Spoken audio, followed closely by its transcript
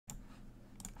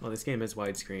Well, this game is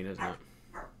widescreen, isn't it?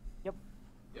 Yep.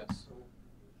 Yes.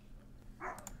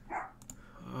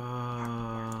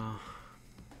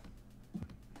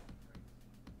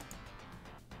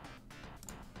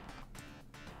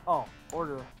 Oh,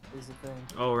 order is the thing.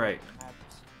 Oh, right.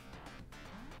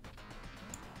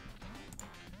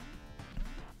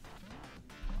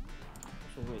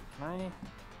 Actually, wait, can I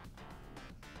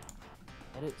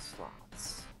edit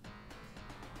slots?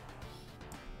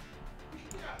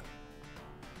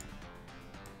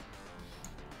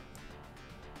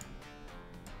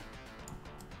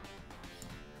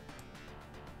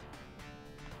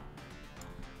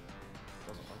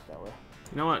 Doesn't work that way.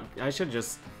 You know what? I should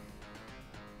just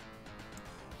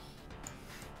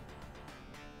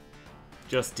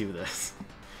do this.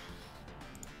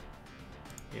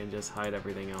 And just hide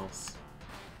everything else.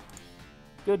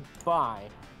 Goodbye.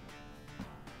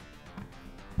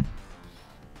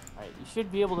 Alright, you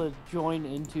should be able to join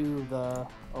into the...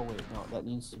 Oh wait, no, that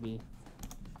needs to be...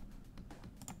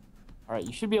 Alright,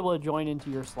 you should be able to join into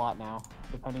your slot now,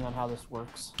 depending on how this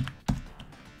works.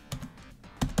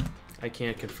 I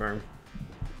can't confirm.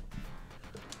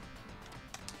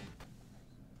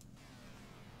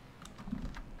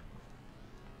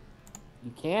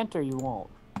 You can't or you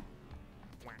won't?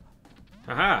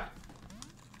 Haha!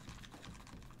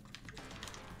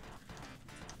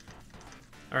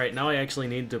 Alright, now I actually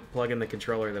need to plug in the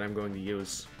controller that I'm going to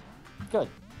use. Good.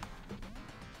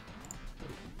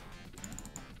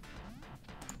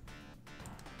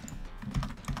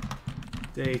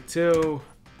 Day 2,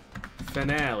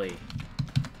 finale.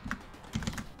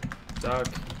 Duck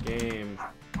game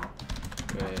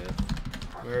with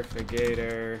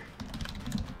Murphigator,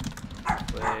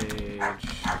 Plage, and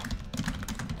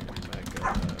Mega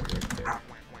Richter.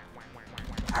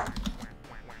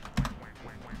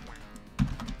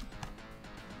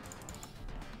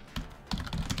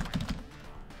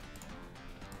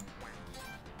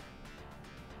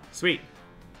 Sweet.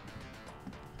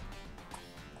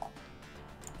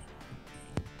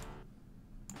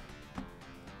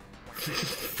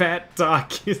 Fat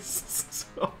Doc is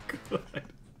so good.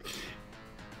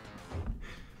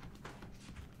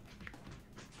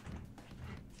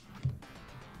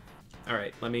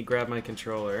 Alright, let me grab my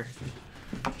controller.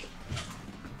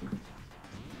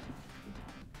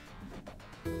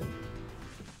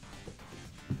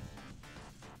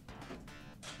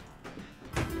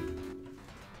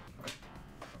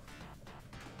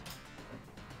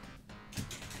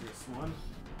 This one.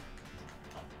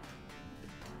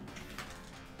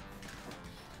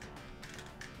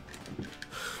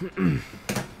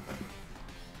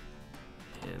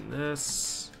 And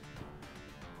this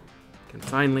can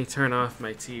finally turn off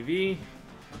my TV.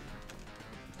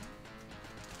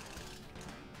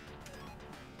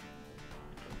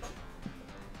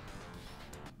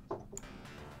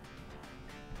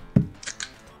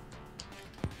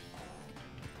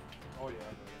 Oh yeah.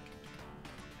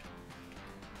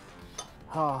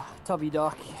 Ah, Tubby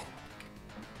Duck.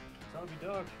 Zombie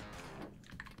duck.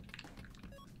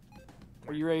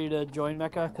 Are you ready to join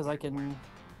Mecha? Because I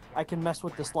can mess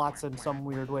with the slots in some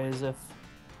weird ways if...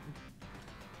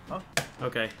 Huh?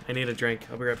 Okay, I need a drink.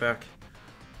 I'll be right back.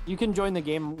 You can join the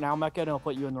game now, Mecha, and it'll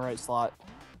put you in the right slot.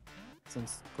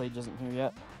 Since Clade isn't here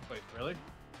yet. Wait, really?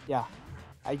 Yeah.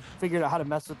 I figured out how to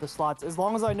mess with the slots. As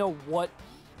long as I know what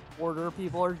order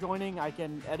people are joining, I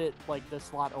can edit like the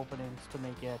slot openings to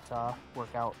make it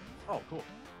work out. Oh, cool.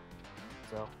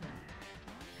 So...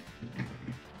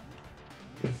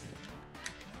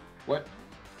 What?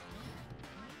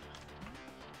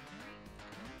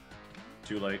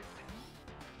 Too late.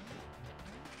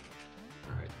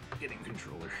 Alright, getting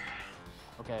controller.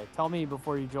 Okay, tell me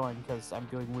before you join, because I'm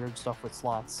doing weird stuff with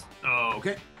slots. Oh,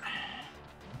 okay.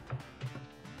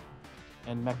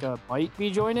 And Mecha might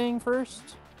be joining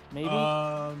first? Maybe?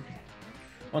 1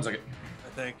 second. I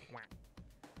think.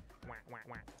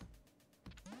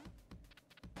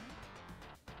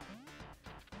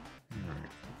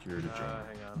 Alright, here to join.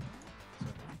 Hang on.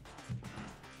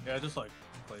 Yeah, just like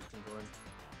Clay can join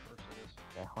first, I guess.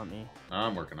 Yeah, let me...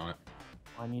 I'm working on it.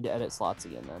 I need to edit slots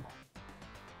again then.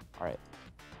 Alright.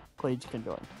 Clage can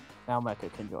join. Now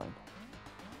Mecha can join.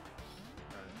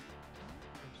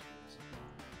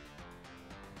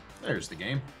 There's the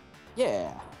game.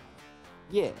 Yeah.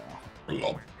 Yeah.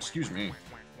 Oh, excuse me.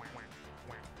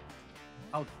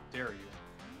 How dare you?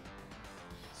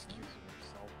 Excuse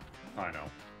yourself. I know.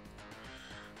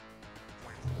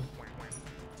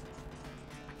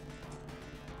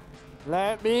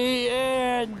 Let me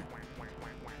in!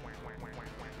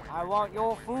 I want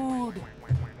your food!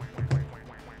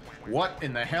 What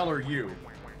in the hell are you?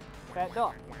 Fat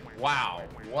duck. Wow.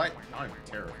 What? I'm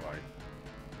terrified.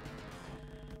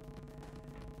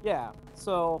 Yeah,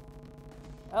 so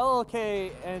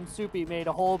LLK and Soupy made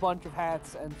a whole bunch of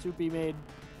hats, and Soupy made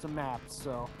some maps.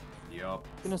 So Yup.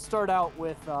 gonna start out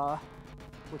with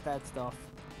that stuff.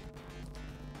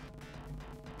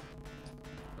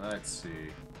 Let's see.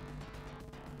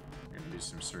 I'm gonna do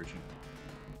some searching.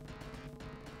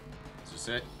 Is this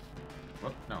it?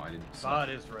 Whoop, no, I didn't. Sod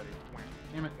is ready.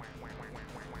 Damn it.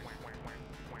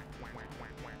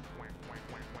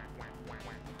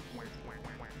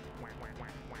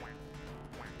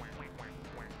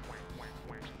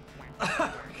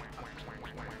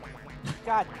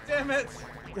 God, Damn it!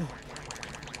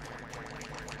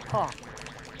 huh?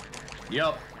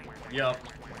 Yup. Yup.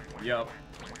 Yup.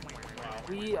 Wow.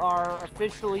 We are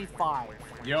officially 5.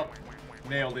 Yup.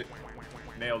 Nailed it.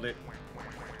 Nailed it.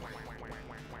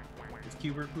 Is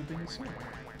Cuber pooping his sweat?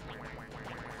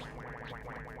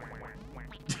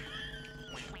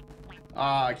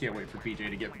 I can't wait for PJ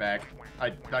to get back.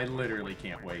 I literally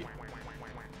can't wait.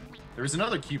 There was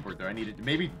another keyboard though. I needed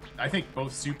maybe I think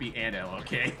both Soupy and LOK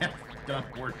have done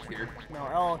work here. No,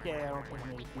 LLK I don't think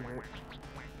made Hubert.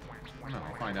 I don't know.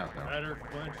 I'll find out though. Better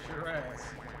clench your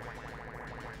ass.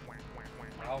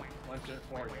 I'll clench it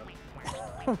for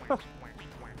you.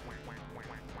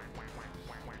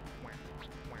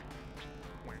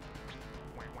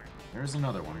 There's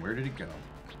another one. Where did it go?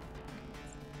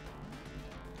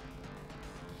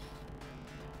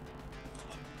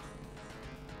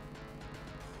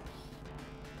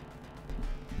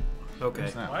 Okay.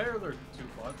 Where's that? Why are there 2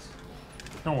 butts?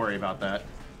 Don't worry about that.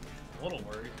 A little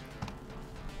worried.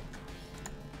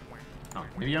 Oh,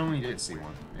 maybe I only did see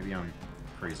one. Maybe I'm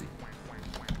crazy.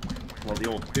 Well, the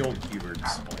old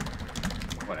keyboards.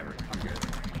 Whatever. I'm good.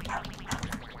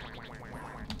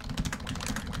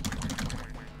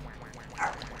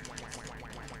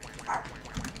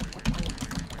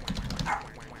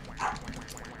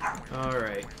 All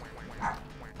right.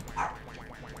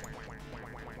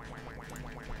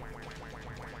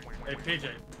 Hey, PJ,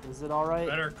 Is it all right?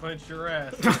 better clench your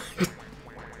ass.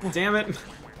 Damn it.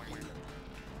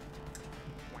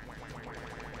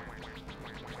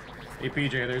 Hey,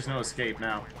 PJ, there's no escape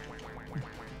now.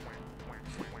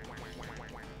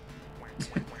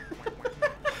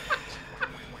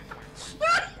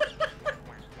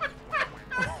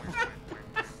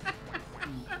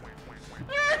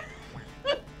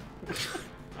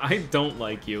 I don't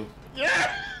like you.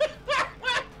 Yeah!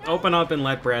 Open up and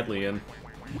let Bradley in.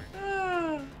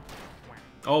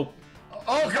 Oh,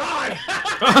 Oh, God!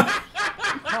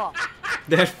 Huh.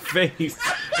 that face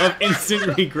of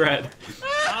instant regret.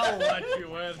 I'll let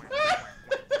you in.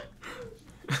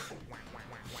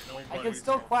 I can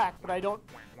still quack, but I don't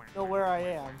know where I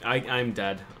am. I'm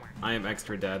dead. I am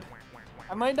extra dead.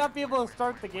 I might not be able to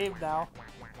start the game now.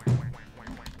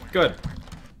 Good.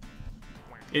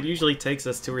 It usually takes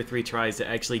us 2 or 3 tries to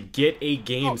actually get a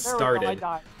game Oh, there we go, I started.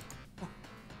 died.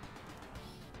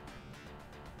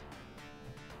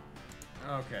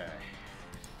 Okay.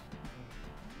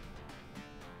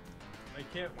 I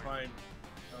can't find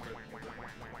other.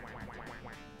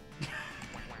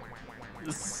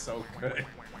 This is so good.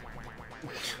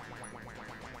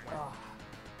 Ugh.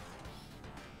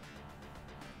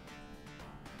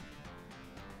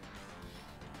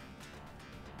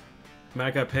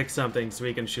 Mecca, pick something so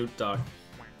we can shoot Doc.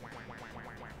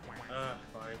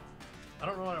 Fine. I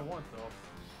don't know what I want though.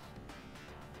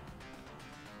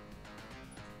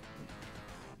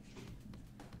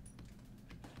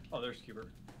 Oh, there's Cuber.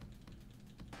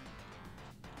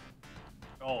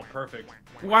 Oh, perfect.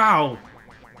 Wow!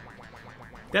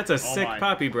 That's a sick my.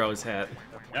 Poppy Bros hat.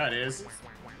 Yeah, it is.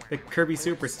 The Kirby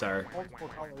Superstar. Multiple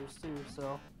colors too,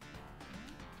 so.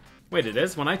 Wait, it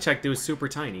is? When I checked, it was super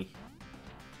tiny.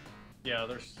 Yeah,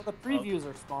 there's. But the previews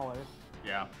are smaller.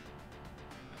 Yeah.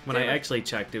 When I Damn it. actually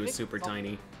checked, it was Pick super something.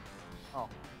 tiny. Oh.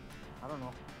 I don't know.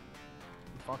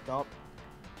 I'm fucked up.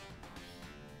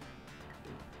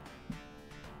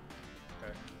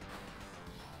 Okay.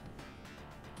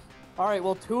 Alright,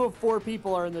 well 2 of 4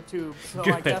 people are in the tube, so I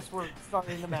Good. guess we're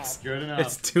starting the match. It's good enough.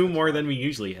 It's 2 more than we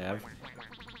usually have.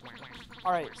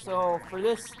 Alright, so for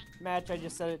this match I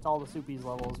just set it to all the Soupies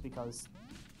levels because,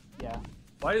 yeah,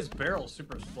 Why is Barrel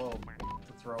super slow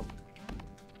to throw?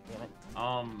 damn it.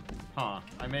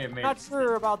 I may have made... Not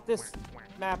sure about this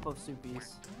map of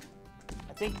Soupies.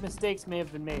 I think mistakes may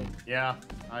have been made. Yeah,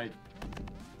 I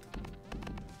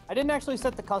didn't actually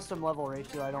set the custom level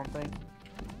ratio, I don't think.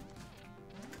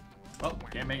 Oh,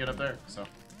 can't make it up there, so...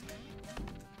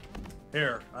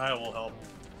 Here, I will help.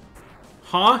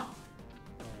 Huh?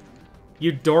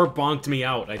 You door bonked me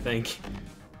out, I think.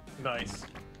 Nice.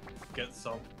 Get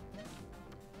some.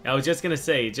 I was just gonna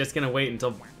say, just gonna wait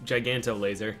until Giganto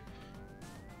Laser.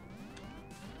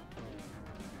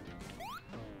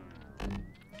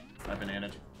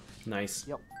 Nice.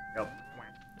 Yep. Yep.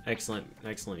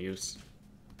 Excellent use.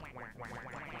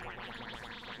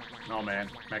 Oh man,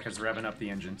 Mecha's revving up the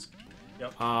engines.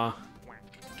 Yep.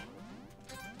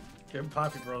 Get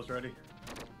Poppy Bros ready.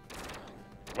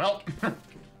 Well.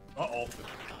 Uh-oh.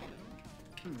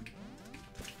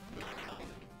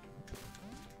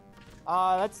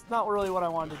 That's not really what I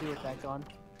wanted to do with that gun.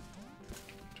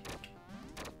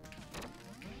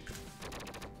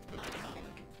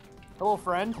 Hello,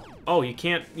 friend. Oh, you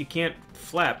can't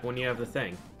flap when you have the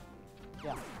thing.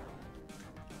 Yeah.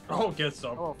 Oh, get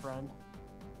some. Hello, friend.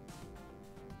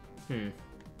 What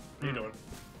are you doing?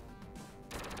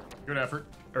 Good effort.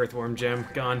 Earthworm gem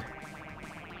gone.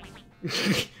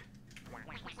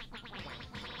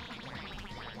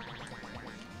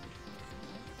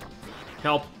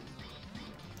 Help.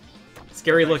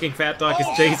 Scary looking fat dog is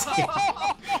chasing.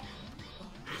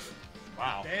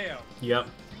 Wow. Damn. Yep.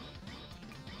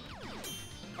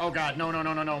 Oh god, no.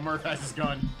 Murph has his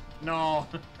gun. No.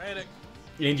 Panic.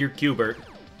 And your Cubert.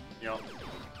 Yep.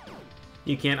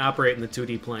 You can't operate in the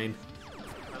 2D plane.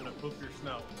 Time to poop your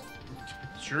snout.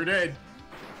 Sure did.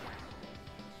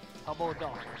 How about a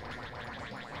dog?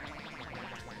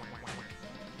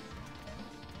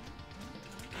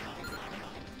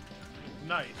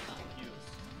 Nice.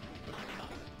 Use.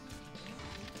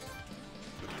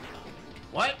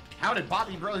 What? How did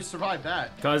Poppy Brothers survive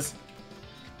that? Cause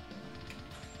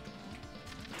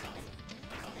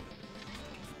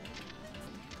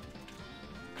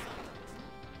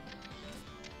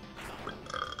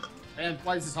And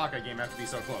why does this Hawkeye game have to be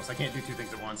so close? I can't do two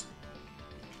things at once.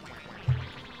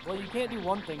 Well, you can't do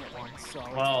one thing at once, so...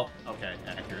 Well, okay,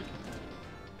 accurate.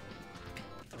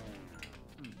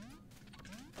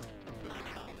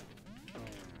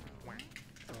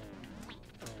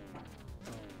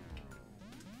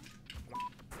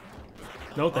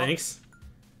 no thanks.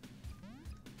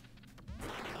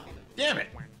 Damn it!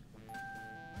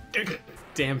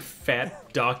 Damn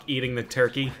fat duck eating the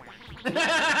turkey.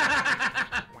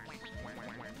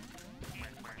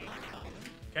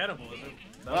 Cannibalism.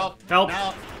 Well, Help.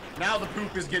 now the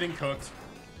poop is getting cooked.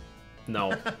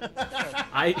 No.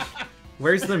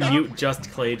 Where's the mute just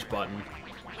Clage button?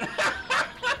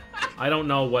 I don't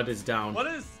know what is down. What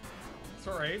is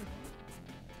terrain?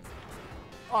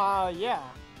 Yeah.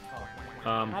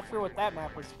 Um, Not sure what that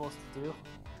map was supposed to do.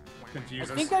 I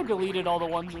Confuse us. think I deleted all the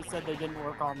ones that said they didn't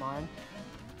work online.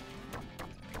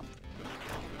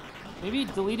 Maybe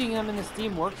deleting them in the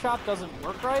Steam Workshop doesn't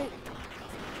work right?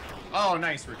 Oh,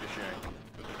 nice Ricochet.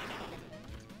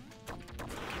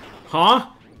 huh?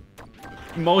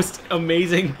 Most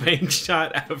amazing bank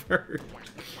shot ever.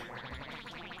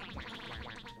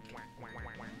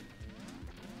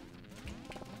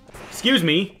 Excuse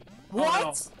me.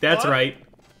 What? That's What? right.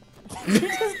 Did you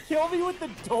just kill me with the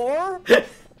door?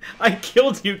 I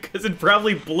killed you because it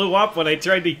probably blew up when I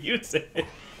tried to use it.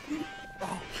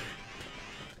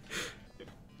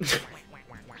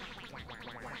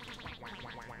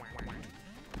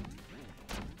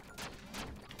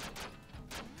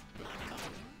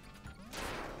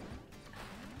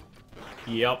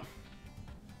 Yep.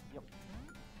 Yep.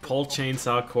 Pull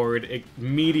chainsaw cord,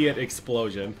 immediate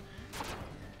explosion.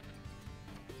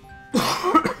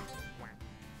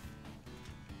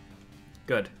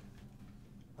 Good.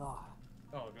 Ah.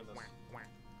 Oh, goodness.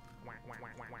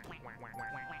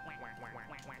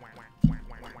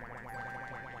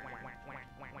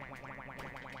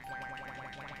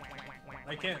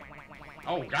 I can't.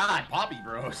 Oh god, Poppy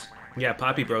Bros. Yeah,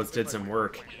 Poppy Bros did some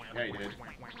work. Yeah, he did.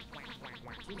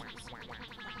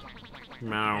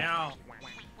 Meow. Meow.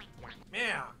 Meow. I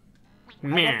have to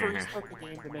Meow. restart the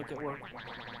game to make it work.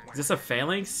 Is this a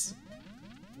phalanx?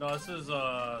 No, this is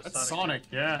That's Sonic.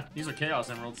 Yeah, these are Chaos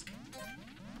Emeralds.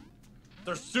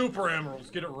 They're super emeralds.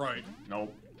 Get it right.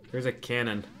 Nope. There's a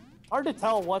cannon. Hard to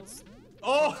tell what's...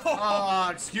 Oh.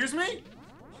 Excuse me?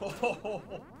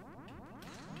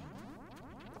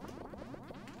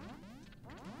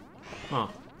 Huh.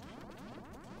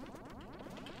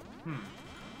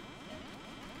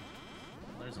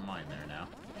 There's a mine there now.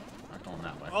 Not going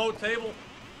that way. Oh, table.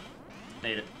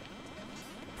 Made it.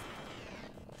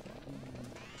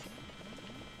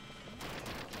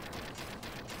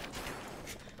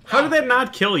 How did that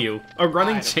not kill you? A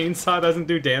running I don't- chainsaw doesn't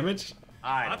do damage?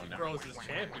 I Poppy don't know. Bros is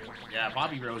champion. Yeah,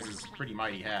 Poppy Bros is a pretty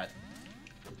mighty hat.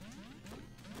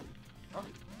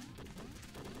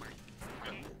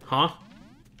 Huh?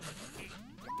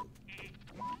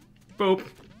 Boop.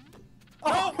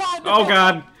 Oh, God! Oh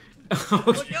god.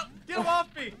 Look, get him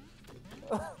off me.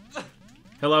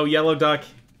 Hello, Yellow Duck.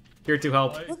 Here to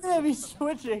help. Look at him, he's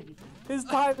switching. His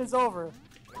time is over.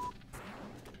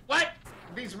 What?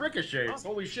 These ricochets.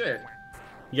 Holy shit.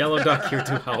 Yellow duck here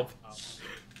to help.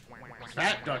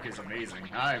 Fat duck is amazing.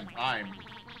 I'm There's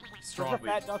a strongly.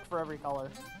 fat duck for every color.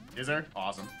 Is there?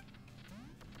 Awesome.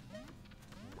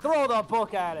 Throw the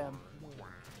book at him.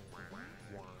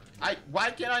 Why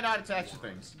can't I not attach to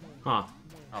things? Huh.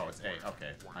 Oh, it's A.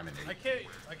 Okay, I'm an I idiot.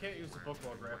 can't use the book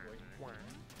while grappling.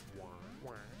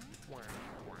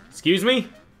 Excuse me?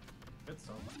 It's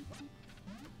some.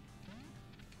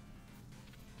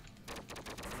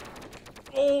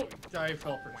 Oh, I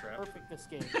fell for trap. Perfect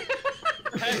escape.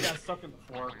 I got stuck in the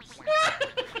floor.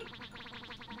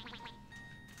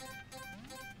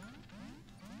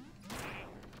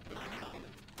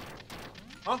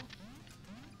 Huh?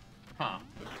 Huh.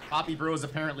 Poppy Bro is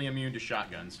apparently immune to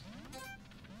shotguns.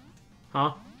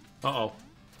 Huh? Uh-oh.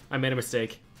 I made a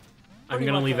mistake. I'm Pretty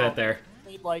gonna much leave all. that there.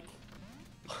 Made like,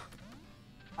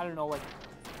 I don't know, like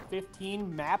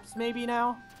 15 maps maybe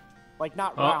now? Like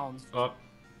not Oh, rounds. oh,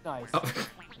 Nice. oh.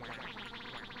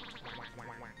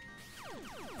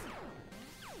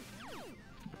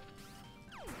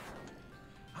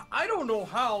 I don't know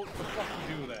how the fuck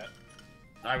you do that.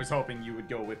 I was hoping you would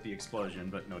go with the explosion,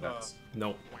 but no ducks.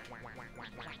 Nope.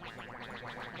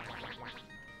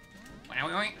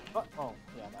 Oh,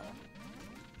 yeah, that one.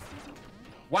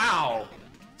 Wow!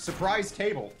 Surprise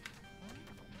table.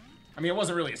 I mean, it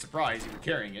wasn't really a surprise you were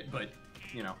carrying it, but,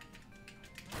 you know.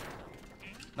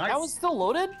 Nice. That was still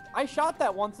loaded? I shot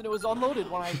that once and it was unloaded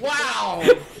when I... Wow!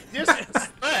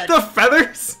 Disrespect! The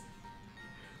feathers?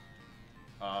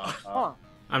 Huh.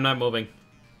 I'm not moving.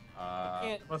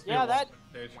 Can't- Must be yeah, a that...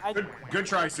 stage. I, Good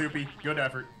try, Soupy. Good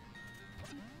effort.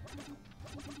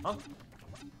 Huh?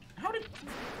 How did...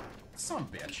 Some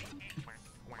bitch.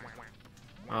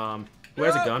 Who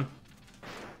has a gun?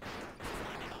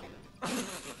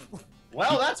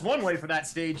 Well, that's one way for that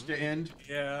stage to end.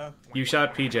 Yeah. You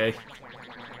shot PJ.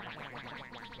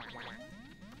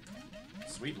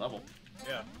 Sweet level.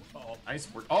 Yeah. Uh-oh.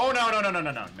 Nice work. Oh, no, no, no, no,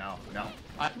 no, no, no, no.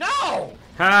 No!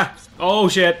 Ha! Oh,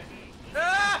 shit.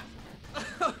 Ah!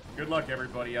 Good luck,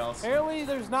 everybody else. apparently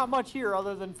there's not much here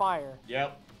other than fire.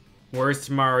 Yep. Worst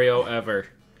Mario ever.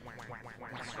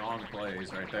 Strong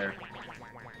plays right there.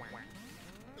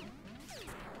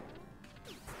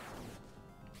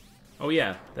 Oh,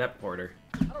 yeah. That porter.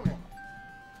 I don't know.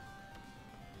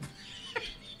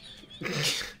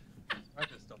 I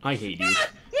just don't. I hate you.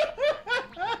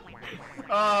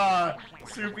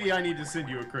 Soupy, I need to send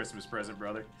you a Christmas present,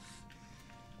 brother.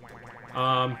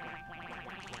 I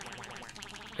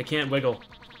can't wiggle.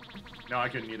 No, I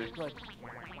couldn't either. Good.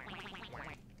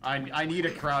 I need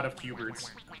a crowd of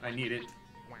Cuberts. I need it.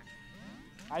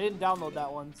 I didn't download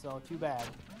that one, so too bad.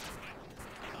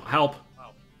 Help.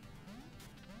 Wow.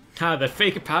 Ha, the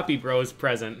fake Poppy Bros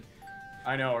present.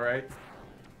 I know, right?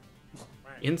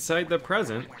 Inside the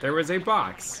present, there was a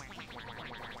box.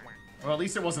 Well, at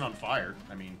least it wasn't on fire.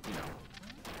 I mean, you know.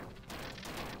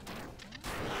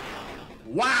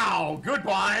 Wow!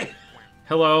 Goodbye!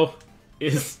 Hello.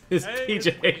 Is Hey,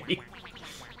 PJ.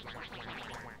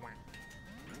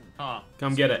 Huh.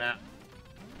 Come get Sweet it. map.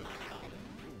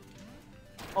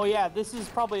 Oh yeah, this is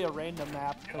probably a random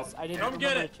map, because I didn't Come get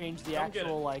remember it. to change the Come get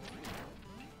actual, like,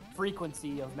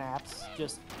 frequency of maps,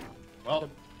 just the Well,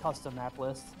 custom map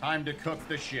list. time to cook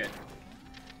the shit.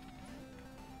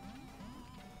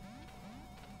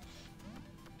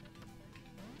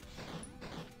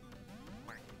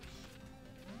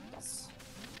 Yes.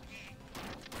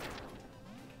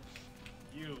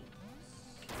 You.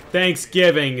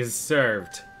 Thanksgiving is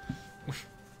served.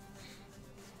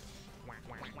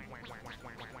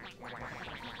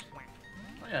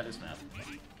 Oh yeah, this map.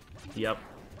 Yep.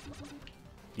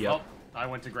 Yep. Oh, I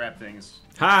went to grab things.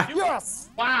 Ha! Yes!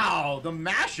 Wow, the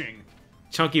mashing!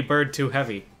 Chunky bird too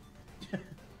heavy.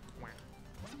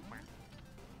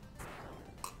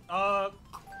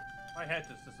 My hat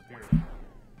just disappeared.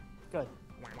 Good.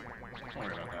 Don't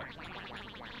worry about that.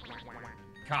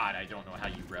 God, I don't know how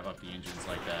you rev up the engines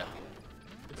like that.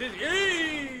 It's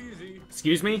easy.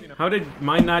 Excuse me? How did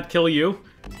mine not kill you?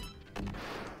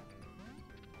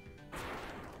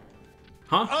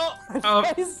 Huh? Oh!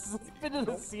 Guys, spin in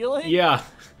the ceiling? Yeah.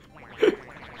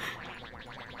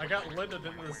 I got Linda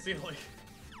into the ceiling.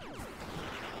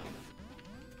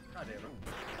 God damn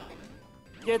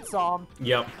it. Get some.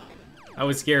 Yep. I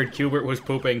was scared Cubert was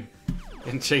pooping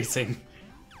and chasing.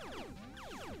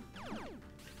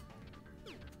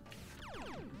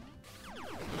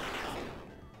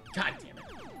 God damn it.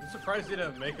 I'm surprised he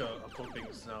didn't make a pooping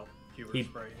snow cube He,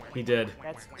 spray. he did.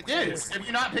 That's It is! Have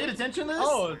you not paid attention to this?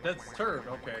 Oh, that's turd.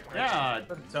 Okay. Yeah. I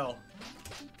couldn't tell.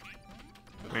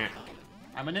 Meh.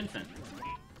 I'm an infant.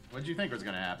 What did you think was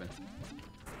gonna happen?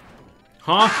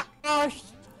 Huh? Gosh!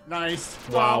 Nice.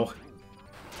 Wow.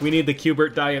 We need the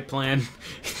Cubert diet plan.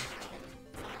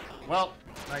 Well,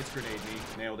 nice grenade me.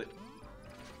 Nailed it.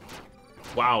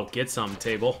 Wow, get some,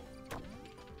 table.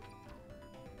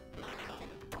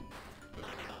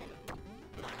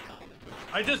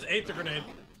 I just ate the grenade.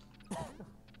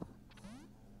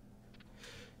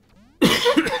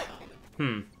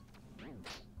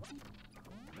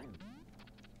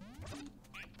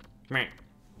 Meh.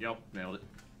 Yep, nailed it.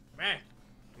 Meh.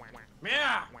 Meh.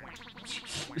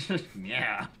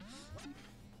 Yeah.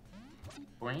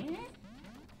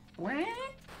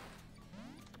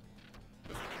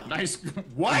 Nice.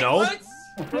 What? Nope.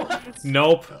 What?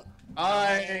 Nope.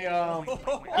 I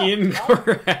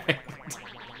Incorrect.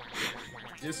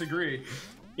 disagree.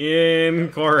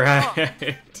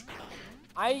 Incorrect.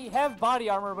 I have body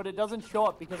armor, but it doesn't show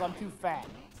up because I'm too fat.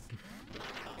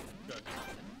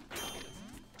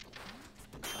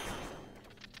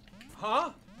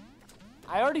 Huh?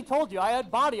 I already told you I had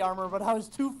body armor, but I was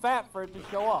too fat for it to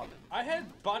show up. I had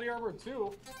body armor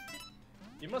too.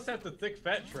 You must have the thick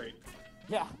fat trait.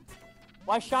 Yeah.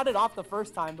 Well, I shot it off the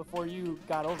first time before you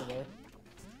got over there.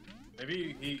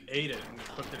 Maybe he ate it and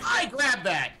cooked it again. I grabbed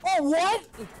that. Oh, what?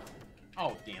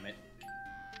 Oh, damn it.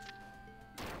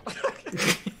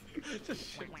 Just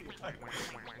shit.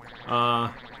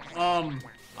 I'm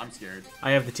scared.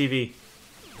 I have the TV.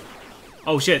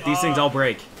 Oh shit, these things all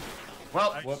break.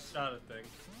 Well, I whoops. shot a thing.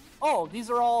 Oh, these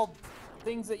are all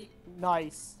things that you...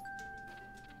 Nice.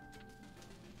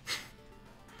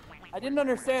 I didn't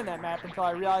understand that map until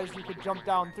I realized you could jump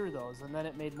down through those, and then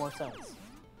it made more sense.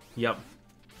 Yep.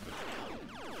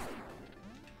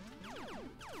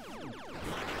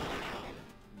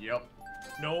 Yep.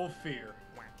 No fear.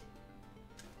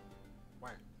 Wah.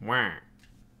 Meh.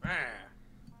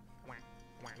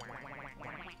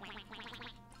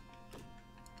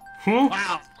 Huh?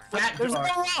 Wow. Fat There's duck.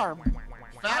 no arm.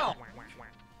 Fat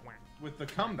with the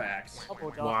comebacks. Oh,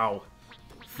 duck. Wow.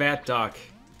 Fat duck.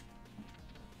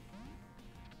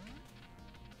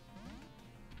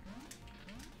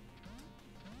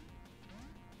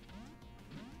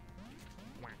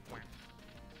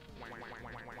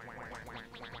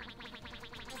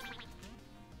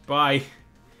 Bye.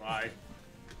 Bye.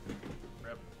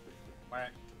 Rip.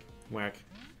 Whack. Whack.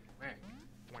 Whack.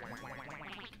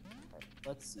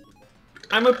 Let's see.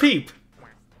 I'm a peep.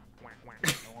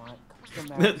 I want custom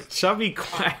The maps. chubby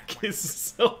quack is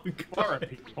so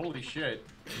good. Holy shit.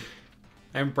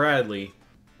 I'm Bradley.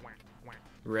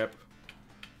 Rip.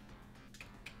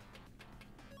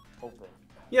 Open.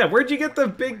 Yeah, where'd you get the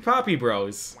big poppy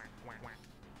bros?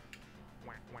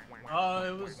 It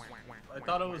was. I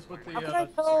thought it was with the. How can I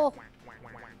tell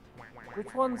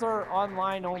which ones are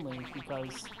online only?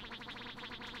 Because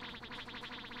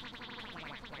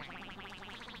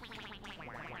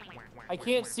I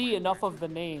can't see enough of the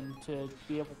name to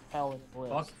be able to tell it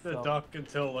lives. Fuck the so duck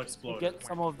until you exploded. get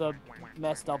some of the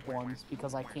messed up ones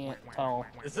because I can't tell.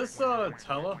 Is this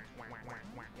Tella?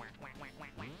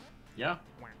 Yeah.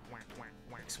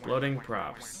 Exploding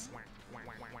props.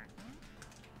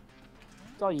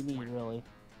 That's all you need, really.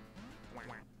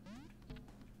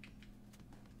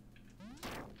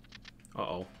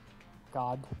 Uh-oh.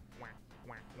 God.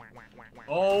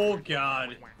 Oh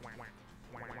god.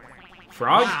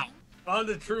 Frog? Wow. Found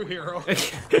the true hero.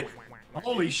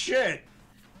 Holy shit.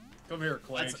 Come here,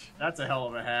 Clay. That's a hell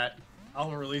of a hat.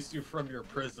 I'll release you from your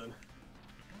prison.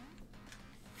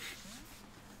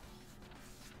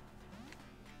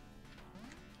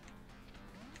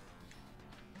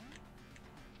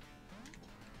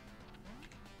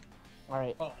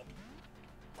 Alright, Oh,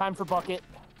 time for bucket.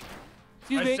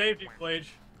 Excuse I me. saved you, Flage.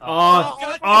 Oh!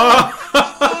 God.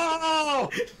 Oh!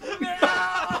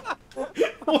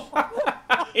 Why?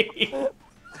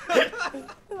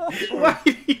 Why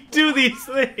do you do these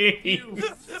things? You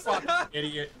fucking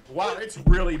idiot. Wow, it's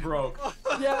really broke.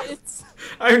 Yeah, it's.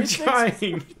 I'm it's trying.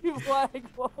 extreme lag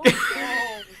mode.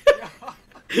 Oh, God.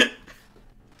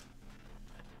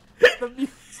 The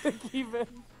music even.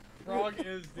 Frog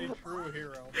is the true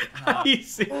hero. I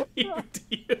saved you.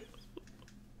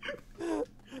 Dude.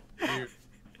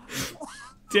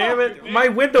 Damn it, my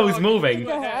window's moving.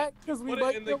 Because we Put it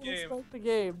might in be the able to game. start the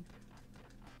game.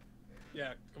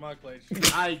 Yeah, come on, Clay.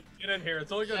 I Get in here.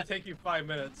 It's only gonna take you 5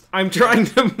 minutes. I'm trying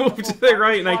to move to the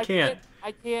right and I can't.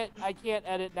 I can't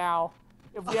edit now.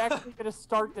 If we actually gonna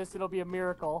start this, it'll be a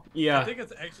miracle. I Yeah, think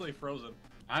it's actually frozen.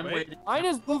 I'm Wait. waiting. Mine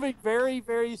is moving very,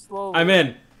 very slowly. I'm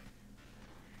in.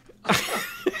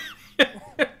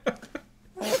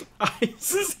 I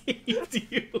saved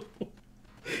you.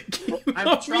 Give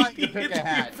I'm trying to pick a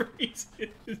hat.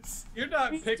 Freezes. You're not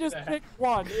Please picking just that. pick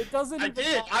one. It doesn't I even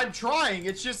did. matter. I'm trying.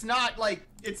 It's just not like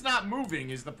it's not moving.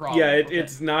 Is the problem? Yeah, Okay.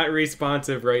 it's not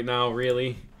responsive right now,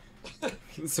 really. Oh,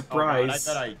 Surprise.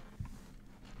 God,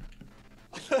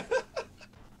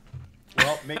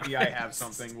 Well, maybe I have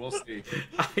something. We'll see.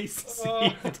 I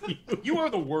saved you. You are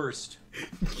the worst.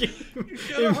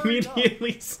 Game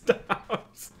immediately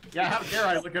stops. Yeah, how dare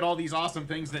I look at all these awesome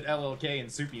things that LLK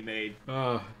and Soupy made.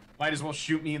 Might as well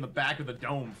shoot me in the back of the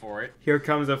dome for it. Here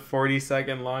comes a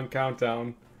 40-second long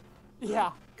countdown.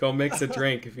 Yeah. Go mix a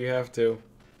drink if you have to.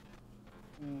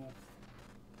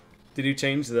 Did you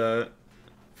change the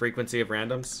frequency of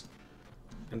randoms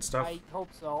and stuff? I hope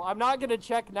so. I'm not gonna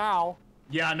check now.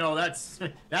 Yeah, no,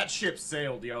 that ship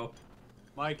sailed, yo.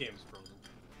 My game's frozen.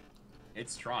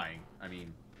 It's trying. I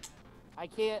mean, I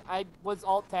can't. I was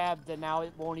alt tabbed and now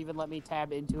it won't even let me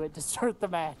tab into it to start the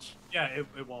match. Yeah,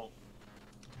 it won't.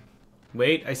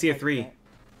 Wait, I see a 3.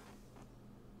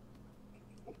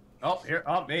 oh here,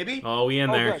 oh maybe. Oh, we in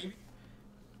Oh, there. good.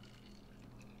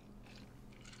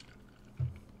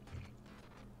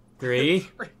 3.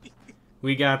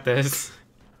 We got this.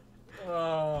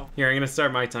 Oh. Here, I'm gonna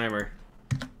start my timer.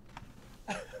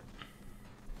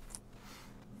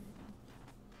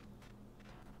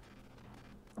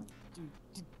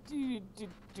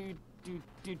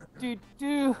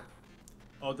 Do.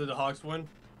 Oh, did the Hawks win?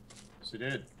 Yes, it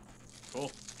did.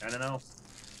 Cool. I don't know.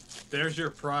 There's your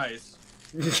prize.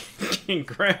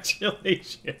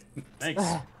 Congratulations. Thanks.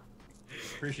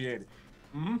 Appreciate it.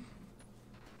 Mm-hmm.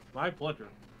 My pleasure.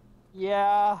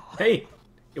 Yeah. Hey,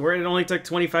 it only took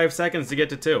 25 seconds to get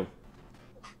to 2.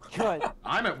 Good.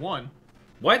 I'm at 1.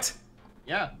 What?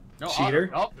 Yeah. No,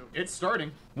 Cheater. Oh, it's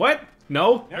starting. What?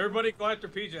 No? Everybody go after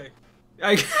PJ.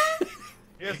 I...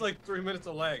 He has like 3 minutes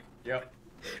of lag. Yep.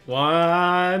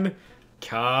 1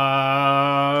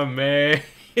 coming.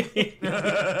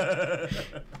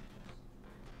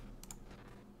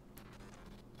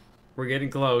 We're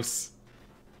getting close.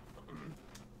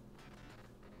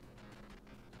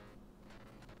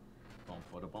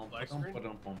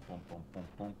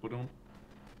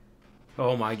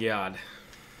 Oh my god.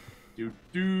 Do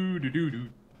do do do do.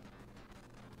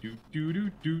 Do do do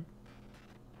do.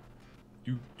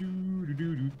 Do do do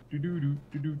do do do do do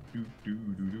do do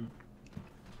do do.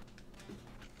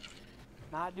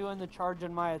 Not doing the charge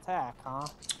in my attack, huh?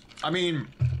 I mean,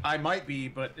 I might be,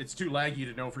 but it's too laggy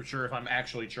to know for sure if I'm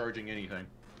actually charging anything.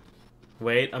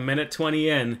 Wait, 1:20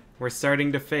 in. We're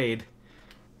starting to fade.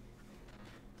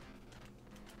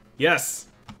 Yes!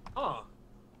 Huh.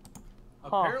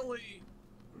 Apparently,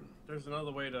 there's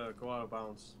another way to go out of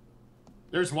bounds.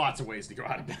 There's lots of ways to go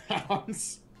out of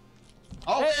bounds.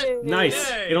 Oh, Hey! Nice!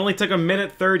 Yay! It only took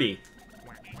 1:30.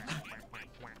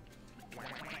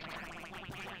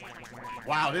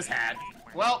 wow, this hat.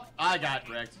 Well, I got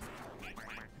wrecked.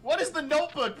 What is the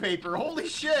notebook paper? Holy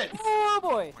shit! Oh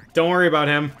boy! Don't worry about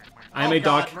him. I'm oh a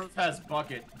God, duck. Murph has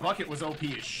Bucket. Bucket was OP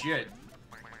as shit.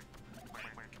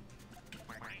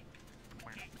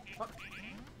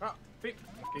 Ah, beep,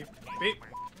 beep, beep.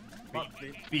 Oh,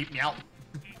 beep. Beep meow.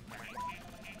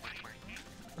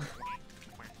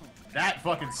 That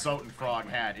fucking Soten Frog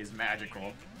hat is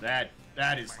magical. That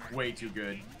is way too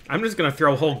good. I'm just gonna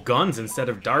throw whole guns instead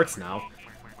of darts now.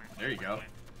 There you go.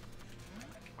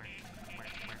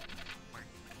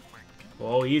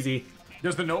 Oh, easy.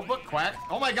 Does the notebook quack?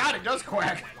 Oh my God, it does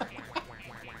quack.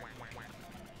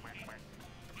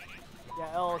 Yeah,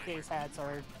 LLK's hats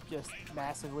are just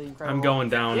massively incredible. I'm going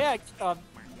down. Yeah,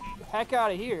 heck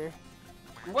out of here.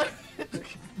 What?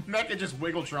 Mecha just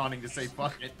wiggletroning to say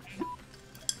fuck it.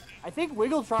 I think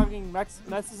Wiggletroning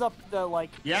messes up the, like,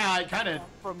 Yeah, I kind of.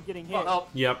 from getting hit. Oh,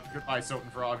 Yep. goodbye,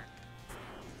 Soten Frog.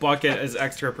 Bucket is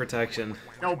extra protection.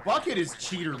 No, Bucket is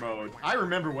cheater mode. I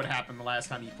remember what happened the last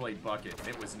time he played Bucket.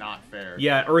 It was not fair.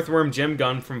 Yeah, Earthworm Gym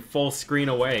Gun from full screen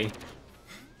away.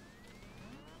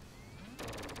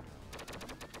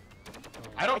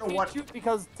 I don't know can't what. shoot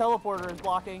because teleporter is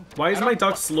blocking. Why is I my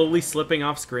don't- duck slowly slipping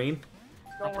off screen?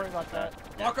 Don't worry about that.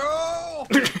 Bucko!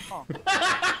 Oh.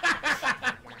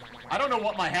 I don't know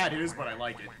what my hat is, but I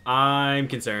like it. I'm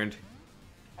concerned.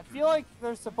 I feel like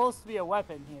there's supposed to be a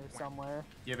weapon here somewhere.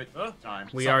 Give it Huh? time.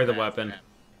 We Something are the happens, weapon. man.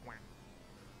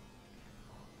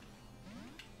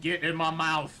 Get in my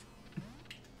mouth.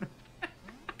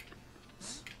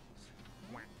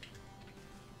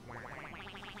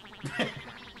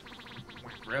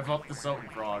 Rev up the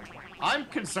Soten Frog. I'm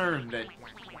concerned that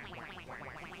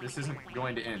this isn't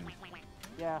going to end.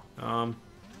 Yeah. Um,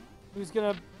 Who's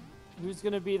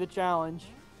gonna be the challenge?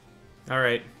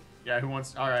 alright. Yeah, who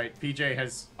wants... Alright, PJ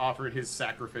has offered his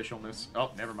sacrificialness.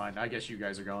 Oh, never mind. I guess you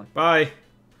guys are going. Bye.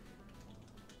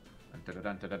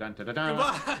 Come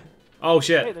on! Oh Hey,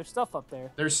 shit! there's stuff up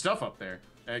there. There's stuff up there.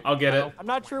 I'll get it. I'm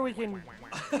not sure we can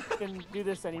do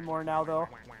this anymore now, though.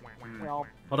 Well,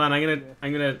 Hold on, I'm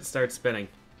gonna start spinning.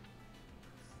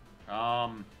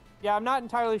 yeah, I'm not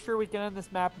entirely sure we can end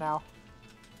this map now.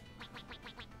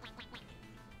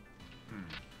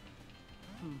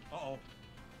 Uh-oh.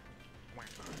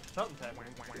 Something's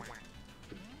happening.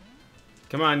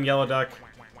 Come on, yellow duck.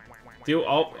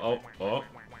 Oh.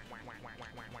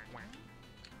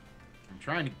 I'm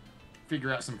trying to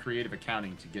figure out some creative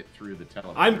accounting to get through the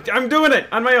teleporter. I'm doing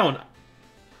it on my own.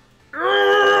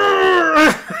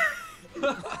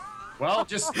 Well,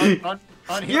 just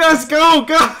unhit. Yes, go.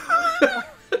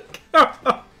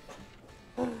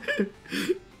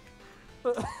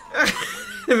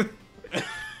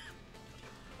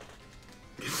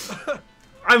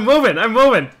 I'm moving.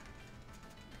 Go and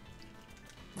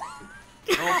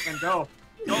go.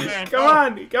 Go, man.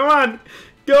 Come on.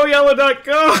 Go, yellow duck,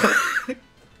 go.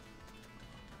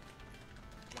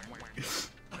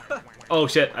 Oh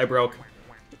shit, I broke.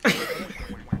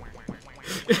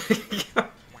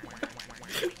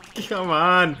 Come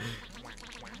on.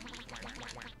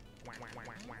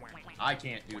 I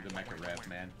can't do the mecha rev,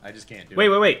 man. I just can't do Wait.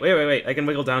 it. I can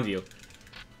wiggle down to you.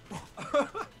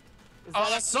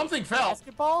 Something fell.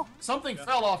 Basketball? Something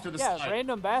fell off to the Yeah, side.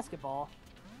 random basketball.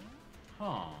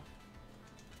 Huh.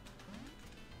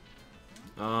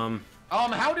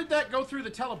 How did that go through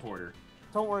the teleporter?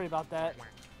 Don't worry about that.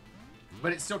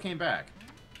 But it still came back.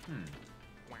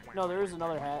 No, there is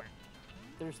another hat.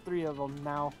 There's 3 of them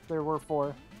now. There were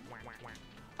 4.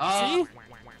 See? See?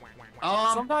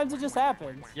 Sometimes it just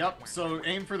happens. Yep, so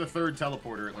aim for the 3rd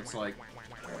teleporter, it looks like.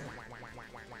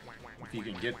 If you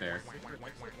can get there.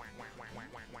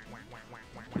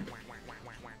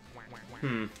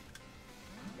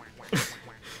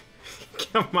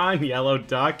 Come on, yellow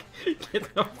duck.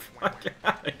 Get the fuck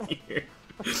out of here.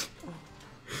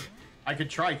 I could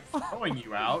try throwing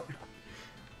you out.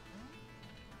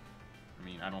 I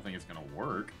mean, I don't think it's gonna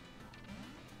work.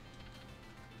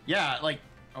 Yeah, like,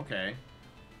 okay.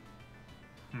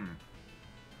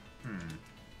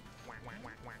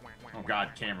 Oh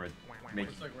god, camera. Make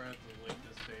Looks like we're at the late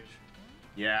this stage.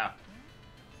 Yeah.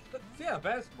 Yeah,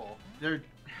 basketball. There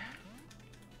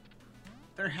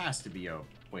has to be a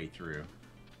way through.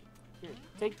 Here,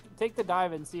 take the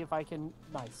dive and see if I can.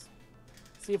 Nice.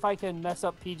 See if I can mess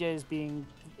up PJ's being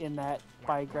in that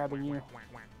by grabbing you.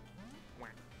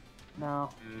 No.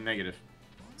 Negative.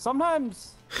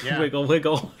 Sometimes. Yeah.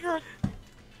 Wiggle.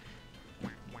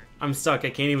 I'm stuck. I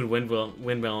can't even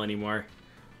windmill anymore.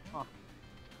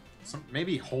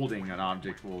 Maybe holding an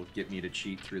object will get me to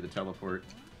cheat through the teleport.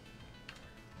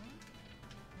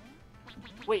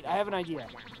 Wait, I have an idea.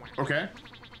 Okay.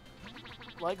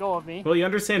 Let go of me. Well, you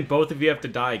understand both of you have to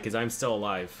die because I'm still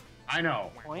alive. I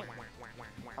know. Point.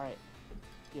 Alright.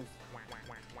 Give.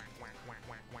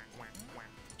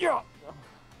 Yeah!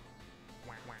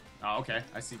 Oh, okay.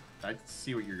 I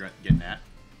see what you're getting at.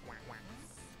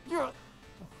 Yeah!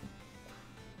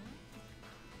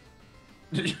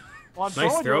 Well, I'm Nice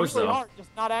throwing throws, really though. hard,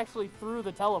 just not actually through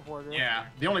the teleporter. Yeah.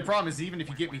 The only problem is even if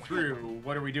you get me through,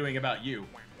 what are we doing about you?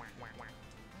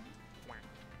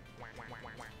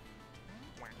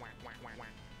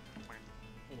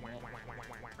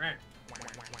 Right.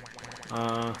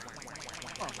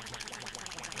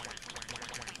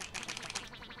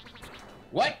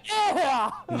 What?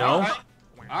 Yeah! No. All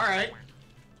right. Alright.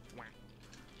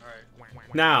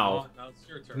 Now Now it's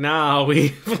your turn. Now we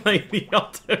play the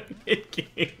ultimate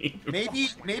game.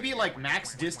 Maybe like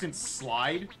max distance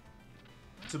slide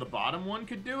to the bottom one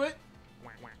could do it.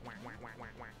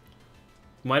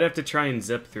 Might have to try and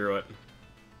zip through it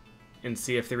and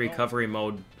see if the recovery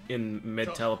mode in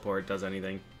mid teleport does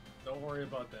anything. Don't worry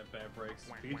about that, bad breaks.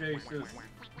 BJ's just...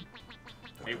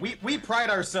 Hey, we pride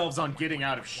ourselves on getting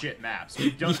out of shit maps.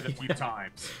 We've done it a few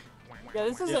times. Yeah,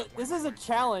 this is a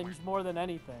challenge more than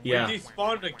anything. Yeah. We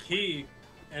despawned a key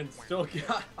and still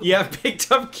got... Yeah,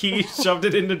 picked up key, shoved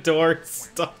it in the door,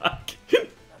 stuck.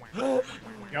 Yep.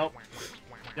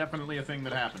 Definitely a thing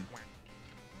that happened.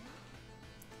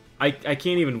 I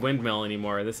can't even windmill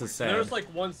anymore. This is sad. There was like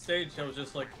one stage that was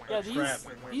just like a Yeah, trap.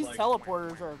 And we're these like,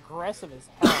 teleporters are aggressive as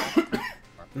hell.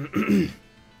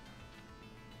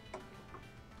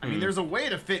 I mean, there's a way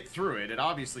to fit through it. It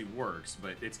obviously works,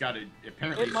 but it's got to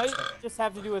apparently. It might just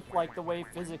have to do with like the way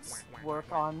physics work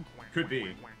on. Could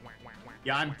be.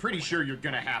 Yeah, I'm pretty sure you're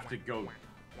gonna have to go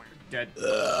dead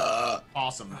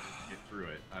awesome to get through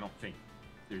it. I don't think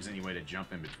there's any way to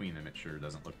jump in between them. It sure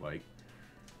doesn't look like.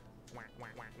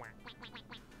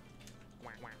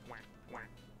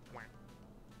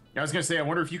 Yeah, I was gonna say, I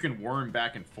wonder if you can worm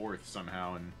back and forth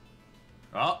somehow and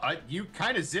Oh, you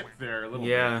kind of zipped there a little bit.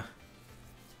 Yeah.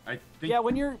 I think. Yeah,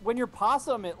 when you're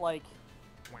possum, it like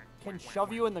can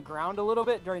shove you in the ground a little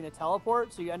bit during the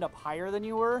teleport, so you end up higher than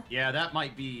you were. Yeah, that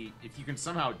might be if you can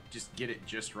somehow just get it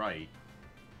just right.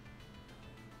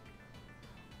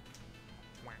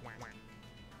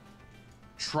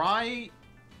 Try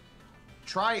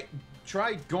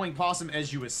going possum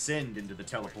as you ascend into the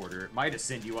teleporter. It might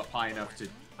ascend you up high enough to.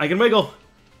 I can wiggle.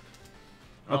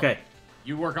 Well, Okay.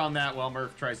 You work on that while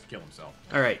Murph tries to kill himself.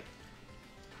 All right.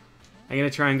 I'm gonna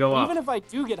try and go up. Even if I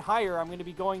do get higher, I'm gonna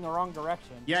be going the wrong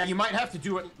direction. Yeah, you might have to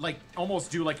do it like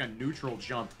almost do like a neutral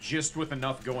jump, just with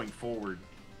enough going forward.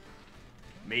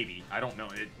 Maybe I don't know.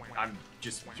 I'm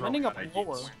just throwing ending out up ideas.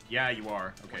 lower. Yeah, you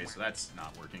are. Okay, so that's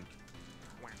not working.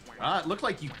 It looked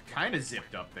like you kind of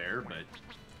zipped up there, but.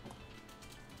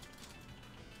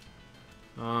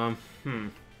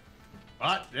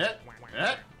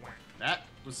 That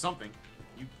was something.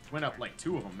 You went up like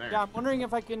 2 of them there. Yeah, I'm wondering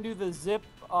if I can do the zip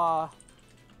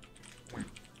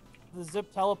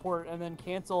teleport and then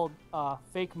cancel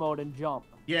fake mode and jump.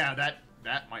 Yeah,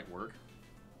 that might work.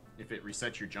 If it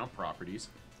resets your jump properties.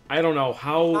 I don't know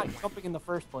how. Not jumping in the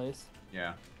first place.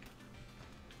 Yeah.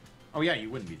 Oh yeah, you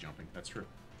wouldn't be jumping. That's true.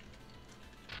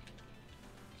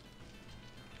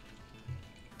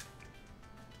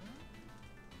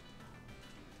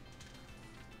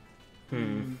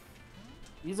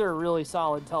 These are really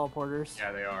solid teleporters.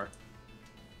 Yeah, they are.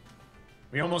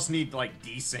 We almost need like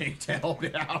desync to help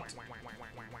it out.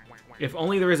 If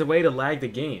only there was a way to lag the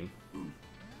game.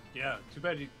 Yeah, too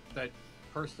bad that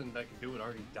person that can do it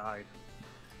already died.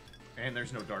 And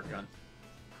there's no dart gun.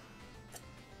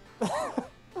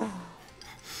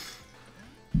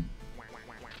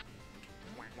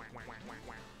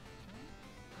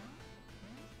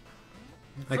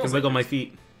 I can wiggle my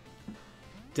feet.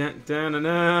 Dun, dun, dun,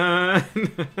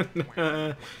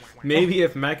 dun. Maybe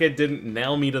if Mecha didn't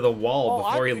nail me to the wall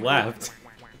before he left.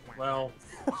 Well,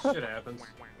 shit happens.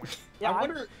 Yeah, I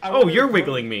wonder Oh, you're if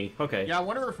wiggling me. Okay. Yeah, I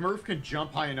wonder if Murph can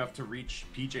jump high enough to reach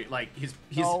PJ. Like his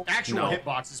No. actual No.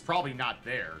 hitbox is probably not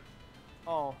there,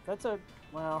 Oh, that's a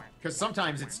well. because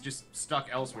sometimes it's just stuck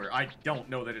elsewhere. I don't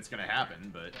know that it's gonna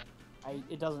happen, but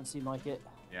It doesn't seem like it.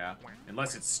 yeah,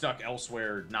 unless it's stuck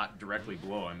elsewhere, not directly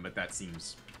below him. But that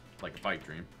seems like a pipe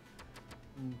dream.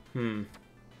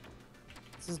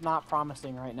 This is not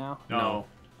promising right now. No,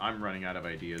 I'm running out of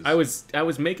ideas. I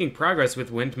was making progress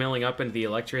with windmilling up into the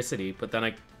electricity, but then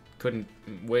I couldn't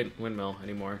windmill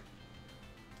anymore.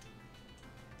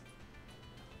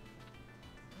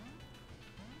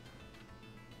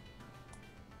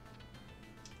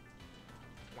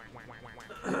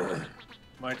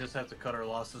 Might just have to cut our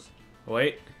losses.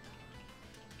 Wait.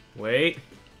 Wait.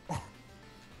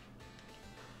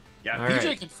 Yeah, All PJ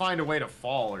right. can find a way to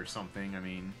fall or something. I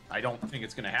mean, I don't think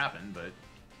it's gonna happen, but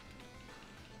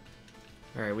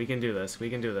Alright, we can do this. We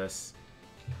can do this.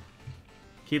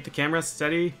 Keep the camera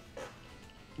steady.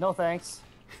 No thanks.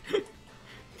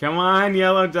 Come on,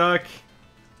 yellow duck.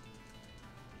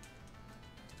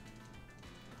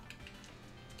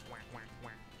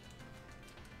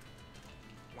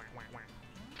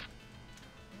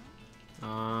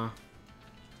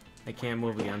 I can't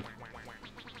move again.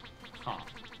 huh?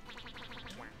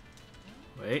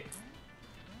 Wait.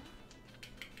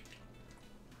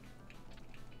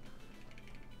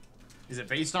 Is it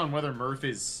based on whether Murph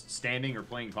is standing or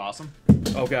playing possum?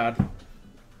 Oh god.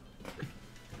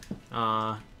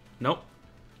 Nope.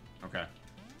 Okay.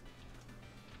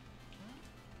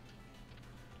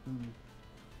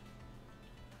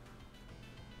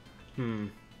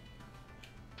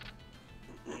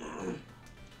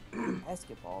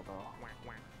 Basketball though.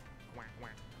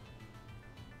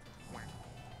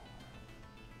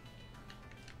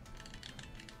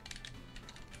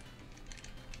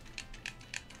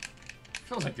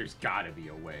 Feels like there's gotta be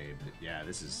a way, but yeah,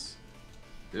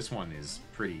 this one is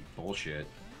pretty bullshit.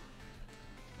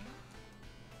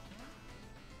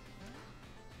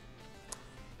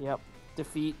 Yep.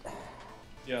 Defeat.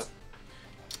 Yeah.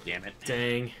 Damn it.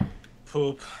 Dang.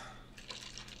 Poop.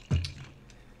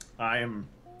 I am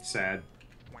sad.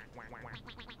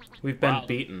 We've been Wow.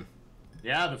 beaten.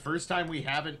 Yeah, the first time we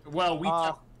haven't. Well, we.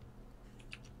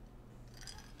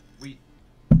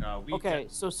 Okay,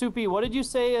 so Soupy, what did you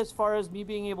say as far as me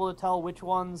being able to tell which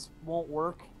ones won't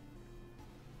work?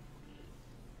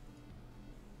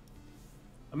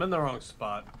 I'm in the wrong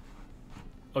spot.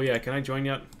 Oh yeah, can I join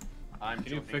yet? I'm Can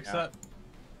you jumping fix out.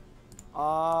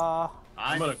 that?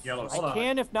 I'm gonna- yellow. Hold I on.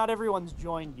 can if not everyone's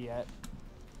joined yet.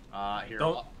 Here.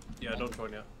 Don't. Yeah, don't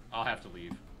join yet. I'll have to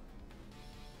leave.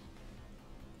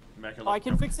 Mecha, I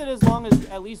can fix it as long as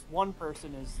at least one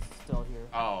person is still here.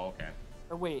 Oh, okay.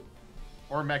 Or wait,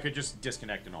 Or Mecha, just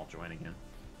disconnect and I'll join again.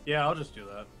 Yeah, I'll just do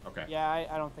that. Okay. Yeah,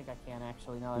 I don't think I can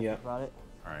actually. Now that I Yeah. think about it.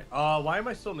 All right. Why am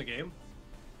I still in the game?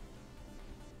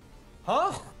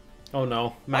 Huh? Oh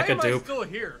no, Why Mecha am I dupe. still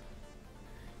here?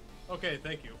 Okay,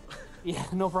 thank you. Yeah,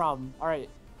 no problem. All right,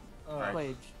 Alright.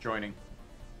 Plage. Joining.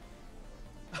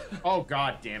 Oh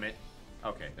god damn it.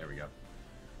 Okay, there we go.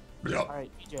 All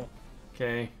right, PJ.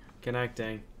 Okay,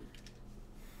 connecting.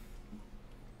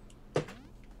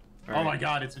 Oh my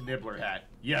god, it's a Nibbler hat.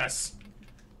 Yes.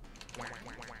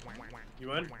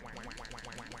 You in?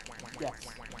 Yes.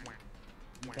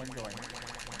 You can join.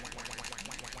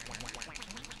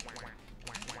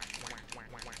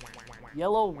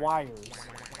 Yellow wires.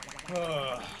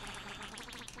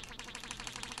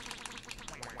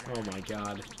 Oh my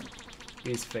god.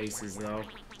 These faces, though.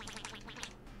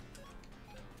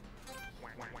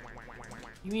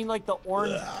 You mean like the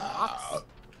orange box?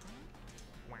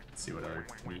 Let's see what other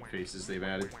weird faces they've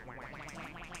added.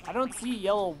 I don't see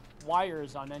yellow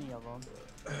wires on any of them.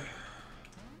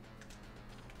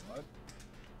 What?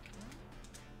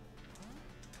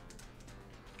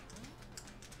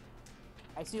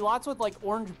 I see lots with like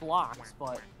orange blocks,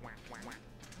 but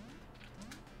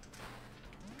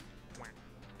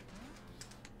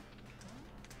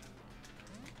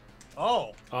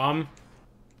Oh.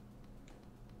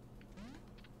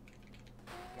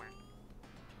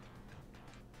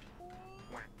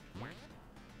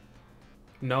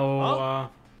 No, Huh?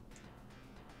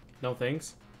 no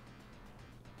things.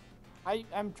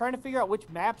 I'm trying to figure out which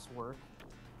maps work.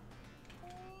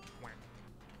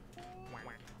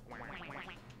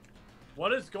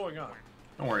 What is going on?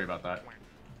 Don't worry about that.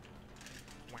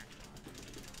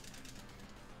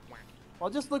 Well,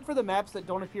 just look for the maps that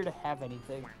don't appear to have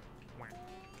anything.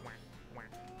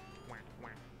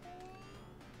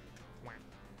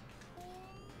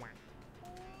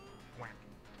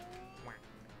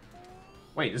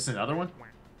 Wait, this is another one?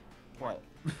 What?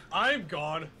 I'm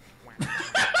gone.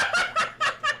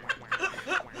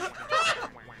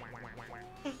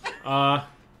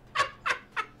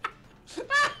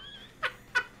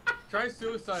 Try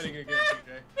suiciding again,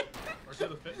 TJ. Or do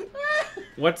the fit.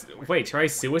 What's... Wait, try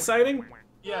suiciding?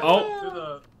 Yeah, Oh. do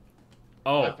the...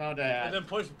 Oh. I found a And hat. then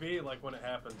push B like when it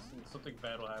happens. And something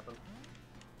bad will happen.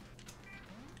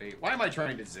 Wait, why am I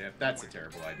trying to zip? That's a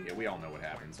terrible idea. We all know what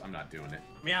happens. I'm not doing it.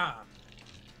 Meow.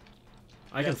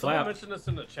 I can Someone flap. mentioned this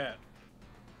in the chat.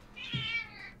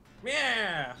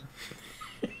 Yeah.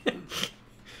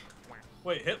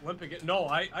 Wait, hit limp again? No,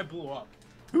 I blew up.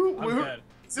 I'm dead.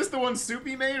 Is this the one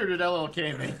Soupy made, or did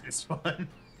LLK make this one?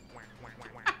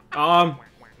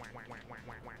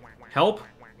 Help?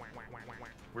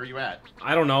 Where are you at?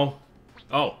 I don't know.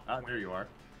 Oh. Ah, there you are.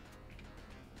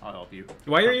 I'll help you.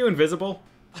 Why are you invisible?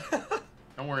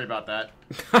 Don't worry about that.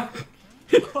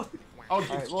 Oh,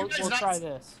 Alright, we'll try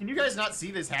this. Can you guys not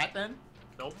see this hat then?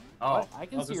 Nope. Oh. I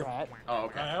can see your hat. Oh,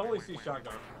 okay. I only see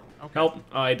shotgun. Okay. Help.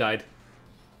 Oh, I died.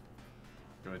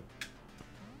 Good.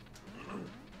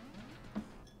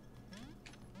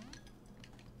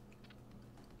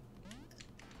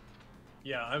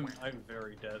 Yeah, I'm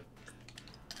very dead.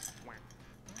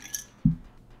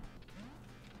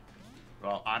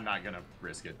 Well, I'm not gonna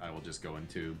risk it. I will just go in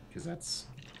tube, because that's...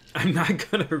 I'm not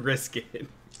gonna risk it.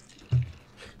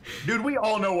 Dude, we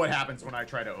all know what happens when I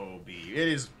try to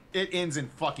OOB. It ends in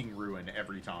fucking ruin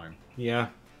every time. Yeah.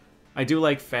 I do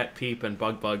like Fat Peep and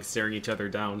Bug staring each other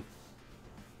down.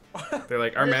 They're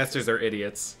like, our masters are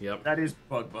idiots. Yep. That is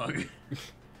Bug.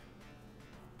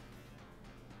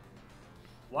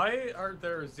 Why aren't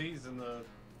there Z's in the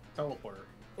teleporter?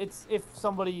 It's if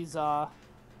somebody's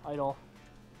idle.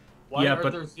 Why Yeah, aren't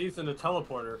but- there Z's in the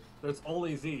teleporter? There's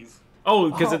only Z's. Oh,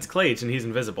 because Oh. it's Clage and he's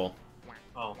invisible.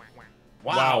 Oh.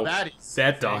 Wow, that is...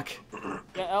 That duck.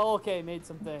 Yeah, LLK made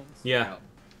some things. Yeah.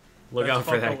 Look That's out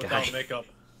for fucked that up guy. without makeup.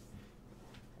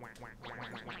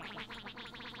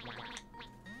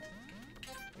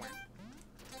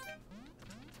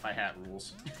 My hat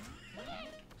rules.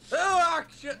 Ah,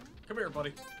 shit! Come here,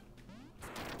 buddy.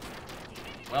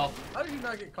 Well, How did you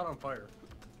not get caught on fire?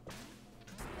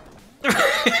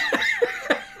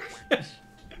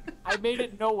 I made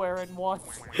it nowhere in one.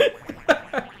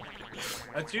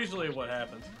 That's usually what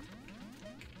happens.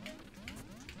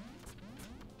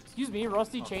 Excuse me,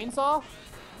 rusty chainsaw?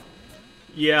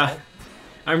 Yeah.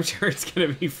 I'm sure it's gonna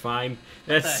be fine.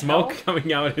 That the smoke hell?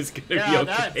 coming out is gonna yeah, be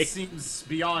okay. that seems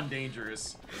beyond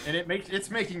dangerous. And it's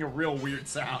making a real weird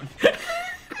sound.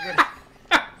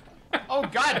 Oh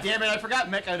god damn it, I forgot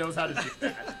Mecha knows how to do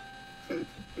that.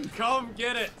 Come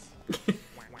get it!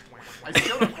 I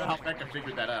still don't know how Mecha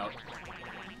figured that out.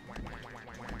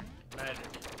 Magic.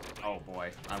 Oh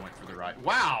boy, I went for the ride.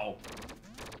 Wow!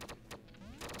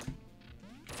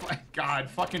 God,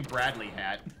 fucking Bradley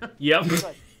hat. Yep. Good.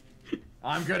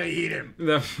 I'm gonna eat him.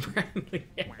 The Bradley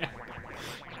hat.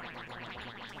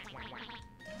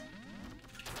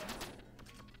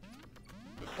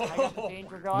 I got the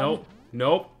danger gun. Nope.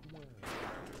 Nope.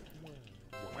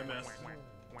 I missed.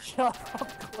 Shut up,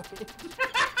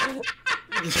 Clay.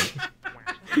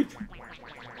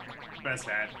 Best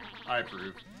hat. I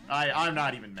approve. I'm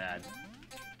not even mad.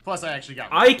 Plus, I actually got.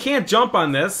 I can't jump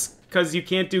on this because you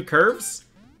can't do curves.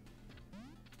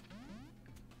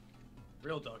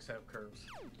 Real ducks have curves.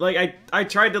 Like I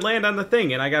tried to land on the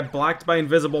thing and I got blocked by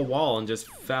invisible wall and just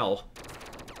fell.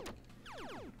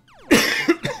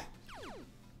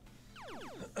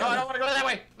 No, I don't want to go that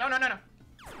way. No.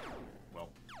 Well.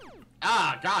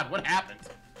 Ah, God, what happened?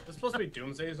 It's supposed to be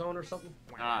Doomsday Zone or something.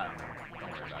 I don't know.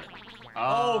 Don't worry about it.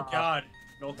 Oh God.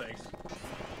 No thanks.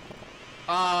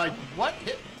 What?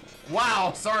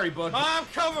 Wow, sorry, bud. I'm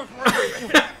coming for you.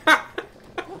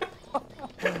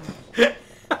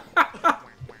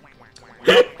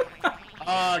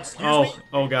 Excuse me?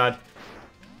 Oh God.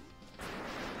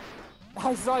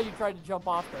 I saw you tried to jump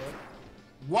off there.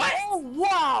 What? Oh,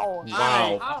 wow!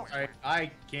 Wow.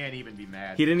 I can't even be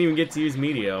mad. He didn't even get to use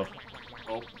Meteo.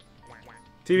 Oh.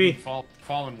 TV.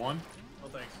 Fallen one? No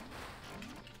thanks.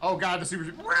 Oh God, the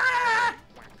super...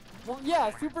 Well,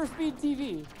 yeah, Super Speed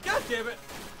TV. God damn it.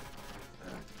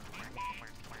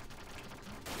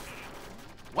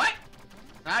 What?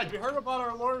 We heard about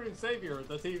our Lord and Savior,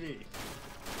 the TV.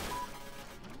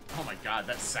 Oh my God,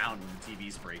 that sound when the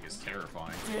TVs break is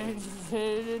terrifying.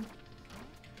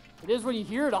 It is when you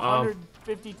hear it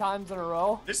 150 times in a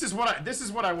row. This is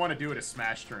what I want to do at a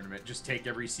Smash tournament. Just take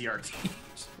every CRT.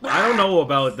 I don't know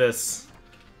about this.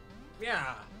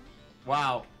 Yeah.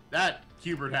 Wow, that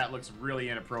Hubert hat looks really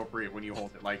inappropriate when you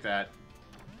hold it like that.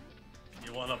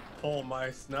 You wanna pull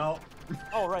my snout?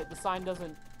 Oh, right, the sign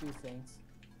doesn't do things.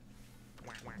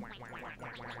 This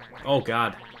Oh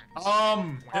God.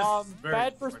 is very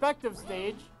Bad perspective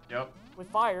stage Yep. with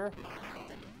fire.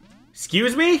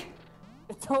 Excuse me?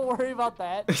 Don't worry about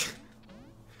that.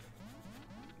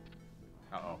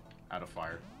 Uh-oh, out of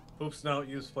fire. Poop snout,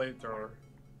 use flamethrower.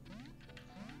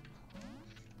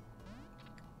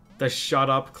 The shut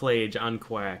up Clage on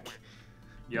Quack.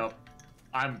 Yep.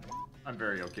 I'm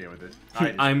very okay with it.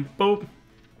 I'm boop.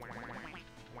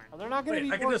 Are there not gonna Wait,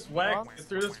 be I can more just whack stunts?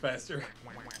 through this faster.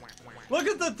 Look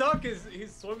at the duck,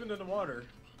 he's swimming in the water.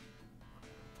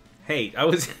 Hey, I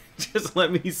was just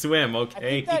let me swim, I okay?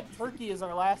 think that turkey is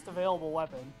our last available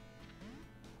weapon.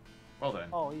 Well then.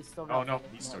 Oh, he's still got Oh no, fire.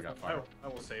 he's still got I, fire. I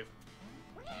will save.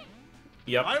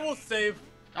 Yep. I will save.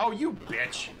 Oh, you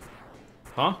bitch.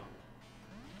 Huh?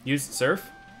 Use surf?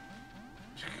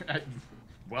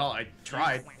 Well, I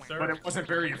tried, Surf. but it wasn't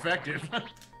very effective.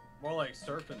 More like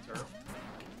surf and turf.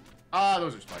 Ah,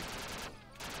 those are spikes.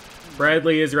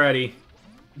 Bradley is ready.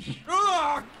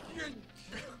 Ah,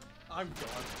 I'm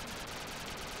gone.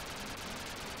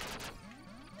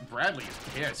 Bradley is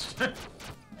pissed.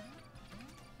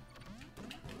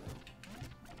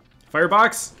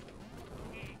 Firebox?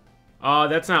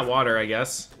 That's not water, I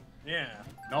guess. Yeah.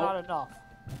 Not Nope. enough.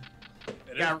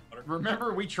 It Yeah, is water.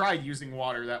 remember we tried using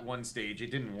water that one stage.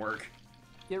 It didn't work.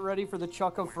 Get ready for the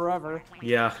chuck of forever.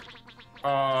 Yeah.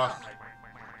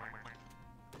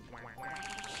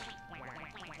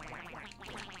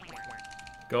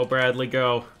 Go, Bradley,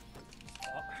 go.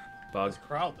 Bug. This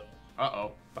crowd though.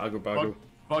 Uh-oh. Bugger, bugger.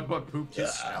 Bug pooped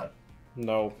his snout.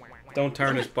 No. Don't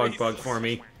tarnish Bug for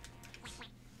me.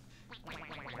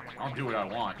 I'll do what I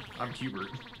want. I'm Hubert.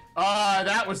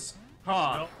 That was...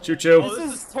 Huh. Nope. Choo choo. Oh,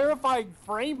 This is terrifying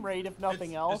frame rate, if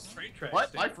nothing else. It's straight track, What?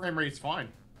 Steve. My frame rate's fine.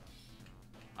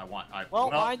 Well,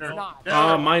 mine's there- not.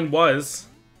 there- Mine was.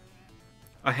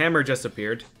 A hammer just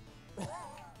appeared.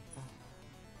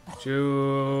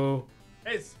 Choo.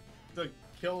 Hey, it's the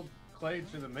killed Clay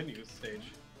to the menu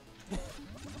stage.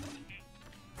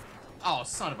 Oh,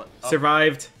 son of a...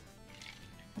 Survived.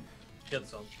 Get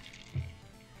some.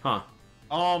 Huh.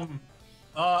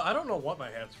 I don't know what my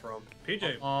hat's from.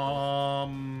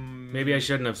 PJ. Maybe I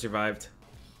shouldn't have survived.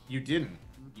 You didn't.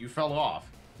 You fell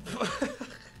off.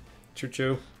 Choo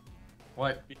choo.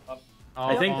 What?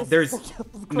 I think This there's is the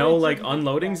no, crazy like, thing.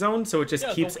 unloading zone, so it just Yeah,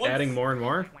 the keeps ones- adding more and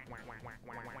more.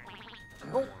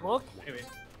 Oh, look. Maybe.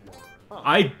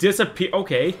 I disappear.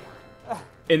 Okay.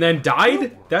 And then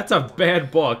died? That's a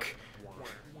bad book.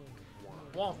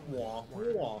 Wah, wah,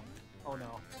 wah. Oh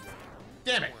no.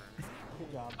 Damn it.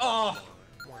 Good job. Oh.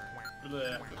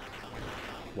 Bleh.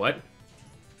 What?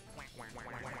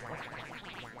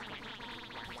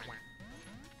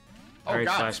 Oh Alright,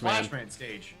 god, Flashman. Splashman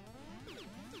stage.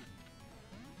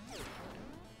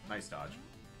 Nice dodge.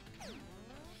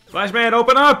 Flashman,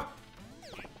 open up!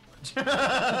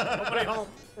 Nobody home.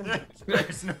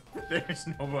 There's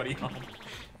nobody home.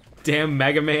 Damn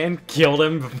Mega Man killed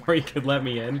him before he could let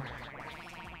me in.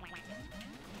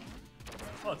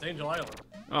 Oh, it's Angel Island.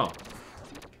 Oh.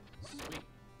 Sweet.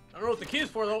 I don't know what the key is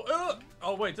for though.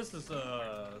 Oh wait, this is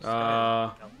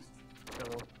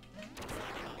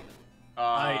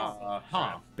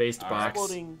Huh. Based box.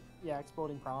 Exploding, yeah,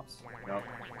 exploding props. Nope.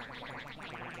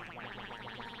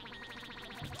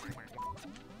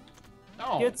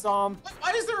 No. Get some.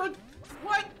 Why is there a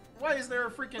what? Why is there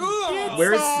a freaking?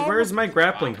 Where's my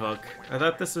grappling hook? I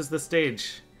thought this was the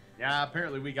stage. Yeah,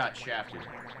 apparently we got shafted.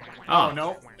 Oh, Oh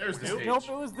no, there's the stage. Nope,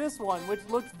 it was this one, which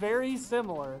looks very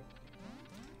similar.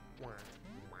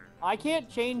 I can't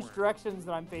change directions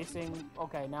that I'm facing.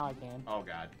 Okay, now I can. Oh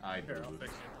god, I Here, I'll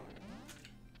fix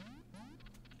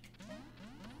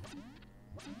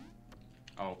it.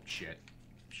 Oh shit.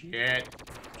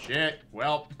 Shit.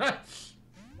 Well.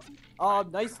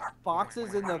 Nice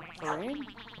boxes in the terrain.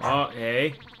 Oh,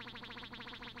 hey.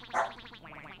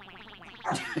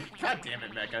 God damn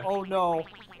it, Mecha. Oh no.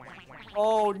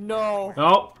 Oh no.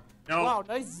 Oh. No. Wow,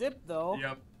 nice zip though.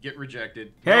 Yep. Get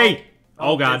rejected. Hey. No.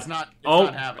 Oh god. It's not Oh.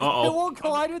 happening. Uh It oh. won't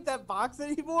collide with that box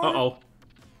anymore. Uh oh.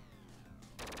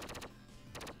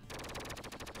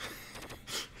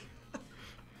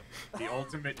 The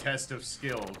ultimate test of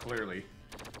skill, clearly.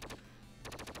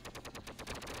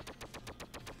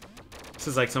 This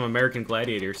is like some American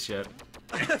Gladiator shit.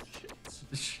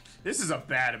 This is a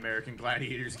bad American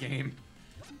Gladiators game.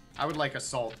 I would like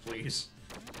assault, please.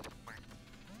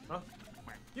 Huh?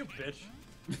 You bitch.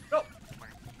 No.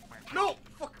 No.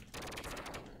 Fuck.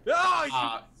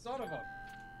 Ah, you son of a.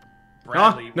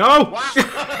 Bradley. No! Wow.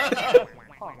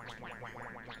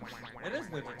 It is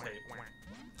ninja tape.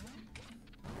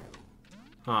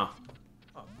 Huh.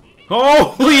 Oh.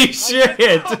 Holy shit!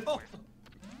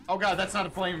 Oh god, that's not a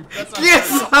flame. That's not Yes!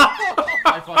 a flame.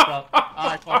 I fucked up.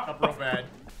 I fucked up real bad.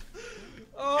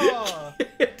 Oh.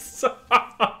 It's The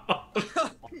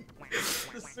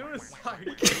suicide.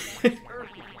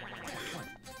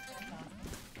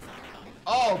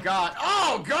 Oh god.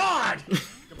 Oh god!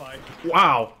 Goodbye.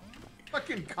 Wow.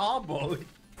 Fucking combo.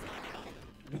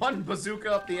 One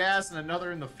bazooka up the ass and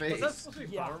another in the Was face. that supposed to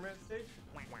be Yeah. Bomberman stage?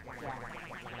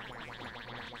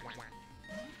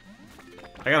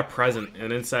 I got a present,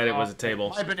 and inside it was a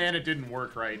table. My banana didn't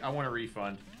work right. I want a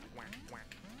refund.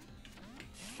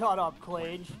 Shut up,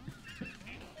 Clage.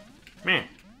 Man.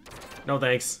 No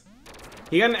thanks.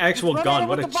 He got an actual Run gun. out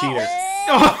What a with the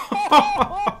cheater.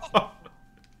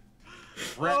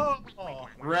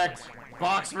 Wrecked.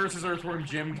 Box versus Earthworm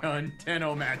Gym Gun.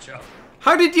 10-0 matchup.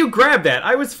 How did you grab that?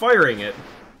 I was firing it.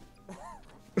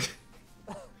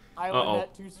 I Uh-oh.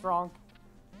 went that too strong.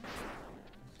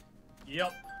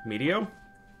 Yep. Meteo?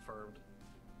 Confirmed.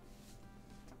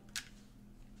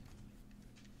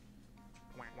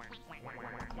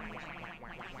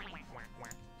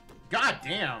 God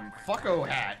damn. Fucko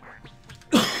hat.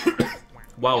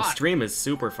 Wow, God. stream is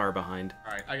super far behind.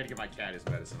 Alright, I gotta get my cat his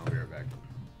medicine. I'll be right back.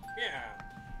 Yeah.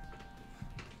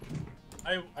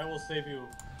 I will save you.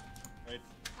 Right.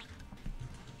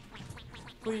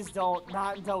 Please don't.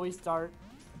 Not until we start.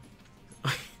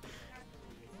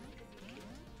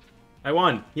 I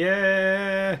won.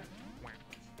 Yeah.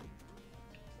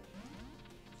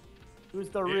 Who's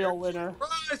the real winner?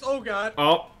 Surprise! Oh god.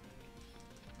 Oh.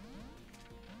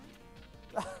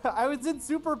 I was in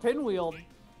super pinwheel.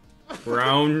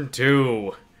 Round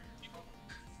 2.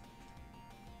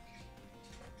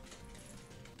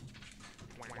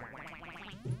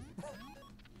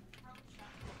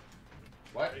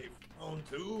 What? Round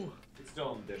 2. It's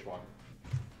still in the dishwasher.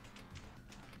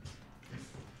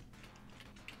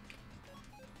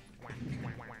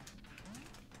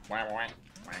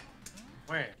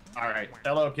 Wait. Alright,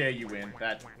 LOK, you win.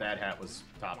 That hat was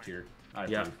top tier. I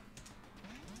Yeah. approve.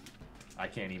 I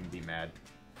can't even be mad.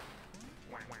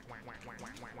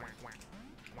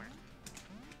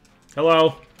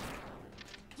 Hello.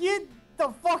 Get the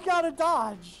fuck out of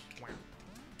Dodge.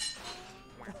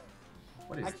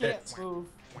 What is I can't this? move.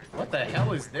 What the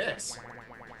hell is this?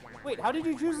 Wait, how did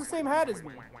you choose the same hat as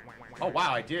me? Oh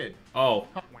wow, I did. Oh.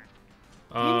 Teams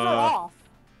are off.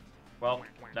 Well,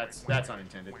 that's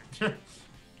unintended.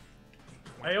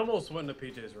 I almost went into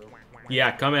PJ's room.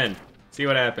 Yeah, come in. See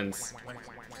what happens.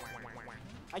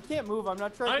 I can't move. I'm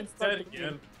not sure I I'm can start dead the game.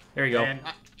 again. There you go. Man,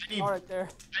 I need, All right, there.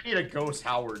 I need a Ghost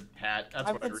Howard hat. That's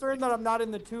I'm what I concerned that I'm not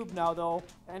in the tube now, though,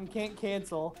 and can't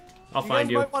cancel. I'll you find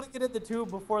guys you. might want to get in the tube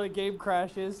before the game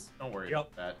crashes. Don't worry Yep.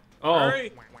 about that. Oh.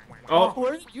 Hurry! Oh.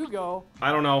 Where did you go?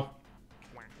 I don't know.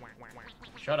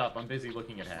 Shut up. I'm busy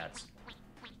looking at hats.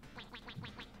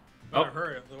 Oh. Better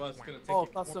hurry, otherwise it's gonna take Oh,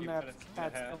 you 40 custom maps. minutes to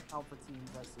That's have. don't count for teams.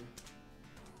 I see.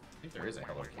 I think there is a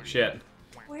Hello Kitty. Shit.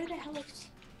 Where the hell is...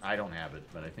 I don't have it,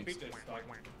 but I think. PJ's stuck.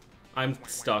 I'm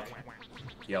stuck.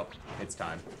 Yep, it's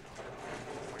time.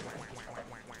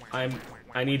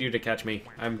 I need you to catch me.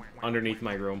 I'm underneath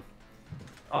my room.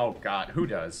 Oh God, who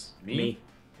does? Me.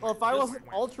 Well, if I wasn't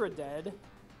ultra dead,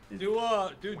 Do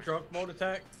drunk mode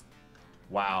attack.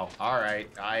 Wow. All right,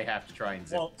 I have to try and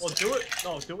zip. Well, do it.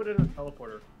 No, do it in a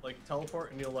teleporter. Like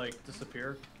teleport and you'll like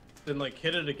disappear. Then like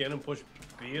hit it again and push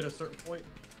B at a certain point,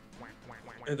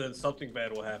 and then something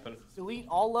bad will happen. delete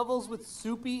all levels with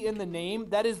Soupy in the name.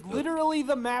 That is literally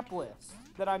the map list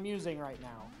that I'm using right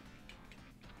now.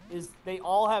 Is they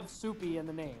all have Soupy in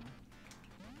the name.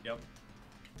 Yep.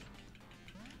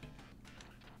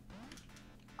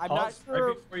 I'm Pause not sure.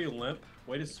 right before you limp.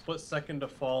 Wait a split second to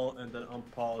fall and then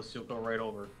unpause. You'll go right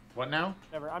over. What now?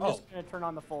 Whatever. I'm just gonna turn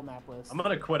on the full map list I'm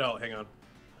gonna quit out. Hang on.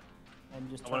 and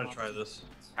just. I turn want on to try the- this.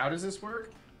 How does this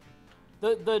work?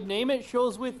 The name it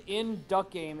shows within Duck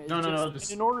Game is No, just,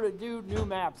 just- in order to do new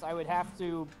maps, I would have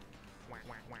to.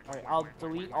 All right, I'll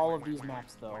delete all of these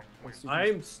maps though. with Soupy.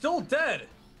 I'm still dead.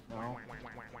 No.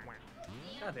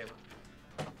 God damn it.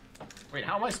 Wait,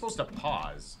 how am I supposed to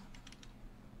pause?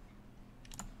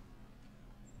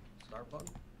 Start button.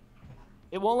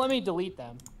 It won't let me delete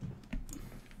them.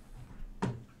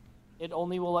 It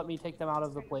only will let me take them out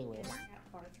of the playlist.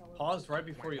 Pause right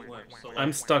before you limp. So like,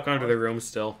 I'm stuck under the room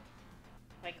still.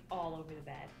 Like all over the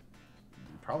bed.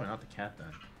 Probably not the cat then.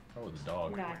 Probably the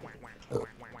dog. Not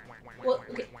well,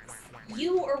 okay.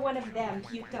 You or one of them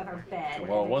puked on our bed.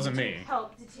 Well, it wasn't me.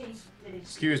 Help to change the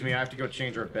Excuse me, I have to go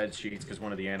change our bed sheets because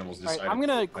one of the animals All right, decided. I'm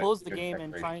gonna to close the get game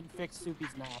and decorated. try and fix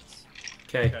Soupy's maps.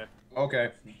 Okay. Okay. Okay,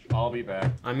 I'll be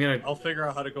back. I'll figure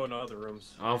out how to go into other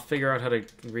rooms. I'll figure out how to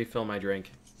refill my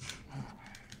drink.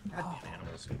 Goddamn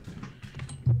animals.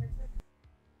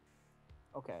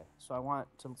 Okay, so I want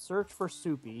to search for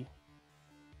Soupy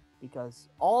because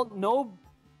no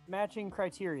matching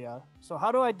criteria. So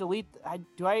how do I delete?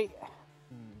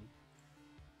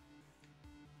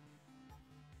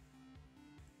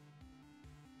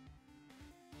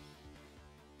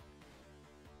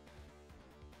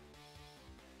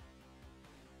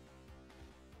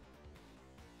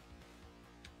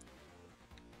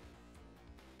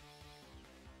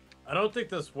 I don't think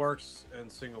this works in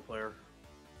single player.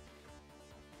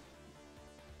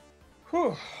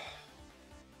 Whew.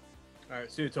 Alright,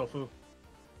 see you, Tofu.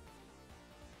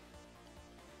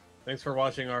 Thanks for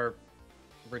watching our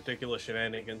ridiculous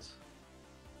shenanigans.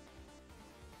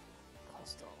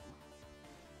 Custom.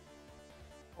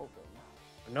 Open.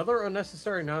 Another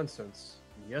unnecessary nonsense.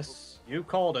 Yes, you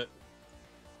called it.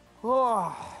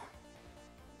 Oh.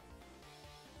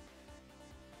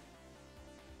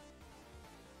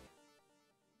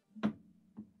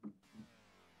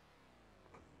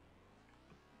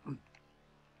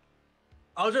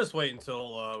 I'll just wait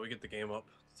until we get the game up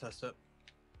to test it.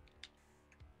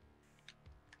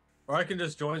 Or I can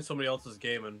just join somebody else's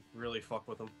game and really fuck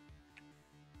with them.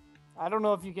 I don't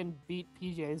know if you can beat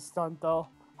PJ's stunt though.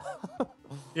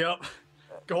 Yep.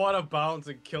 Go out of bounds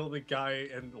and kill the guy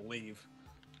and leave.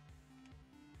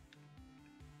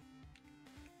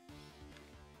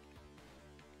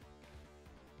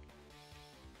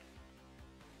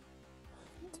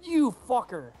 You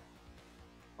fucker.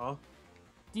 Huh?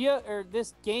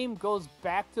 This game goes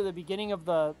back to the beginning of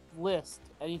the list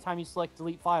anytime you select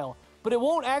delete file, but it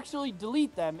won't actually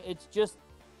delete them. It's just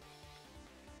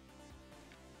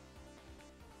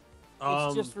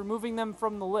removing them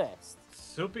from the list.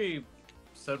 Soupy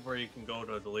said where you can go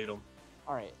to delete them.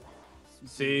 All right.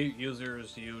 See,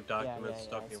 users, you, documents,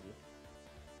 I document.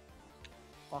 see.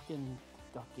 Fucking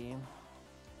Duck Game.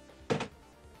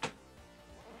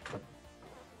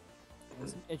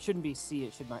 It shouldn't be C.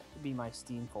 It should be my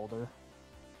Steam folder.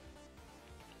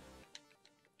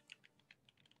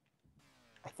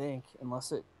 I think,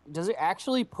 unless does it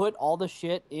actually put all the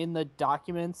shit in the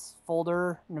documents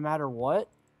folder no matter what?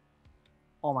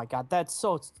 Oh my god, that's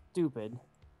so stupid.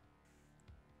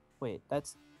 Wait,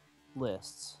 that's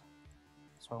lists.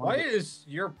 So Why is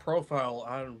your profile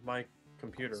on my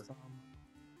computer?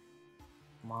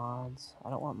 Mods. I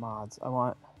don't want mods. I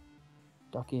want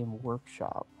Duck Game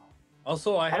Workshop.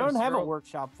 Also, I don't have a zero-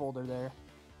 workshop folder there.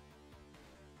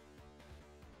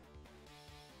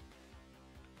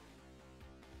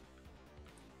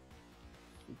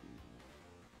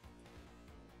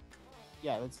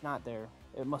 Yeah, it's not there.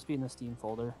 It must be in the Steam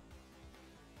folder.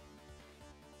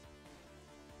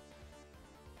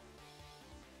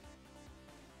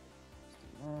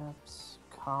 Steam Apps,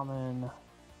 Common,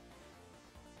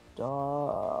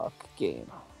 Duck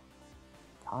Game.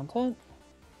 Content?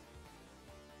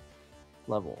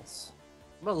 Levels.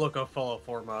 I'm gonna look up Fallout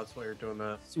 4 mods while you're doing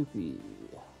that. Soupy.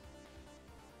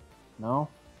 No?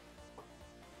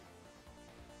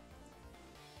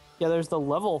 Yeah, there's the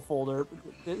level folder.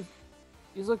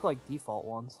 These look like default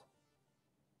ones.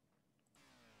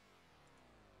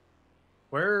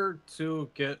 Where to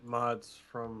get mods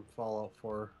from Fallout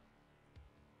 4?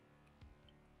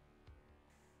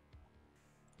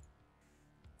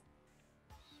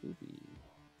 Soupy.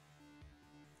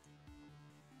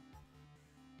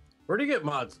 Where do you get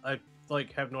mods? I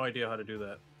like have no idea how to do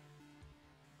that.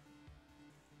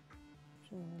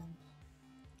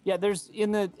 Yeah, there's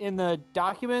in the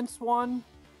documents one,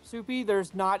 Soupy,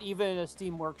 there's not even a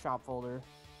Steam Workshop folder.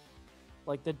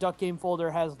 Like the Duck Game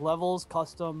folder has levels,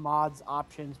 custom, mods,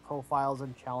 options, profiles,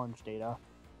 and challenge data.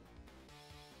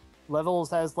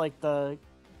 Levels has like the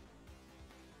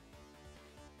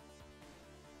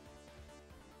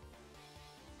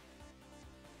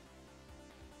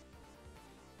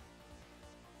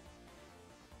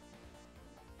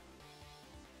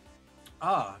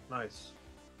Ah, nice.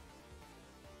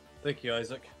 Thank you,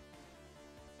 Isaac.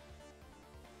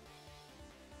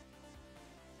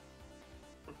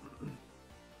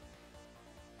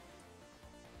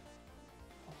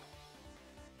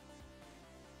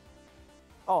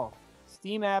 oh,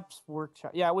 Steam Apps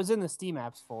Workshop. Yeah, it was in the Steam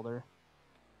Apps folder.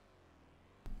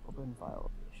 Open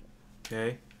file location.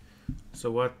 Okay.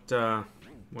 So what are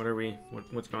we?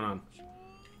 What's going on?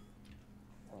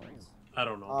 I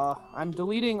don't know. I'm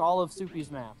deleting all of Soupy's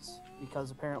maps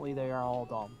because apparently they are all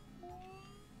dumb.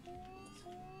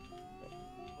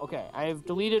 Okay, I have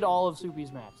deleted all of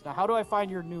Soupy's maps. Now, how do I find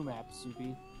your new map,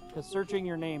 Soupy? Because searching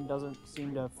your name doesn't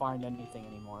seem to find anything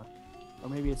anymore. Or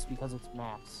maybe it's because it's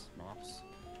maps. Maps.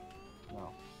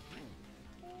 No.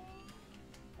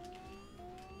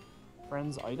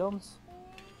 Friends items?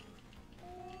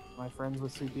 Am I friends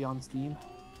with Soupy on Steam?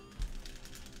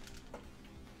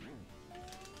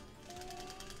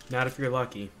 Not if you're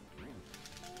lucky.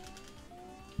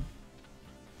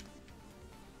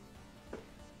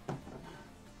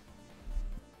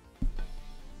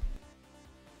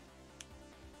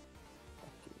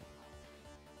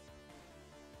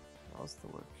 How's the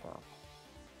workshop?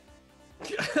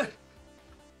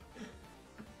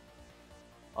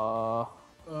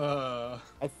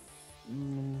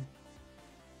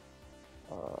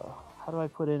 How do I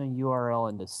put in a URL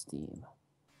into Steam?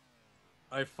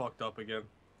 I fucked up again.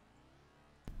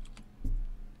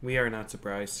 We are not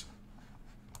surprised.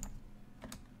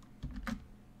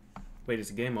 Wait, is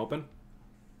the game open?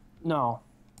 No.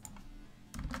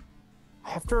 I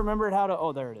have to remember how to...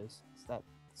 Oh, there it is. It's that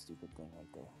stupid thing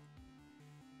right there.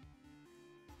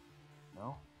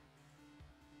 No?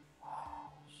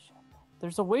 Shit.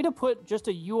 There's a way to put just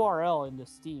a URL into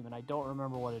Steam, and I don't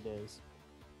remember what it is.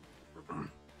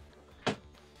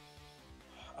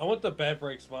 I want the Bad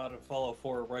Breaks mod in Fallout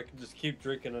 4 where I can just keep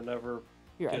drinking and never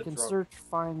Here, I get can drunk. search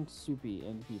find Soupy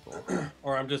in people.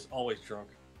 Or I'm just always drunk.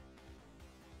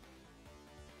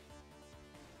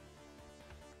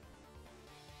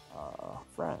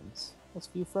 Friends. Let's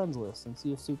view friends list and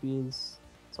see if Soupy is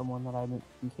someone that I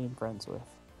became friends with.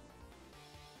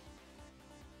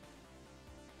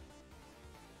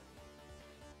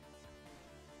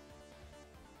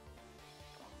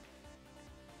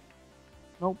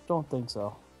 Nope, don't think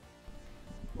so.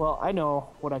 Well, I know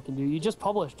what I can do. You just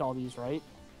published all these, right?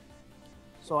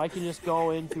 So I can just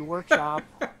go into Workshop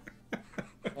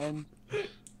and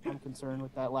I'm concerned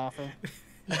with that laughing.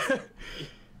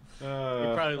 You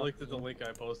probably looked at the link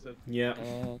I posted. Yeah.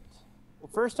 And, well,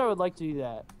 first I would like to do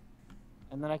that.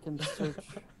 And then I can search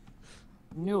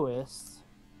newest.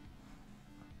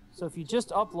 So if you just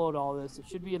upload all this, it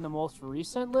should be in the most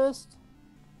recent list.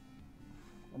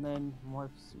 And then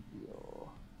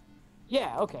Marsupial.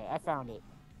 Yeah, okay, I found it.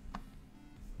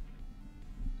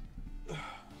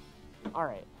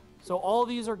 Alright. So all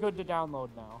these are good to download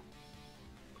now.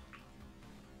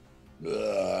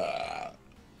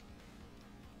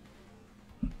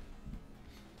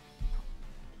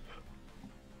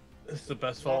 This is the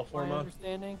best Is Fallout that 4 my mod.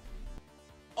 understanding?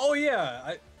 Oh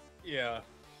yeah,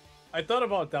 I thought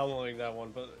about downloading that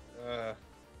one, but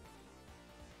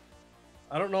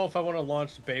I don't know if I want to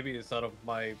launch babies out of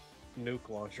my nuke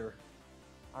launcher.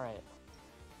 Alright.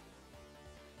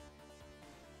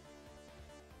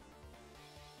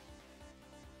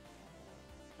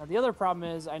 Now the other problem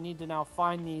is I need to now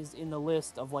find these in the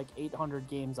list of like 800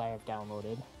 games I have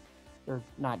downloaded. Or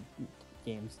not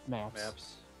games, maps.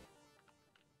 Maps.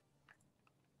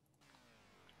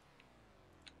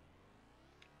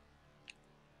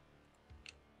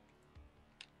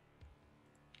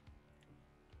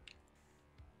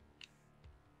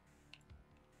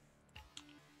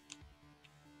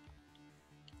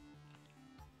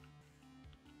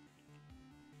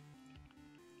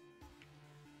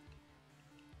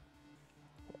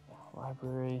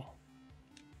 Library.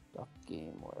 Duck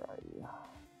game, where are you?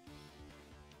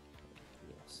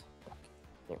 Yes, duck.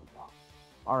 There we go.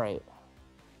 Alright.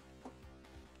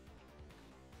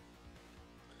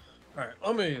 Alright,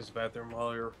 I'm gonna use the bathroom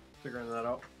while you're figuring that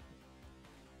out.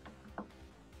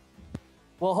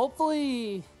 Well,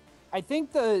 hopefully, I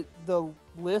think the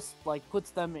list like puts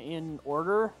them in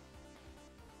order.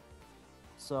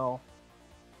 So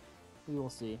we will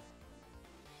see.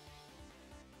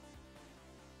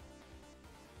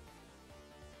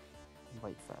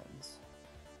 Invite friends.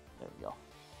 There we go.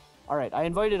 All right, I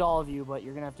invited all of you, but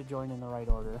you're gonna have to join in the right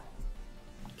order.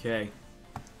 Okay.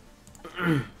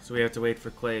 So we have to wait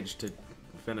for Clage to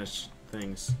finish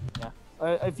things. Yeah.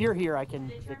 If you're here, I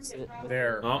can fix it.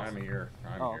 There, Oh. I'm here.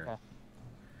 I'm Oh, here. okay.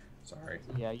 Sorry.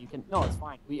 Yeah, you can. No, it's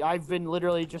fine. I've been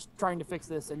literally just trying to fix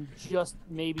this, and just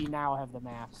maybe now have the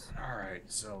maps. All right,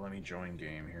 so let me join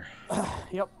game here.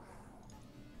 Yep.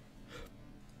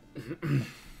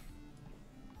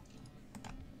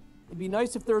 It'd be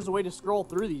nice if there was a way to scroll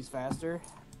through these faster.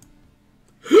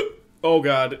 Oh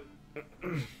god.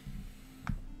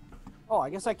 Oh, I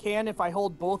guess I can if I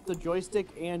hold both the joystick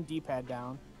and D-pad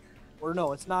down. Or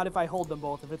no, it's not if I hold them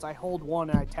both. If it's I hold one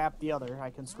and I tap the other, I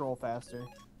can scroll faster. Not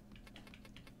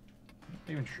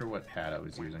even sure what pad I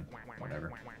was using.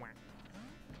 Whatever.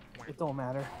 It don't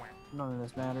matter. None of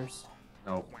this matters.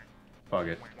 Nope. Fuck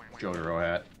it. Jotaro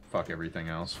hat. Fuck everything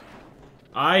else.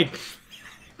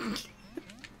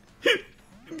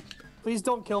 Please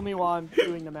don't kill me while I'm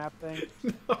doing the map thing.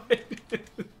 No,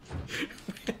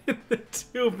 the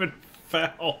tube and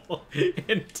fell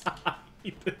and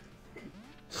died.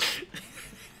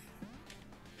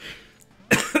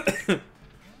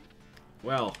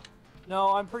 Well.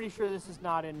 No, I'm pretty sure this is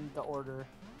not in the order.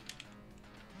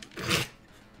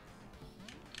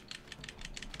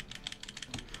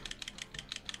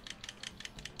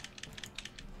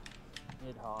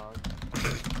 Nidhogg.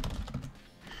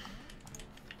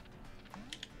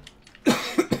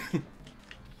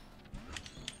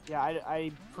 Yeah,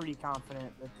 I'm pretty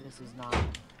confident that this is not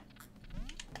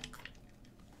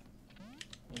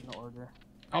in the order.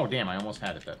 Oh, damn, I almost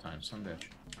had it that time. Some bitch.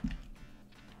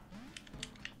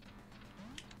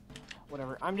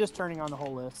 Whatever. I'm just turning on the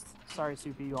whole list. Sorry,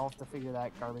 Soupy. You'll have to figure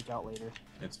that garbage out later.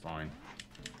 It's fine.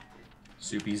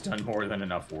 Soupy's done more than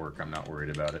enough work. I'm not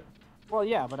worried about it. Well,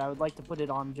 yeah, but I would like to put it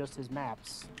on just his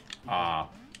maps. Ah.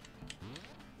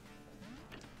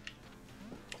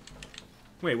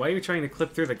 Wait, why are you trying to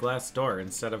clip through the glass door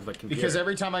instead of the computer? Because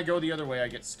every time I go the other way, I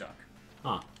get stuck.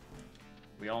 Huh.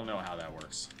 We all know how that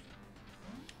works.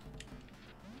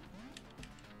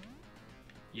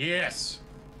 Yes!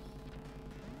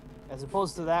 As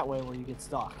opposed to that way where you get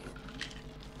stuck.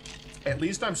 At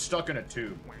least I'm stuck in a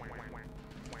tube.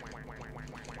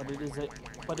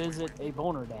 But is it a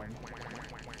boner den?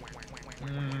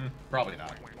 Probably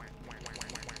not.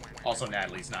 Also,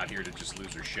 Natalie's not here to just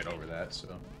lose her shit over that, so...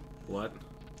 What?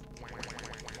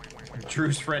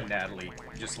 Drew's friend Natalie,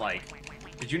 just like...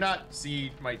 Did you not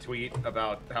see my tweet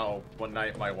about how one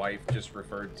night my wife just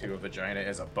referred to a vagina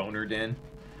as a boner den?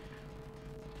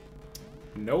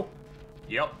 Nope.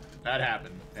 Yep, that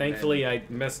happened. Thankfully, I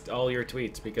missed all your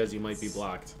tweets because you might be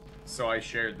blocked. So I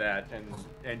shared that,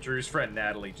 and Drew's friend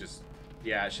Natalie just...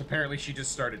 Yeah, apparently she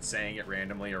just started saying it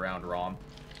randomly around ROM.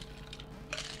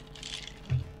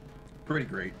 Pretty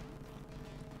great.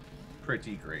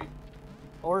 Pretty great.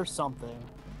 Or something.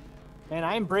 Man,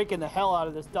 I'm breaking the hell out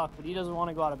of this duck, but he doesn't want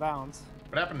to go out of bounds.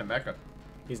 What happened to Mecca?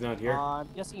 He's not here? I'm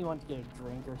guessing he went to get a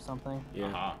drink or something. Yeah.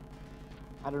 Uh-huh.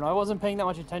 I don't know. I wasn't paying that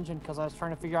much attention because I was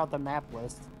trying to figure out the map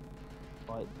list.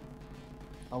 But,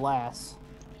 alas.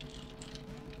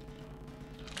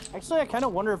 Actually, I kind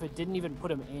of wonder if it didn't even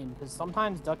put him in, because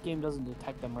sometimes Duck Game doesn't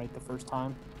detect them right the first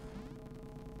time.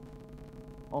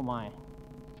 Oh my.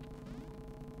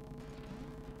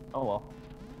 Oh well.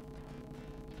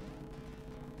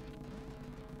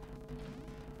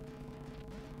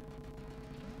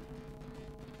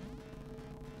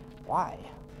 Why?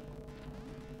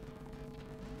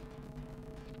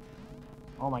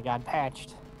 Oh my god,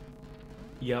 patched.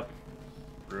 Yep.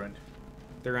 Ruined.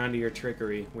 They're onto your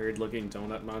trickery, weird-looking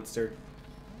donut monster.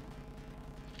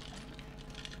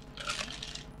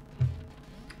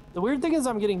 The weird thing is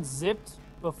I'm getting zipped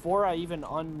before I even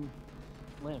unlimp.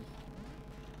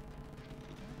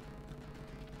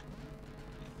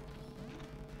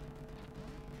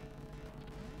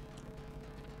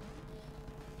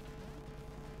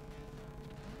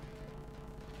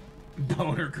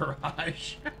 Boner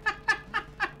garage.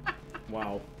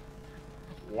 Wow.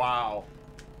 Wow.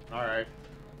 Alright.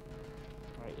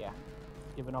 Alright, yeah.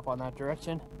 Giving up on that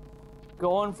direction.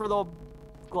 Going for the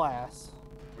glass.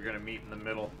 We're gonna meet in the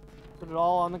middle. Put it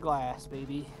all on the glass,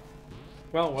 baby.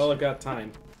 Well, while I've got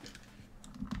time.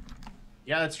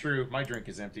 Yeah, that's true. My drink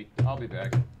is empty. I'll be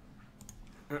back.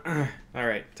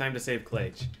 Alright, time to save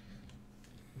Clage.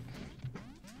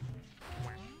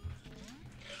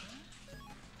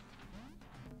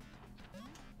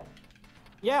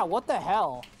 Yeah, what the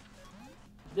hell?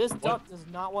 This duck does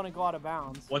not want to go out of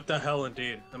bounds. What the hell,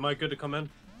 indeed. Am I good to come in?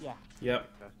 Yeah. Yep.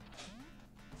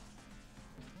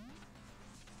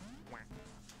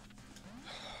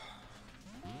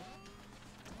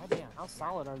 God damn, how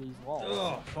solid are these walls?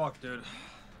 Oh, fuck, dude.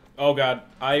 Oh god,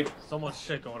 So much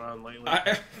shit going on lately.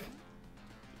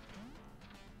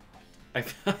 I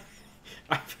fell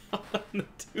on the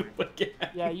tube again.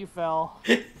 Yeah, you fell.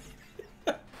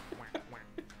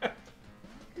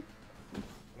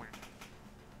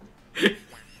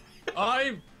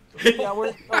 I'm... Yeah,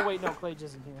 we're... Oh, wait, no, Clage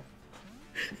isn't here.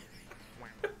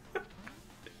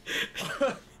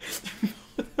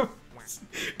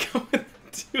 Go in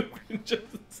the tube and just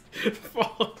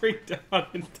fall right down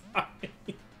and die.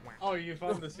 Oh, you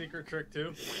found the secret trick,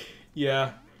 too?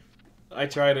 Yeah. I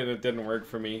tried it, it didn't work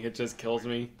for me. It just kills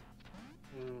me.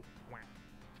 Mm.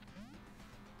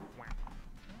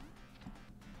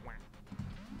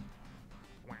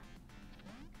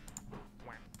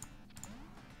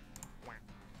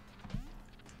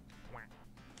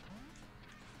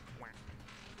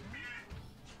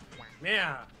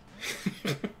 Yeah.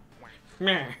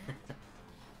 Meh.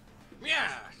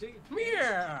 Yeah. See?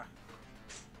 Yeah.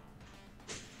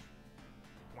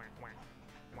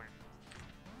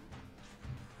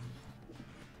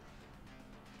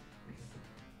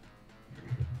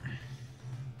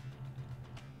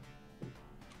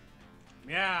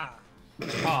 Yeah.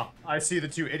 Ah, I see the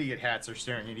two idiot hats are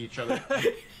staring at each other.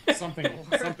 something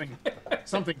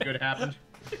good happened.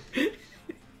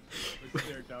 We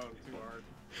stared down too hard.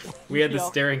 We had the Yep.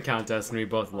 staring contest and we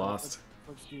both lost.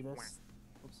 Let's do this.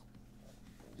 Oops.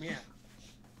 Yeah.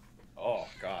 Oh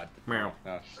God. Meow.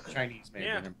 Chinese made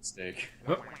Yeah. a mistake.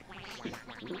 Oh,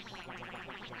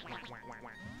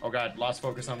 Oh God, lost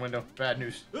focus on window. Bad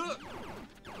news.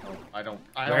 I don't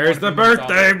where's the wanna be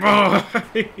birthday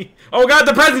boy? Oh god,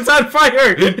 the present's on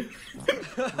fire!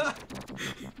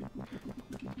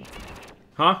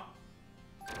 Huh?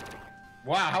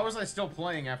 Wow, how was I still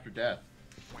playing after death?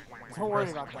 Don't worry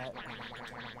about that.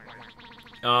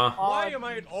 Why am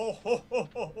I? Oh, ho, ho,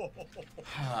 ho, ho, ho.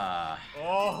 Ah,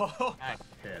 Oh, I'm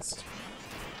pissed.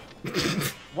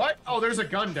 What? Oh, there's a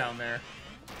gun down there.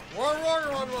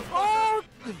 run! Oh!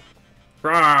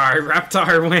 Rawr,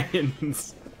 Reptar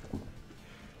wins.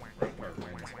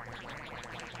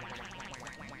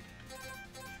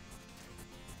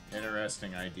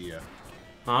 Interesting idea.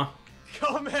 Huh?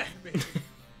 Come at me!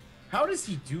 How does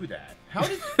he do that? How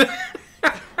did?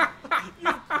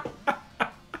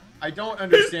 I don't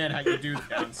understand how you do the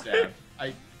down stab. Don't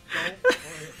worry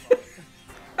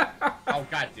about it. Oh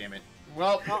God damn it.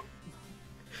 Well.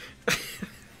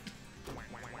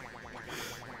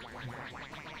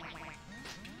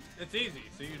 It's easy,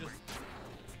 so you just...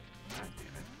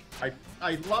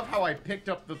 I love how I picked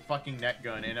up the fucking net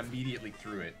gun and immediately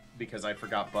threw it because I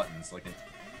forgot buttons. Like,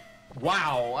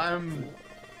 wow,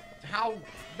 how?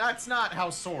 That's not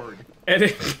how sword.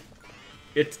 And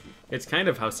it's kind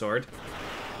of how sword.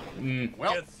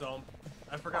 Well, Get some.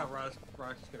 I forgot Rock's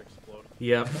gonna explode.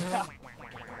 Yep.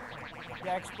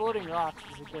 Yeah, exploding rocks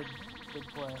is a good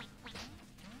play.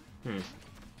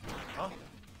 Huh?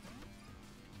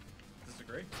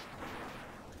 Disagree?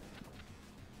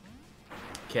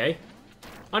 Okay.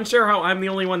 Unsure how I'm the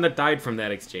only one that died from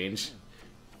that exchange.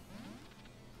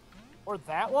 Or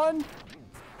that one?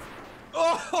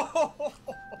 Oh!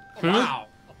 wow.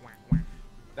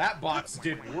 That box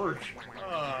did work.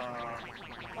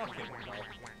 Fucking hell.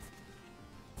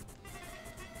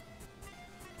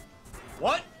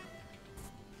 What?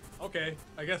 Okay,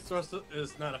 I guess thrust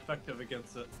is not effective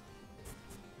against it.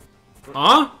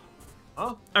 Huh?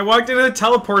 Huh? I walked into the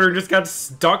teleporter and just got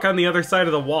stuck on the other side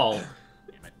of the wall.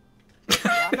 Damn it.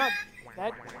 Yeah, I'm not...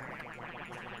 That...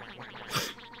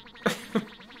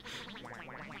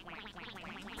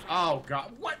 Oh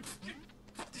God, what?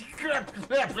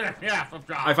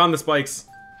 I found the spikes.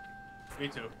 Me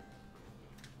too.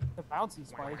 The bouncy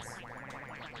spikes.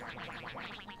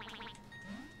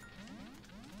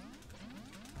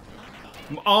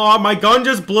 Oh, my gun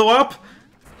just blew up?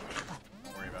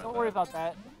 Don't worry about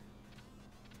that.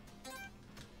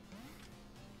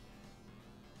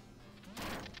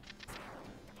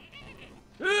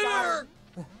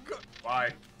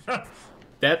 Bye.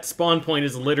 That spawn point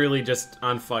is literally just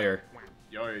on fire.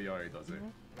 Yoy does it.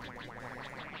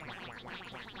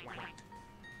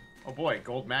 Oh boy,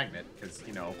 gold magnet, because,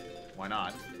 you know, why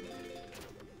not?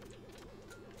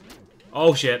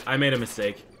 Oh shit, I made a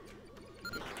mistake.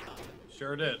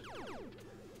 Sure did.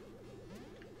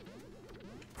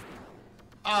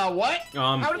 What?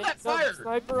 How did that So fire?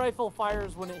 sniper rifle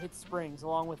fires when it hits springs,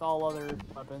 along with all other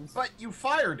weapons. But you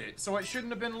fired it, so it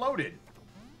shouldn't have been loaded.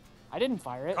 I didn't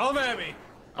fire it. Come at me!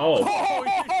 Oh,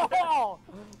 Oh,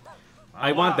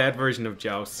 I want that version of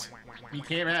Joust. He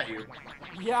came at you.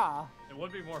 yeah. It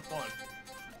would be more fun.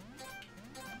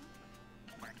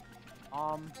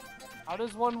 How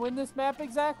does one win this map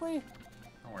exactly?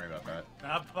 Don't worry about that.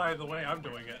 Not by the way I'm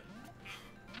doing it.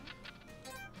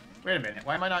 Wait a minute.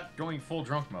 Why am I not going full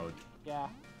drunk mode? Yeah.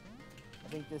 I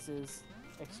think this is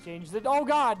exchange the. Oh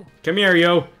God! Come here,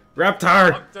 yo.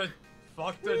 Reptar!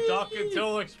 Fuck the duck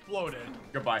until it exploded.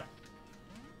 Goodbye.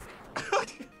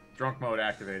 Drunk mode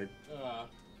activated.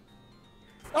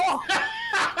 Oh!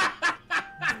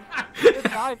 Good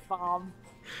dive bomb.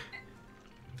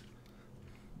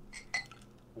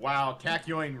 Wow,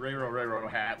 Kakyoing Railroad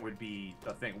hat would be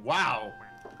the thing. Wow!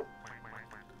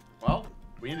 Well,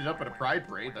 we ended up at a pride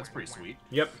parade. That's pretty sweet.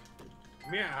 Yep.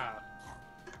 Yeah.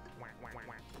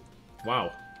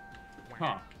 Wow.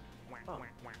 Huh.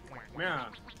 Yeah.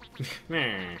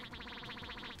 Meh.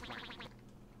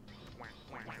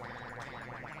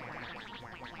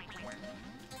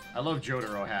 I love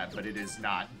Jotaro hat, but it has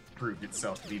not proved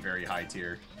itself to be very high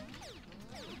tier.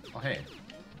 Oh, hey.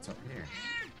 What's up here?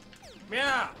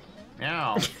 Yeah.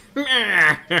 Meow.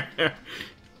 Yeah.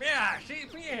 She.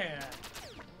 Yeah.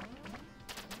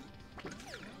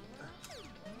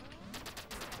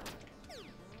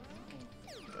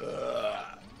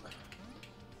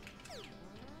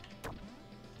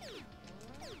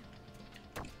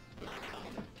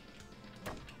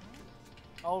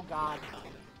 Oh God.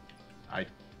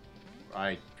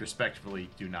 I respectfully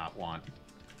do not want.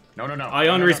 No, no, no. I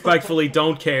unrespectfully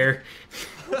don't care.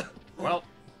 Well,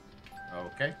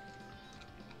 okay.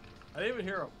 I didn't even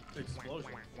hear a explosion.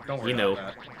 Don't worry You know.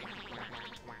 about that.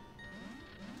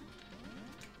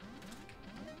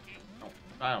 Oh,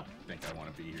 I don't think I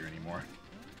want to be here anymore.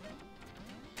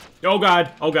 Oh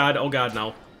god, oh god, oh god,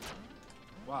 no.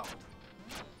 Wow.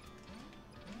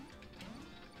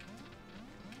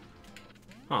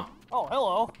 Huh. Oh,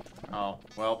 hello. Oh,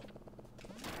 well.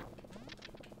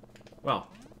 Well.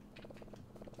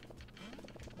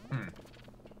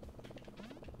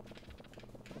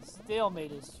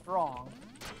 Stalemate is strong.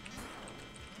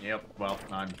 Yep, well,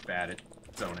 I'm bad at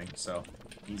zoning, so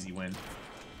easy win.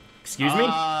 Excuse me?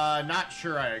 Not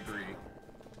sure I agree.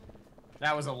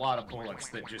 That was a lot of bullets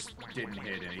that just didn't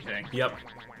hit anything. Yep.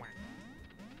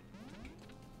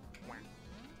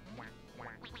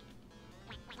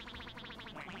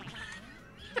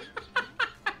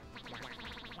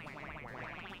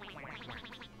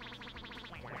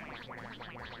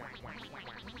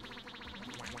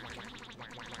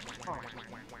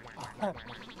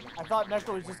 I thought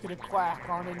Neko was just gonna quack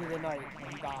on into the night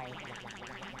and die.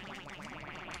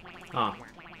 Huh.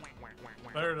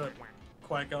 Better to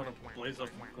quack out a blaze of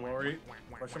glory?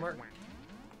 Question mark?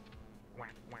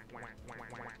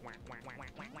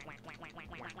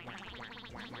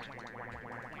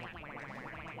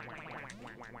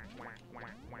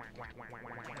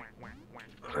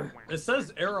 It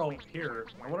says arrow here.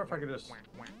 I wonder if I could just.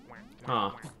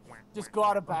 Huh. Just go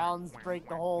out of bounds, break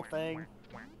the whole thing.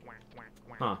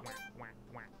 Huh.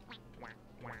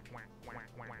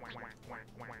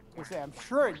 I'm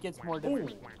sure it gets more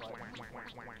difficult.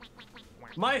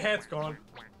 My hat's gone.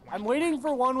 I'm waiting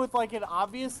for one with like an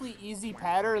obviously easy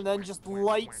pattern and then just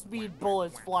light speed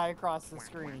bullets fly across the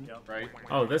screen. Yep. Right?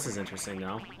 Oh, this is interesting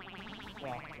now.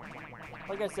 Yeah.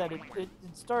 Like I said, it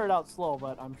started out slow,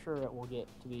 but I'm sure it will get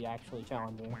to be actually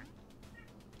challenging.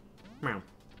 Meow.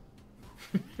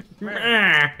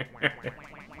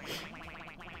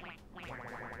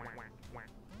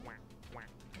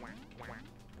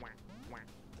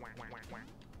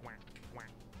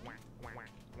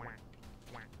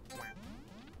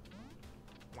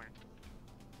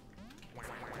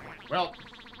 Well,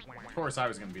 of course I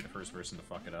was going to be the first person to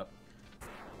fuck it up.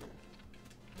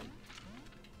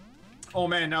 Oh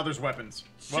man, now there's weapons.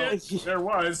 Well, there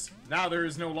was. Now there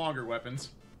is no longer weapons.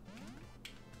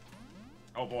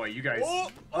 Oh boy, you guys.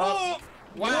 Oh!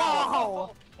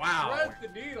 Wow! Wow.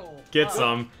 Thread the needle. Get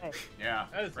some. Yeah,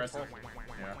 That is impressive.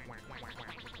 Yeah.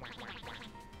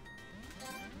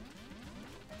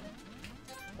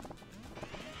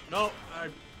 No,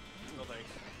 no thanks.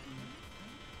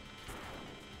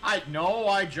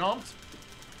 I jumped.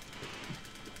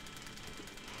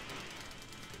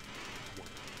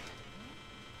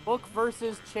 Book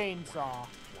versus chainsaw.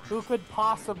 Who could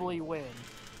possibly win?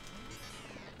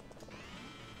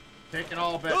 Taking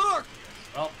all bet. Ugh!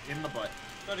 Well, in the butt.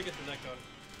 Try to get the neck on.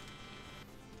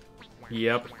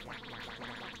 Yep.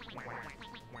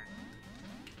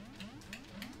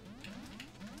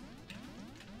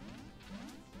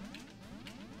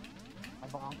 I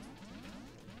bombed.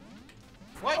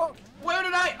 What? Oh. Where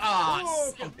did I? Ah,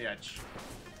 Oh. son of a bitch.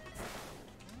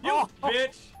 You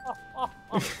bitch!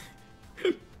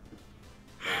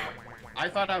 I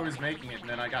thought I was making it, and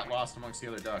then I got lost amongst the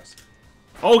other ducks.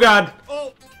 Oh god!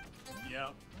 Oh! Yeah.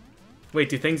 Wait,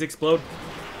 do things explode?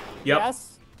 Yep.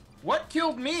 Yes. What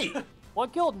killed me?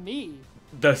 What killed me?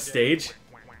 The stage?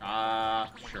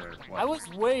 Sure. What? I was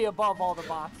way above all the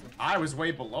boxes. I was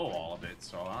way below all of it,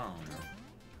 so I don't know.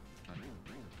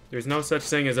 There's no such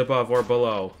thing as above or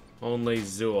below. Only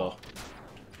Zool.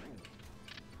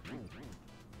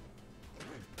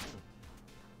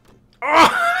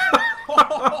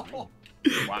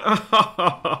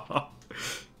 Wow.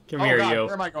 Come Oh here, God, you.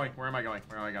 where am I going? Where am I going?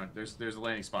 Where am I going? There's a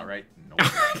landing spot, right? Nope.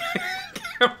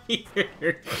 Come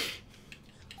here.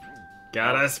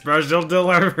 Got a special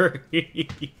delivery.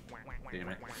 Damn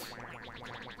it.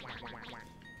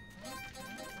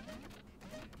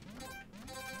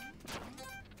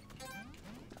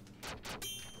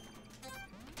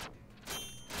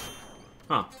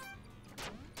 Huh.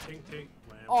 Tink, tink,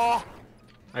 lamb. Oh,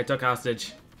 I took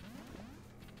hostage.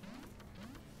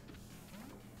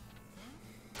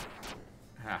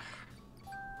 Ah.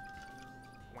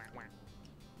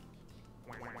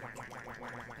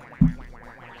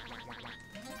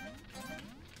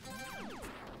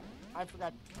 I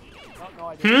forgot. Oh, no,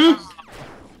 I didn't.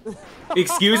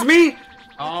 Excuse me?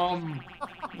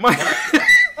 My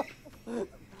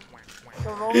The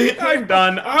Roman I'm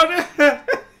done.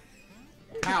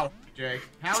 How, Jake?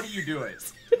 How do you do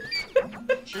it?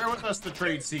 Share with us the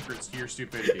trade secrets to your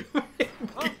stupidity.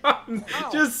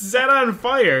 Just set on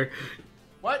fire.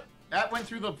 What? That went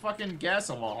through the fucking gas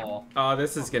in the hall. Oh,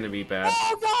 this is gonna be bad.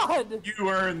 Oh God! You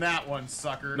earned that one,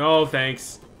 sucker. No,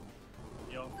 thanks.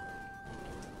 Yo.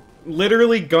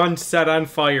 Literally gun set on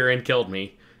fire and killed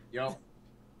me. Yup.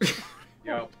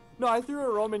 Yup. No, I threw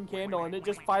a Roman candle and it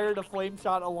just fired a flame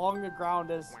shot along the ground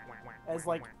as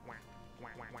like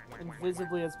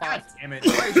invisibly as God possible. damn it.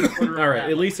 Why is Jotaro Alright, hat-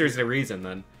 at least there's a reason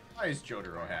then. Why is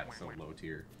Jotaro hat so low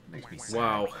tier? Makes me sad.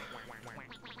 Wow.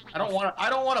 I don't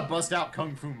want to bust out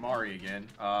Kung Fu Mari again.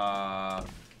 Oh.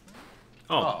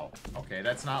 Oh, okay,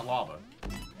 that's not lava.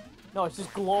 No, it's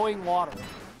just glowing water.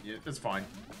 Yeah, that's fine.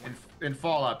 In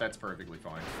Fallout, that's perfectly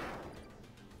fine.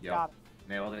 Yep. Got it.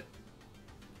 Nailed it.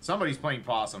 Somebody's playing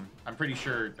Possum. I'm pretty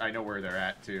sure I know where they're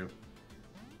at, too.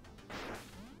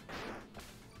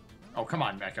 Oh, come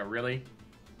on, Mecha, really?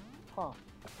 Huh.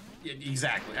 Yeah,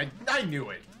 exactly. I knew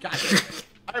it. God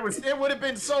damn it. It would have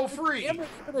been so free. Damn it,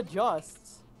 it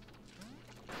adjusts.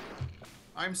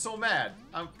 I'm so mad.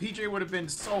 PJ would have been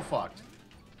so fucked.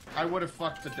 I would have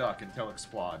fucked the duck until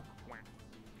explode.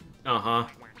 Uh-huh.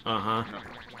 Uh-huh.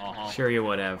 Uh-huh. Sure you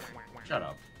would have. Shut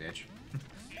up, bitch.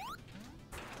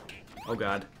 Oh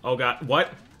god. Oh god.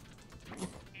 What?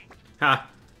 Ha.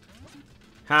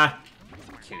 Ha.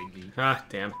 Are you kidding me? Ha.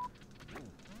 Damn.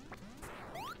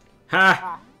 Ha.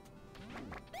 Ah,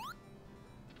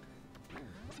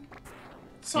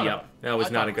 Son Yep. of a- That was I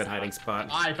not thought a it good was hiding out- spot.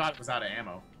 I thought it was out of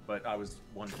ammo, but I was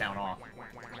one count off.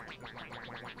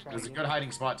 It was a good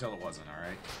hiding spot till it wasn't,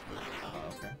 alright?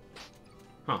 Okay.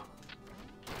 Huh.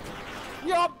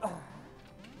 yup.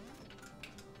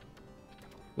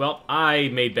 Well, I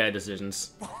made bad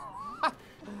decisions.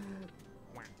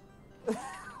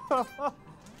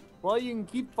 Well, you can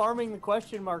keep farming the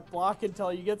question mark block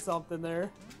until you get something there.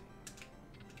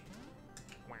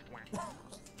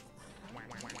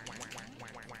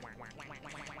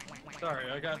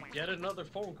 Sorry, I got yet another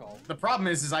phone call. The problem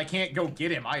is I can't go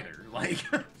get him either. Like,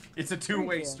 it's a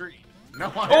two-way Yeah. street.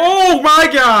 No, I... Oh my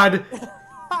god!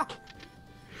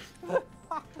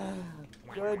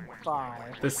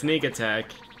 Goodbye. The sneak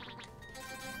attack.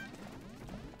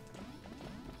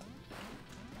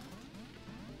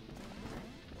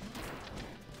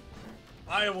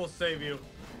 I will save you.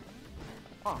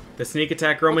 Huh. The sneak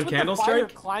attack Roman What's with candle the fire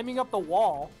strike? climbing up the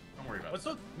wall. Don't worry about What's it.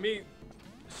 with me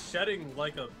shedding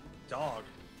like a dog?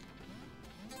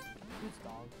 Who's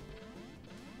dog?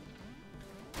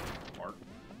 Mark.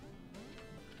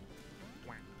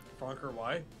 Franker,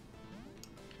 why?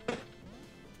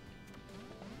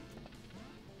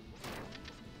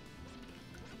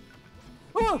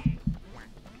 Ah,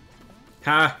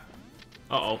 Ha.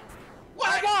 Uh-oh.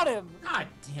 I got him. God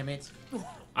damn it.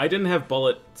 I didn't have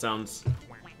bullet sounds.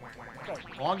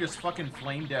 Longest fucking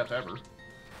flame death ever.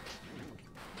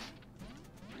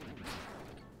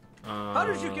 How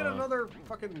did you get another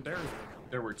fucking dare?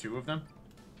 There were two of them.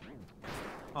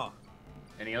 Huh.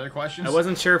 Any other questions? I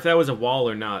wasn't sure if that was a wall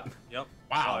or not. Yep.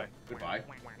 Wow. Why? Goodbye.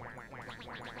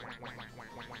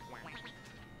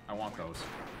 I want those.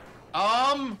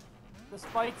 The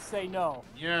spikes say no.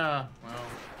 Yeah, well,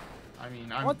 I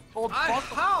mean, I'm... What old fuck?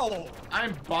 How?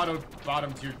 I'm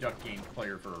bottom tier duck game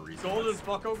player for a reason. Golden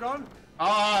bucko gun?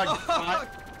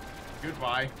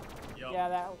 Goodbye. Yep. Yeah,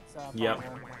 that was Yep.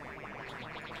 problem.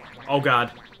 Oh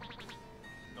god.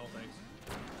 No thanks.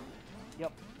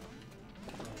 Yep.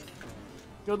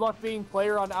 Good luck being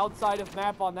player on outside of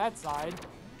map on that side.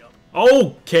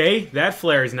 Okay, that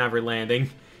flare is never landing.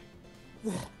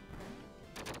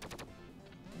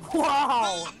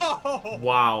 Wow! Oh!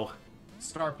 Wow.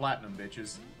 Star Platinum,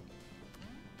 bitches.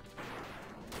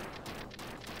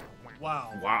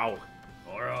 Wow. Wow.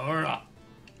 Ora.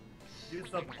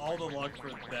 Used up all the luck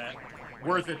for that.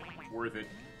 Worth it. Worth it.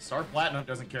 Star Platinum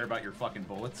doesn't care about your fucking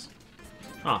bullets.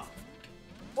 Huh.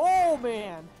 Oh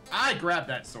man! I grabbed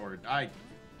that sword. Damn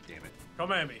it.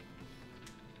 Come at me.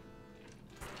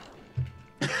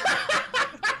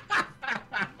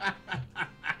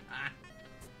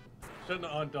 Shouldn't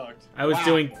have unducked. I was Wow.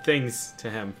 doing things to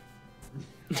him.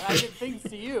 And I did things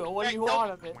to you. What do you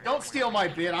want of it? Don't steal my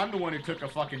bit. I'm the one who took a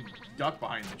fucking duck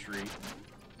behind the tree.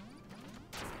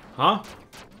 Huh?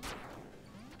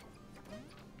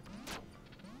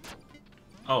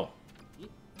 Oh.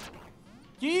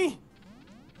 Key!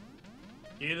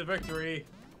 Key to the victory.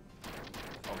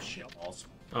 Oh shit balls.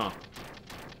 Oh.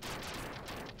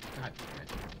 God damn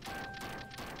it.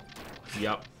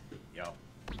 Yep. Yo.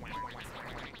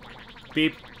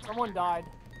 Beep. Someone died.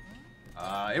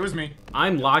 It was me.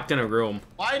 I'm locked in a room.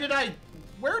 Where did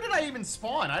I even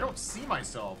spawn? I don't see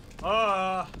myself.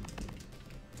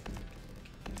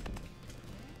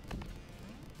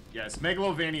 Yes,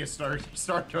 Megalovania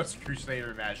Stardust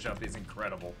Crusader mashup is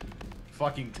incredible.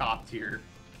 Fucking top tier.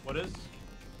 What is?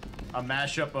 A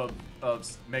mashup of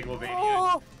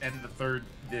Megalovania and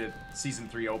the season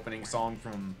 3 opening song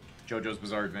from JoJo's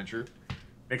Bizarre Adventure,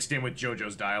 mixed in with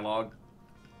JoJo's dialogue.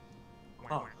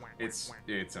 Huh. It's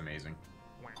amazing.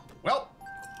 Well,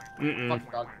 Mm-mm.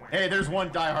 hey, there's one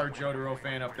diehard Jotaro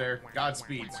fan up there.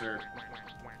 Godspeed, sir.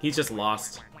 He's just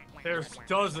lost. There's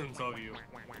dozens of you.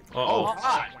 Uh-oh.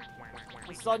 God.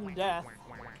 The sudden death.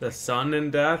 The sun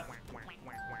and death?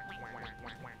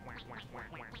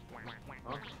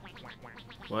 Huh?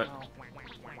 What? Oh.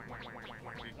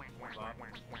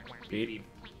 Beep.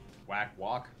 Whack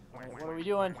walk. Alright, what are we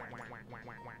doing?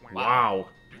 Wow.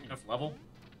 Enough level?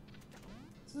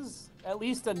 This is at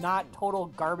least a not total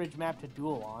garbage map to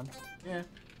duel on. Yeah.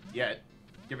 Yet.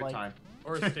 Give it Like- time.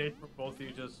 Or a stage where both of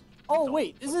you just. Oh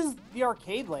wait, this is the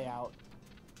arcade layout.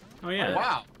 Oh yeah.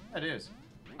 Wow. That is.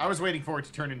 I was waiting for it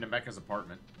to turn into Mecha's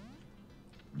apartment.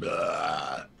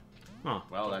 Huh.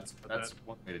 Well, that's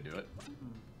one way to do it.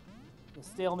 The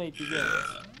stalemate begins.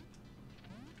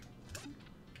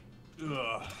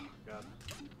 Ugh. God.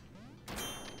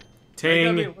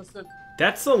 Ting.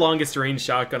 That's the longest range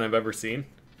shotgun I've ever seen.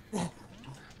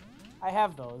 I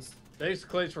have those. Thanks,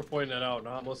 Clays, for pointing that out.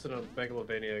 Now I'm listening to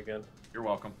Megalovania again. You're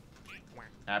welcome.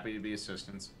 Happy to be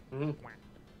assistance. Mm-hmm.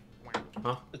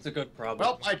 Huh? It's a good problem.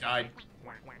 Well, I died.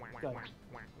 Good.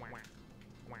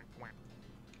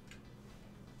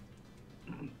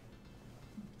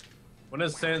 When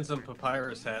is Sans and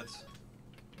Papyrus hats?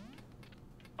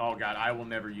 Oh god, I will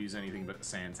never use anything but the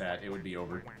Sans hat. It would be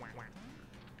over.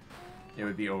 It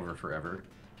would be over forever.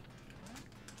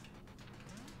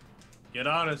 Get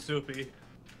on it, Soupy.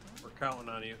 We're counting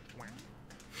on you.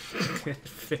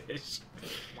 Fish.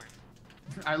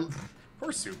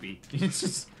 Poor Soupy. It's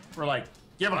just, we're like,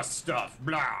 give us stuff.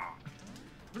 Blah.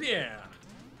 Yeah.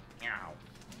 Meow.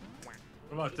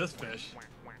 What about this fish?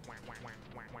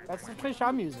 That's the fish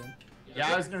I'm using.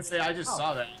 Yeah, I was gonna say, I just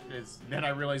saw that. Then I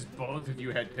realized both of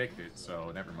you had picked it,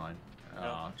 so never mind.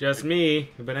 Just me,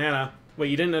 banana. Wait,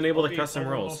 you didn't enable the custom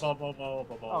rules. Oh,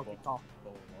 good call.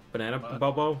 Banana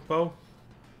bobo bo?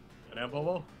 Banana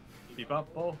bobo? Bebop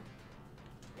bo?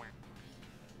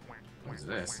 What is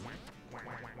this?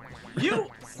 You!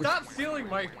 Stop stealing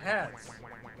my hats!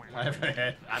 I'm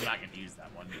not gonna use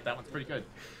that one, but that one's pretty good.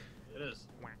 It is.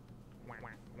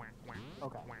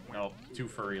 Okay. No, too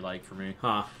furry-like for me.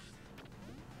 Huh.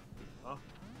 Huh?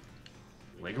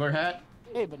 Wiggler hat?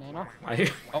 Hey, banana.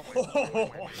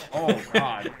 Oh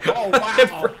god. Oh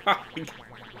wow!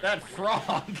 That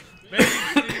frog! Maybe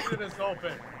season is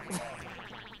open.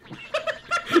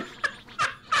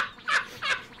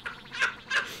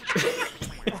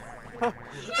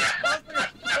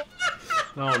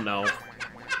 Oh no.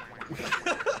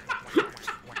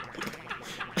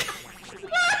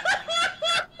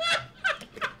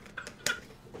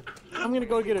 I'm gonna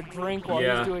go get a drink while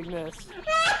Yeah. he's doing this.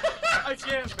 I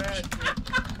can't imagine.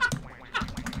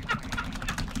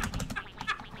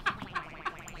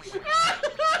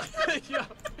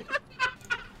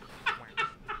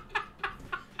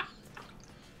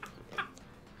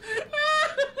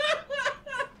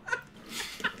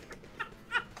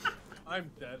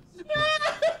 dead.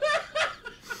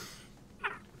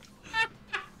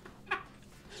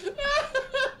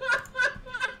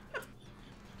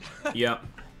 Yep.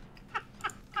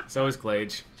 So is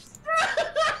Clage.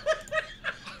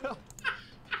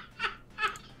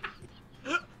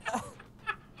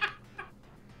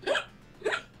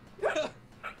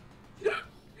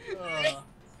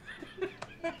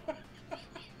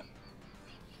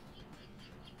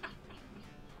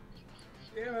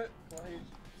 Damn it,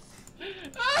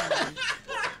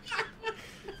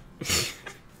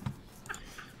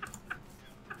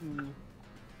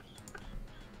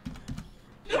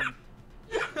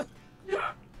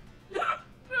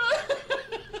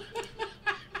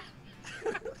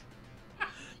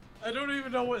 I don't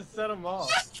even know what set him off.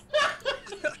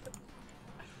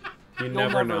 You You'll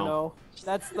never know.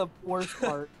 That's the worst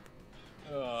part.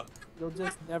 You'll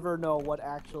just never know what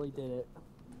actually did it.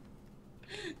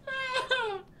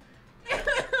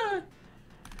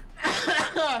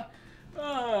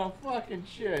 Oh, fucking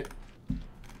shit.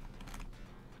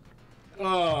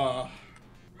 Oh.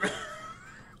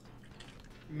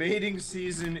 Mating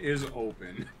season is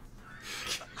open.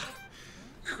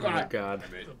 Oh my god.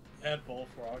 Bad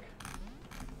bullfrog.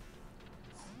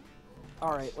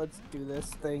 Alright, let's do this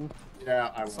thing. Yeah,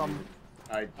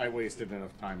 I wasted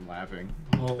enough time laughing.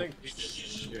 I Oh, think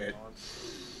shit.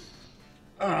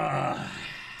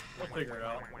 We'll figure it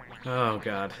out. Oh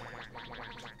god.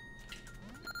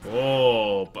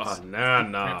 Oh,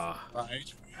 banana.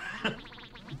 Right.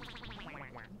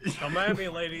 Come at me,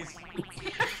 ladies.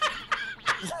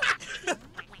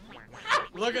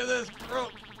 Look at this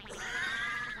fruit.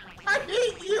 I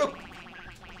hate you!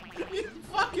 You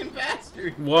fucking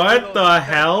bastard! What the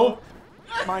hell?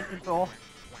 Mind control.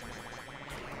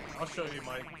 I'll show you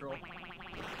my control.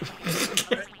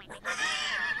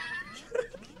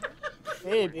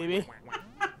 Hey, baby.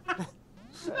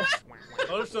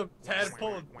 Those are some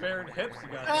tadpole with barren hips you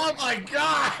got. Oh my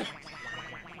god!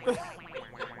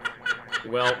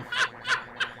 Well.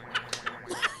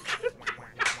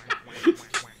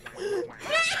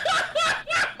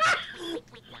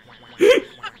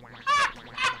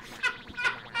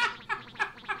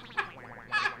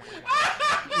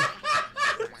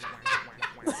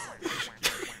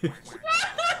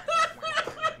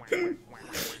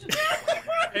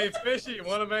 Hey, Fishy, you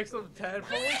want to make some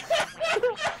tadpoles?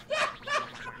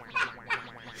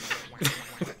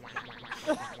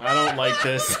 I don't like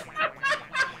this.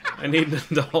 I need an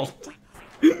adult.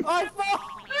 I fall!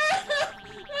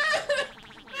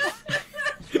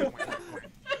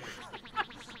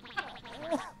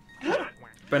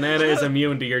 Banana is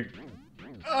immune to your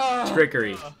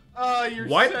trickery. Oh, you're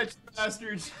What? such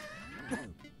bastards.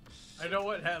 I know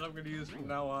what hat I'm going to use from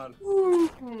now on.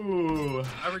 Ooh.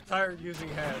 I retired using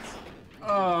hats.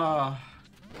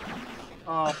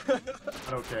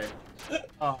 Okay.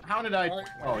 How did I?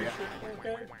 Oh yeah.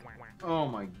 Okay. Oh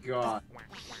my god.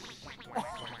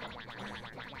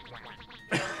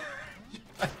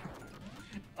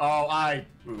 Oh, I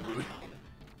boo-booed.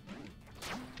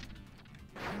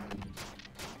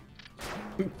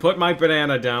 Put my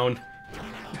banana down.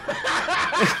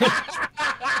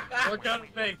 We're gonna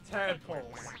make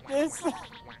tadpoles. This...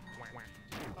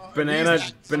 Banana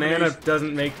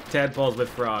doesn't make tadpoles with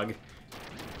frog.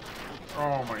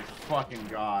 Oh my fucking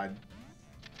god.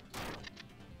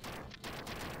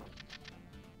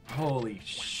 Holy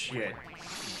shit.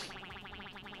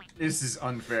 This is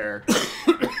unfair.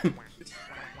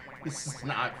 This is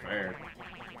not fair.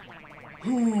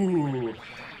 Ooh.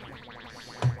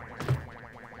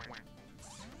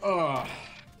 Ugh.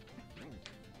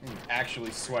 I'm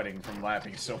actually sweating from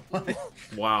laughing so much.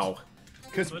 Wow.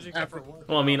 Because What'd you get for work?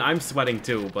 Well, I mean, I'm sweating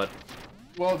too, but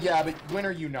well, yeah, but when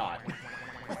are you not?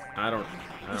 I don't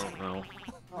know.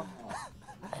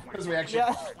 Because we actually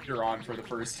Yeah. you're on for the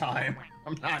first time.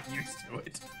 I'm not used to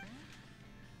it.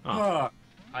 Oh.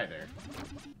 Hi there.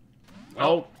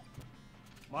 Oh,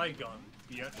 My gun.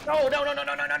 Yeah. No, no, no, no,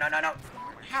 no, no, no, no, no.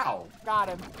 How? Got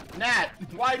him. Nat,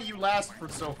 why do you last for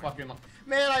so fucking long?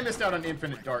 Man, I missed out on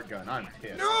infinite dart gun. I'm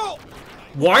pissed. No!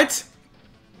 what?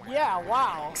 Yeah,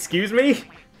 wow. Excuse me?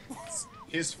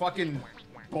 His fucking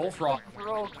bullfrog,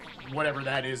 Broke. whatever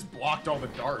that is, blocked all the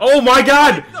darts. Oh my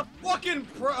god! The fucking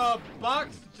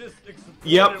box just exploded.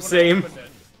 Yep, when I same. opened it.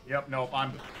 Yep, nope,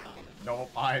 nope,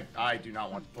 I do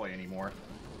not want to play anymore.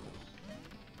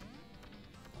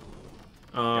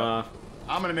 I'm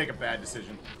gonna make a bad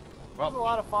decision. There's a Well,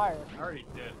 lot of fire. I already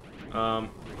did. oh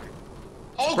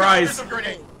Surprise. god, there's a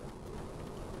grenade!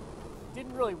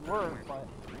 Didn't really work, but...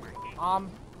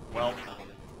 Well,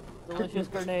 delicious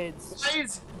grenades.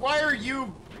 why are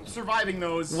you surviving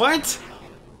those? What?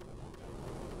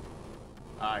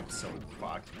 I'm so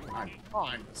fucked.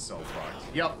 I'm so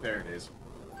fucked. Yep, there it is.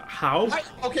 How?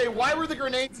 Okay, why were the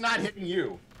grenades not hitting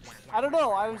you? I don't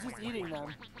know. I was just eating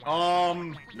them.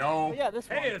 No. But yeah, this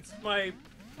one. Hey, it's my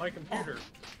computer.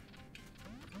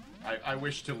 I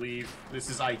wish to leave. This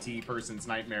is IT person's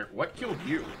nightmare. What killed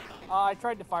you? I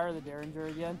tried to fire the Derringer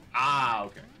again. Ah,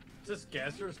 okay. Is this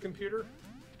Gasser's computer?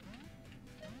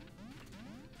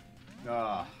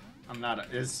 I'm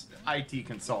not as IT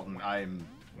consultant. I'm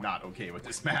not okay with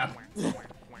this map.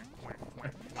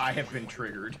 I have been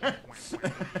triggered.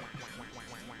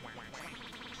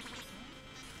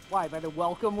 Why? By the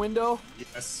welcome window?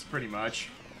 Yes, pretty much.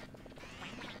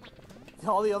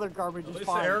 All the other garbage At is least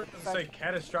fine. the error doesn't say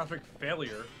catastrophic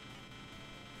failure.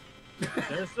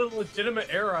 There's a legitimate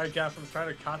error I got from trying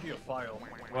to copy a file.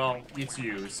 Well, it's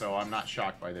you, so I'm not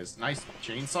shocked by this. Nice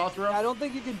chainsaw throw. I don't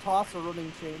think you can toss a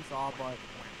running chainsaw, but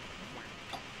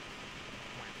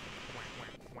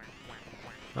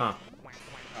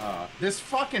Huh. This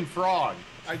fucking frog.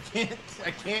 I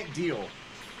can't deal.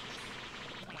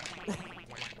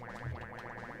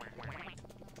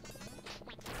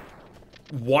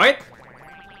 What?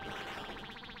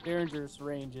 Derringer's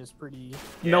range is pretty.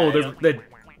 No, Yeah,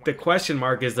 the question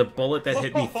mark is the bullet that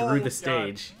hit me Oh, through the God.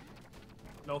 stage.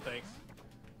 No thanks.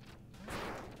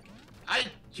 I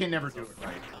can never do it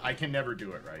right. I can never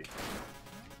do it right.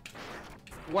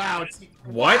 Wow.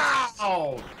 What?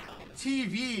 Wow.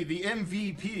 TV, the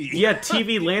MVP. Yeah,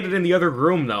 TV landed in the other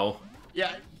room though.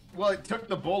 Yeah. Well, it took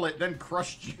the bullet, then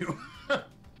crushed you.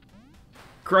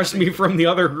 Crushed me from the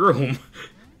other room.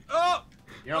 Oh!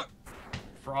 Yep.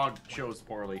 Frog chose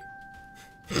poorly.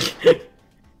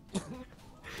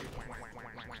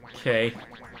 Okay.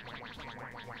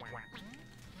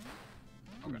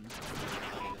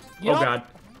 Yup. Oh god.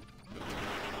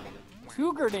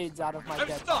 2 grenades out of my I'm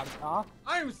dead stuck. body, huh?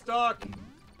 I'm stuck!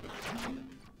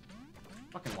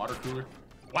 Fucking water cooler.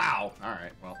 Wow.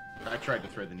 Alright, well, I tried to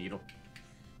thread the needle.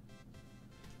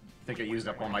 I think I used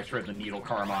up all my thread the needle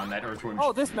karma on that earthworm.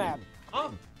 Oh, this map.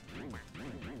 Oh!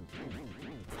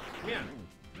 Yeah.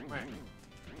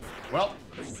 Well,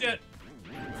 Shit!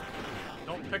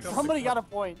 Don't pick up Somebody the got a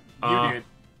point. you did.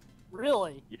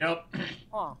 Really? Yep.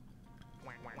 Huh.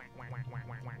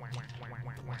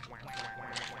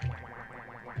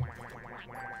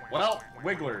 Well,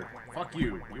 Wiggler, fuck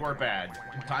you. You are bad.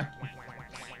 I'm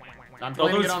Oh,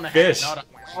 blaming those it on the fish. head, not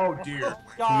oh dear.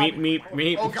 God.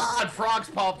 Meat. Oh god, frogs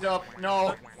popped up.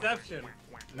 No. Deception.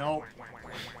 No.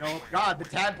 No. God, the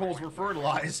tadpoles were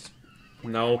fertilized.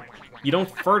 No. You don't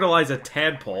fertilize a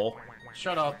tadpole.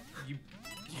 Shut up. You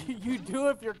You do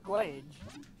if you're Glage.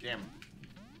 damn.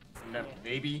 No,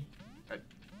 maybe.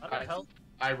 How the hell?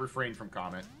 I refrain from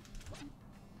comment.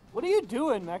 What are you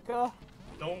doing, Mecha?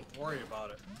 Don't worry about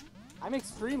it. I'm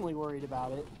extremely worried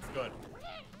about it. Good.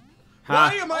 Ha.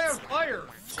 Why am I on fire?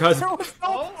 Cause There was no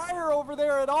Oh. fire over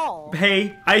there at all.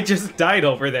 hey, I just died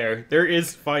over there. There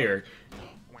is fire.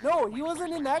 No, he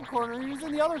wasn't in that corner. He was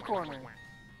in the other corner.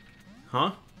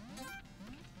 Huh?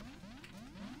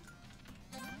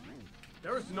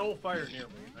 There was no fire near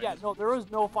me. Yeah, no, there was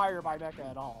no fire by Mecha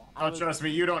at all. I Oh, was- trust me,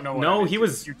 you don't know what No, I he did.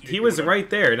 was You he was do it. right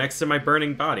there next to my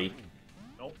burning body.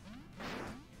 Nope.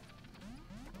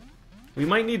 We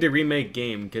might need to remake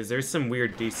game because there's some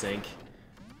weird desync.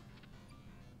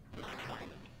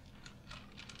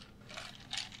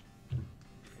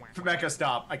 Mecha,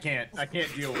 stop. I can't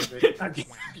deal with it. I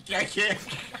can't.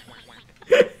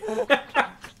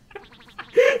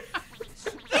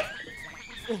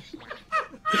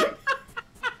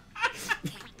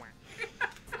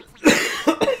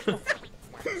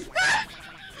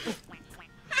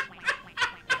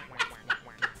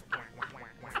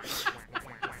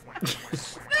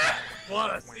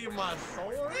 Wanna see my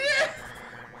sword?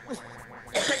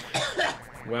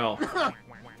 Well,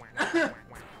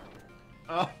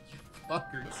 Oh, you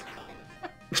fuckers.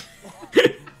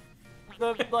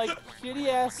 The like shitty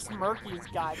ass smirk he's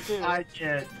got too. I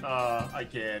can't.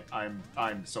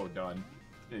 I'm so done.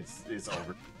 It's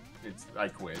over. I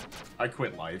quit. I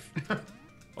quit life.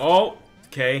 oh,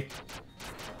 okay.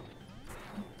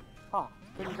 Huh?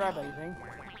 Couldn't grab anything.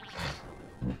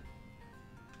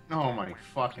 Oh my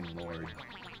fucking lord.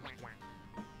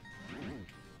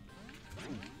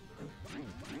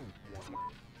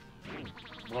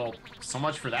 Well, so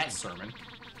much for that sermon.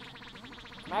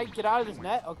 Can I get out of this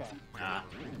net? Okay. Nah,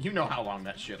 you know how long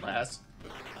that shit lasts.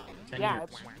 10 Yeah, years.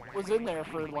 it was in there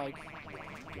for like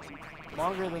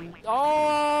longer than.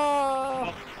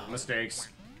 Oh! Mistakes.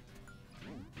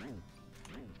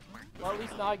 Well, at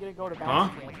least now I get to go to Huh?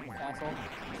 Bounce Castle.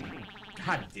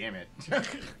 God damn it.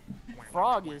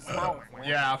 Frog is out.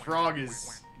 Yeah, Frog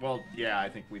is Well, yeah, I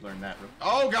think we learned that.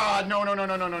 Oh God! No! No! No!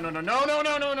 No! No! No! No! No! No! No!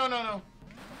 No! No! No! No!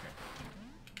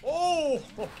 Oh!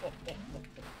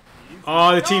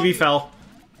 Oh, the TV fell.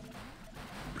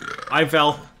 I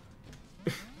fell.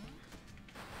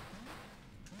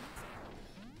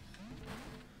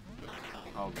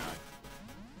 Oh God.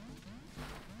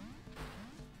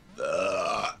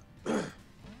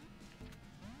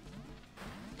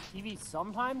 TV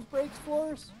sometimes breaks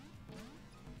floors?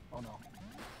 Oh no.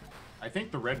 I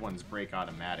think the red ones break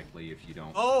automatically if you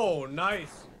don't. Oh,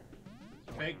 nice.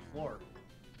 Fake floor.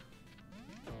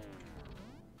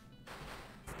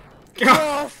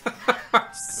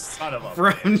 Son of a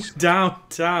From bitch.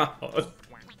 downtown.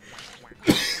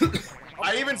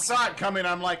 I even saw it coming.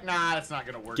 I'm like, nah, that's not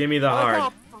gonna work. Give me the I like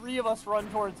hard. how 3 of us run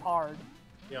towards hard.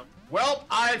 Yep. Well,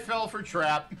 I fell for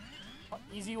trap.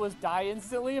 Easy was die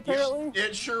instantly, apparently?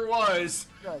 It sure was.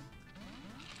 Good.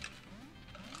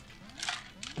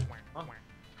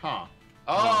 Huh.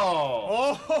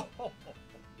 Oh. Oh!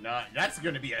 No, that's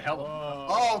gonna be a hell of. Whoa.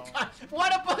 Oh God!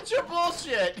 What a bunch of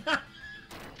bullshit!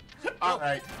 All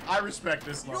right, I respect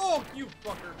this level. Yo, you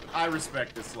fucker! I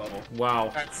respect this level.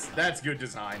 Wow. That's good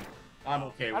design. I'm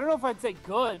okay I with don't know if I'd say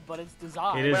good, but it's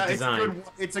designed. It is well, design.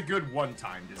 it's a good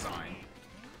one-time design.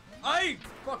 I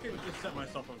fucking just set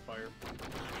myself on fire.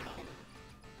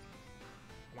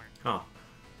 Huh.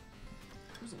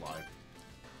 Who's alive?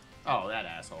 Oh, that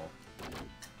asshole.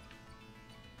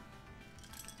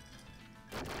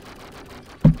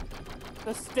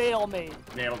 The stalemate.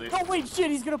 Nailed it. Oh wait, shit,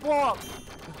 he's gonna blow up.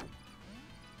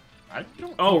 I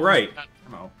don't. Oh, right.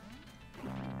 Ammo.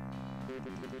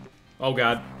 Oh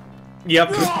god.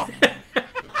 Yep.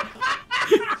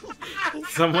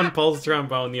 Someone pulls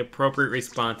trombone. The appropriate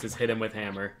response is hit him with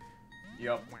hammer.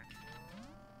 Yep.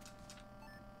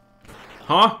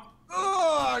 Huh?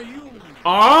 Oh, you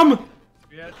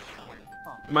bitch.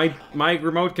 My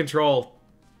remote control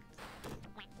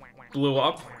blew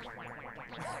up.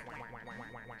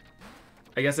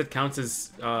 I guess it counts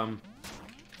as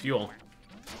fuel.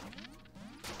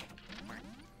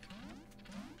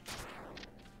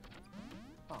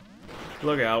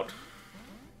 Look out.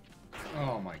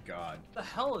 Oh my God. What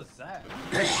the hell is that?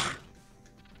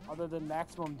 Other than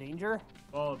maximum danger?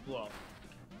 Oh, it blew up.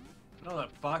 No,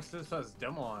 that box just has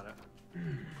demo on it.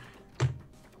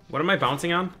 What am I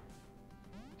bouncing on?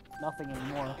 Nothing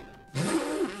anymore.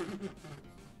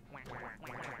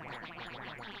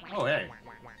 Oh hey.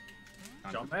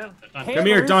 Jump man. Hey, Come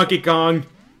here, Hammers. Donkey Kong.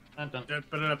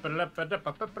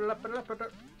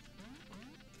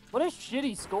 What a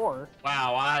shitty score.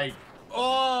 Wow,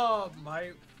 Oh,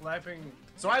 my flapping.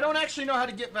 So I don't actually know how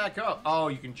to get back up. Oh,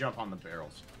 you can jump on the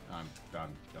barrels. I'm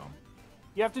dumb.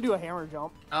 You have to do a hammer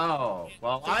jump. Oh,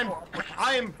 well,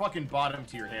 I am fucking bottom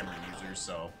tier hammer user,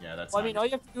 so yeah, that's. Well, I not mean, all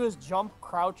you have to do is jump,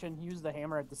 crouch, and use the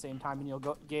hammer at the same time, and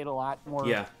you'll get a lot more.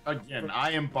 Yeah. Again,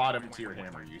 I am bottom tier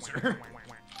hammer user.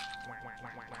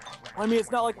 I mean,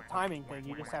 it's not like a timing thing.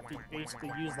 You just have to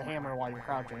basically use the hammer while you're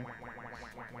crouching.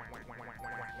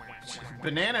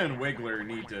 Banana and Wiggler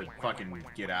need to fucking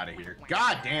get out of here.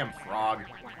 Goddamn frog.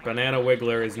 Banana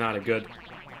Wiggler is not a good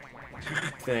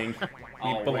thing. He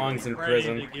Oh, belongs in Ready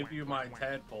prison. to give you my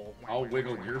tadpole. I'll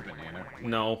wiggle your banana.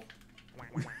 No.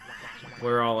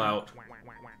 We're all out.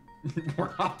 We're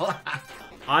all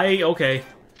Okay.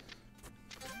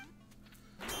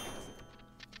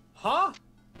 Huh?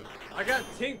 I got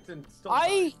tinked and still.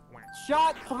 I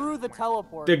shot through the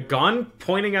teleporter. The gun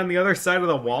pointing on the other side of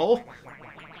the wall?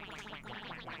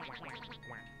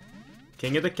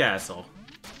 King of the castle.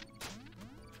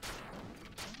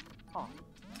 Huh.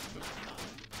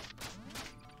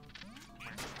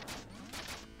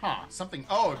 Huh, something.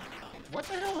 Oh, what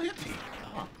the hell hit me?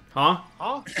 Huh. Huh?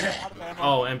 Huh? Out of ammo.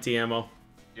 Oh, empty ammo.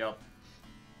 Yep.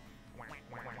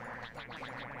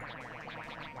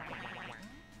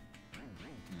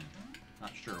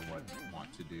 Not sure what I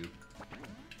want to do.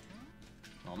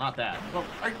 Well, not that. Oh,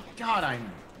 God,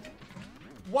 I'm.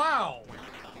 Wow.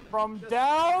 From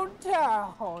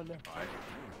downtown.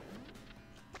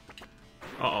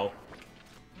 Uh-oh.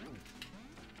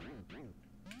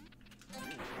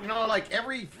 You know, like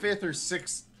every 5th or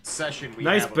 6th session we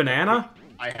Nice have banana.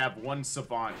 I have one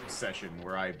savant session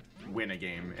where I win a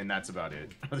game, and that's about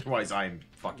it. Otherwise, I'm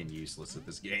fucking useless at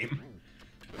this game.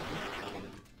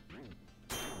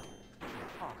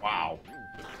 Wow.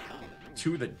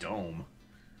 To the dome.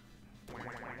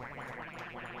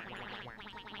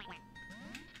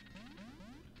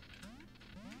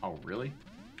 Oh, really?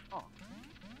 Oh.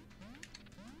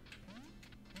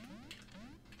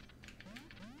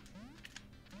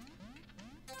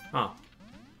 Huh.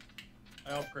 I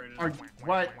upgraded.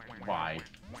 What? Why?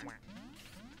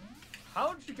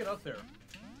 How did you get up there?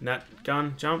 Net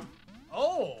gun jump.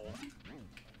 Oh!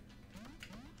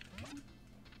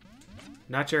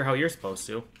 Not sure how you're supposed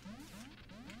to.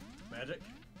 Magic?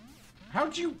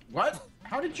 How'd you... What?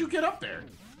 How did you get up there?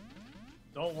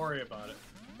 Don't worry about it.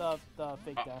 The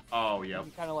fake death. Oh, yep.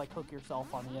 You kind of like hook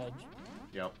yourself on the edge.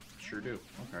 Yep. Sure do.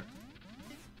 Okay.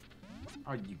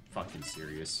 Are you fucking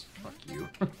serious? Fuck you.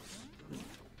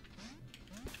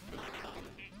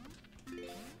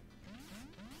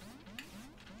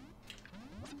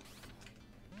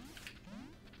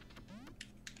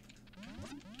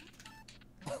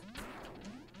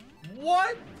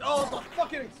 What? Oh, the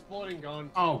fucking exploding gun.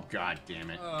 Oh, god damn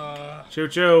it. Choo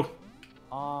choo.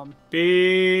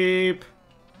 Beep.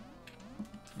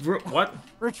 What?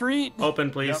 Retreat. Open,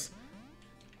 please.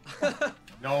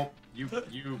 No, you...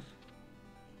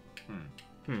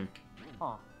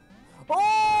 Huh.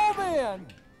 Oh, man!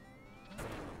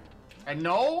 And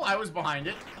no, I was behind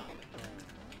it.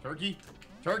 Turkey?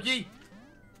 Turkey?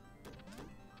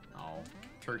 No,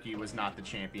 Turkey was not the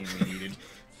champion we needed.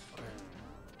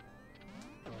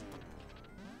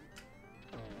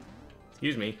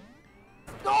 Excuse me.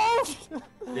 No!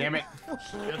 Damn it.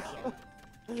 Yes, sir.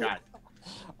 God.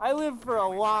 I lived for a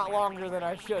lot longer than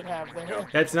I should have there.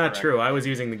 That's not Correct. true. I was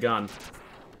using the gun.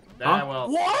 That, Huh?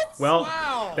 well, What? Well,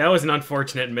 Wow. that was an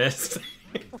unfortunate miss.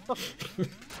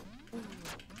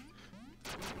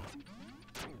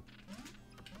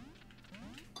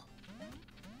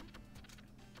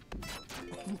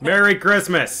 Merry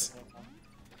Christmas!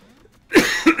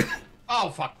 oh,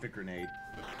 fuck the grenade.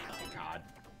 God.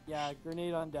 Yeah,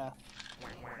 grenade on death.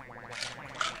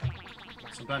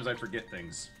 Sometimes I forget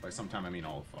things. By sometime, I mean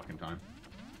all the fucking time.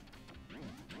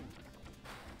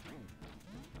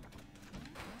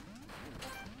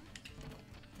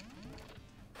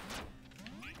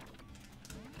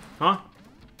 Huh?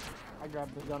 I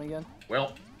grabbed the gun again.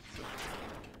 Well,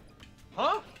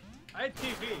 Huh? I had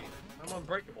TV. I'm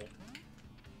unbreakable.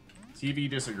 TV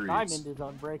disagrees. Diamond is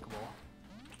unbreakable.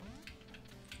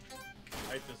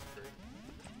 I disagree.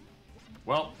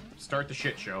 Well, start the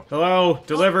shit show. Hello?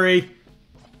 Delivery?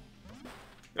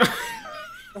 Get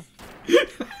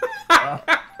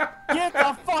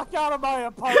the fuck out of my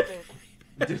apartment!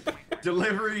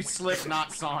 Delivery slip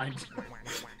not signed.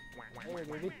 There,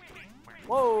 baby.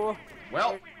 Whoa!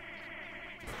 Well,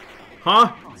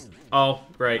 Huh? Oh,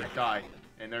 right. I died,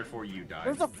 and therefore you died.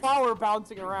 There's a flower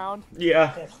bouncing around.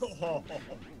 Yeah.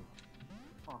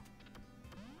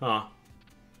 Huh.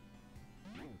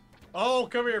 Oh,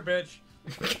 come here, bitch.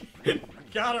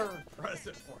 Got a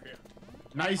present for you.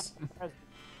 Nice.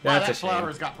 Wow, That's that a shame.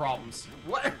 flower's got problems.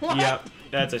 What? Yep,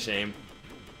 that's a shame.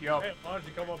 Yup. Hey, why don't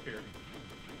you come up here?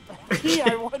 Gee,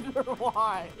 I wonder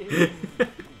why.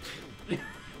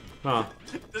 Huh.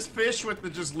 This fish with the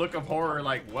just look of horror,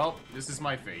 like, well, this is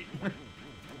my fate.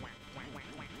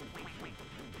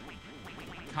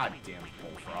 God damn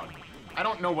bullfrog. I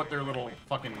don't know what their little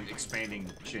fucking expanding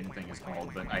chin thing is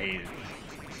called, but I hate it.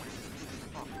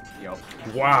 Yup.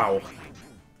 Wow.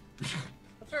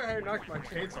 I'm sorry how you knocked my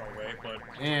chainsaw away, but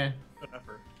Eh. good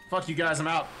effort. Fuck you guys, I'm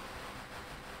out.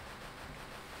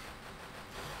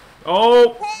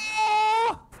 Oh!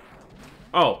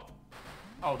 Oh.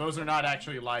 Oh, those are not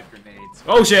actually live grenades.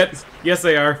 Oh shit! Yes,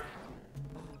 they are.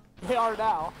 They are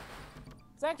now.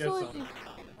 It's actually Yes,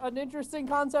 an interesting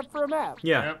concept for a map.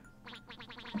 Yeah. Yep.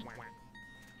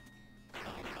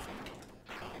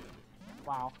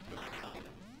 Wow.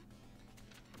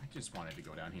 I just wanted to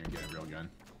go down here and get a real gun.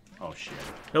 Oh shit.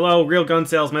 Hello, real gun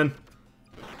salesman.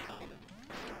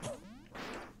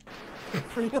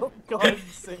 Real gun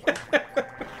sale.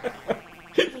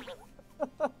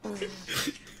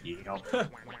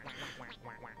 Yep.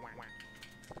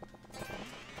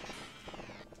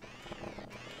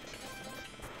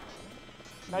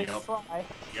 Nice Yep. try.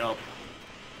 Yup.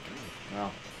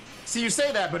 Well. See, you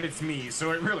say that, but it's me,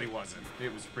 so it really wasn't.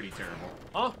 It was pretty terrible.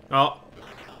 Huh? Oh.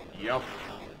 Yup.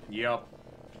 Yup.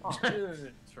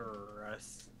 Interesting.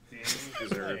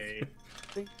 Deserved. Hey,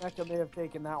 I think Mecha may have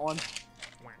taken that one.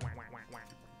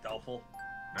 doubtful.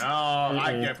 No,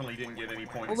 I definitely didn't get any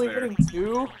points Only there. hitting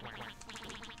 2?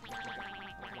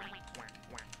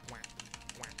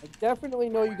 I definitely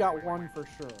know you got 1 for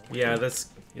sure. Yeah, this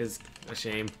is a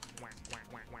shame.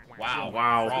 Wow.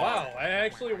 Wow. Frog. Wow, I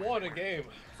actually won a game.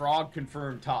 Frog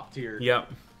confirmed top tier.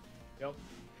 Yep. Yep.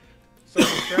 So the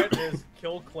strat is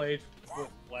kill Clay with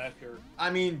laughter.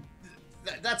 I mean,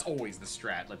 that's always the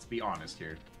strat, let's be honest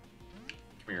here.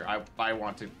 Come here, I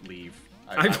want to leave.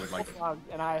 I would like to...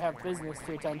 And I have business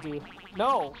to attend to.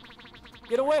 No!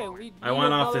 Get away! We I need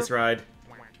want off another- this ride.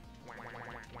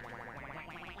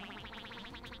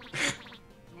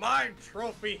 My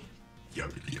trophy.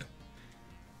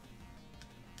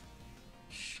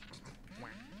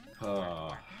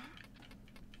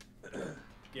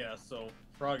 Yeah, so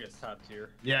Frog is top tier.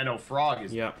 Yeah, no, Frog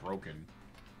is Yep. broken.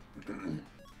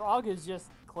 Frog is just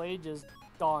Clay just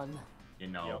done. You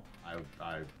know,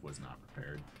 I was not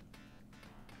prepared.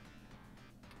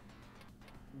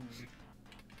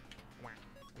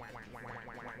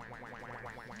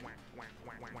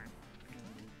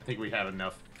 I think we have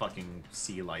enough fucking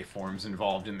sea life forms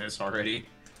involved in this already.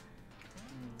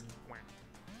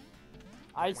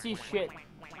 I see shit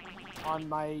on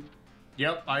my.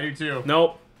 Yep, I do too.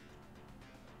 Nope.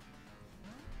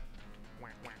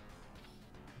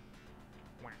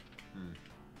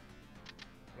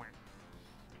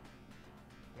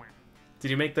 Did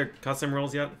you make the custom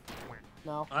rules yet?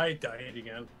 No. I died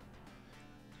again.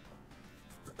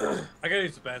 I gotta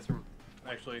use the bathroom,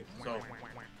 actually, so... At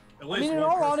I least mean, in one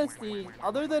all person- honesty,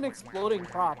 other than exploding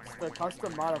props, the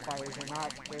custom modifiers are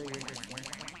not very interesting.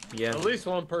 Yeah. At least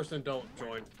one person don't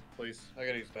join, please. I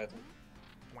gotta use the bathroom.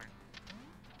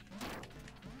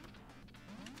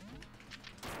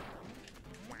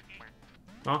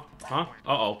 Huh? Huh?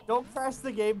 Uh-oh. Don't crash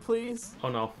the game, please. Oh,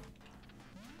 no.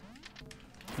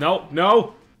 No,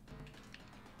 no!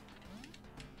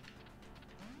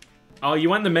 Oh, you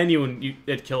went in the menu and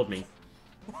it killed me.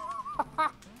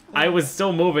 I was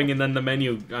still moving and then the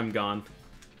menu, I'm gone.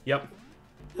 Yep.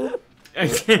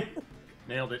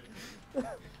 Nailed it.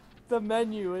 The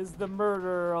menu is the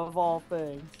murderer of all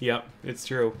things. Yep, it's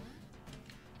true.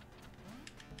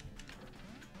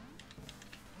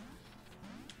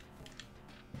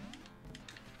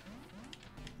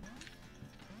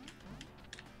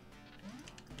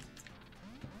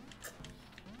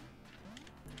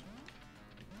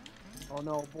 Oh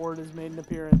no, Board has made an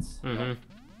appearance. Mm-hmm.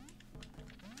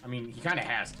 I mean, he kind of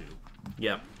has to.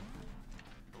 Yep.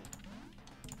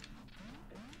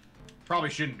 Probably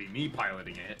shouldn't be me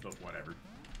piloting it, but whatever.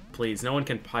 Please, no one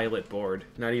can pilot Board.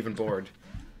 Not even Board.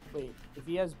 Wait, if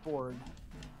he has Board.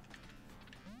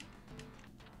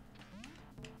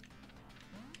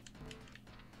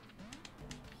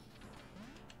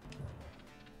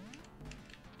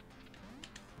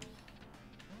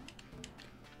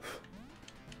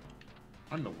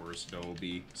 I'm the worst OB,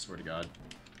 swear to God.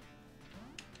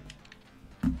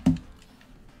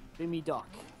 Jimmy Duck.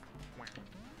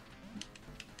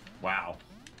 Wow.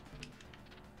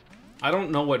 I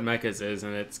don't know what mechas is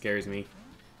and it scares me.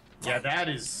 Yeah, that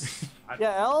is...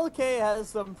 Yeah, LK has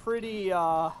some pretty,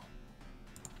 out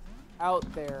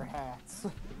there hats.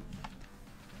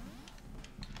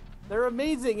 They're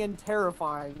amazing and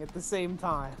terrifying at the same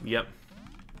time. Yep.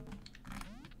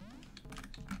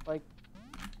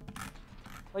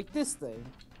 Like this thing.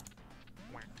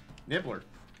 Nibbler.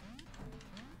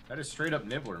 That is straight up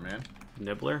Nibbler, man.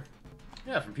 Nibbler?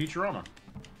 Yeah, from Futurama.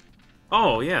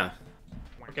 Oh, yeah.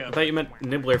 Okay, I thought you meant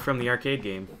Nibbler from the arcade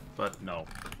game, but... No.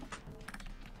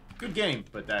 Good game,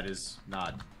 but that is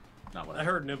not what I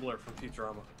heard Nibbler from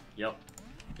Futurama. Yep.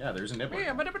 Yeah, there's a Nibbler.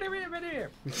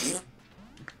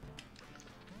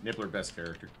 Nibbler, best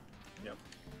character. Yep.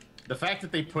 The fact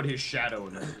that they put his shadow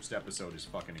in the first episode is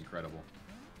fucking incredible.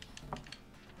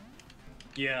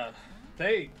 Yeah,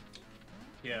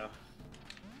 yeah.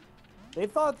 They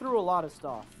thought through a lot of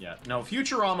stuff. Yeah. No,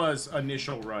 Futurama's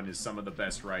initial run is some of the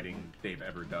best writing they've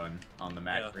ever done on the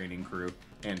Mac Yeah. Training crew.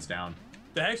 Hands down.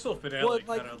 The actual finale Well,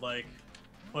 like- kind of like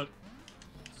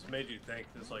just made you think.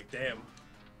 It's like, damn.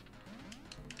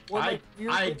 Well, like,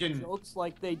 I it didn't- looks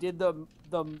like they did the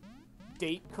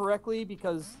date correctly,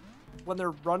 because when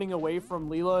they're running away from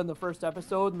Leela in the first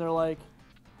episode and they're like,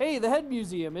 hey, the Head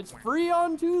Museum, it's free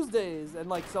on Tuesdays, and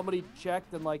like somebody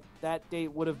checked and like that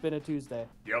date would have been a Tuesday,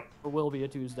 Yep. or will be a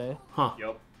Tuesday. Huh.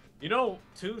 Yep. You know,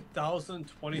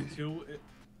 2022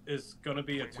 is gonna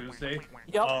be a Tuesday.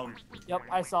 Yep. Yep,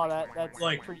 I saw that. That's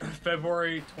Like pretty...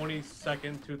 February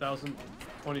 22nd,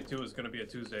 2022 is gonna be a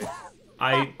Tuesday.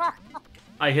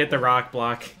 I hit the rock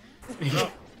block.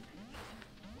 No.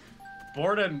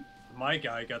 Board and my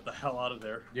guy got the hell out of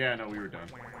there. Yeah, no, we were done.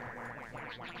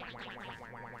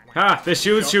 Ha! The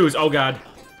shoes! Oh god.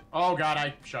 Oh god,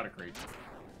 I shot a crate.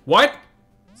 What?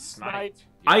 Sniped.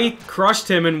 I crushed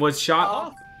him and was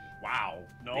shot. Wow.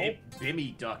 No.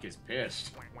 Bimmy Duck is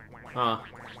pissed. Huh.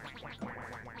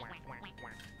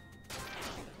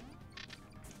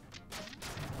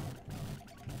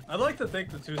 I'd like to think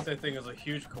the Tuesday thing is a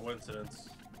huge coincidence.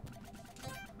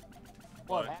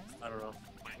 Well, But I don't know.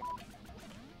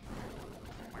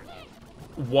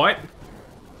 What?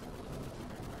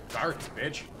 Darts,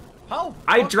 bitch. How?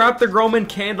 I fucking- dropped the Roman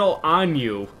candle on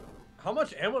you. How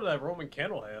much ammo did that Roman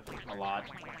candle have? A lot.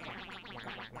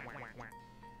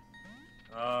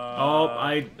 Oh,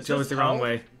 I is chose this the wrong how?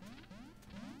 way.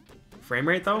 Frame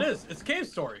rate though? It is. It's Cave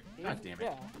Story. God damn it.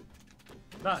 Yeah.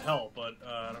 Not hell, but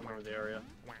I don't remember the area.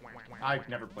 I've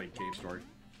never played Cave Story.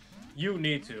 You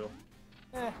need to.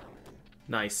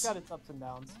 Nice. It's got its ups and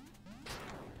downs.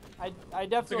 I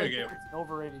definitely game. think it's an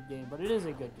overrated game, but it is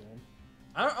a good game.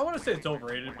 I want to say it's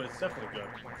overrated, but it's definitely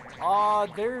good.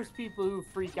 There's people who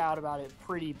freak out about it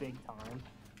pretty big time.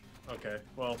 Okay,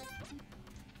 well,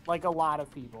 Like a lot of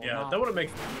people. yeah, not- that would have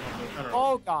makes. I don't know.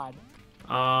 Oh god.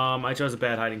 I chose a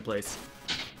bad hiding place.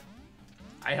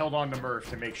 I held on to Murph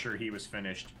to make sure he was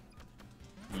finished.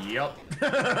 Yup.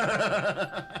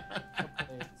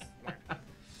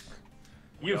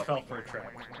 You fell for a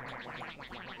trap.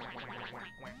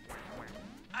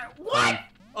 What?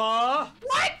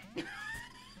 What?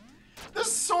 The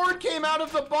sword came out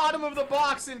of the bottom of the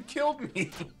box and killed me.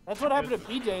 That's what happened to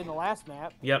PJ in the last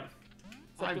map. Yep.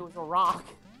 Except it was a rock.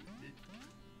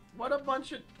 What a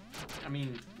bunch of... I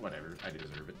mean, whatever. I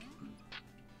deserve it.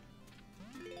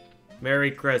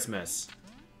 Merry Christmas.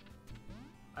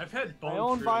 I've had My bone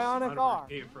own truths bionic on arm.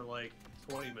 arcade for like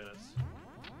 20 minutes.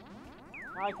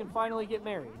 Now I can finally get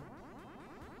married.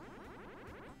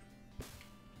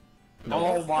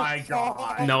 Oh my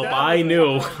god. Nope, That I was knew.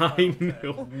 a I fun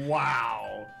knew.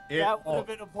 Wow. That would have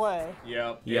been a play.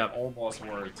 Yep. Yep. It almost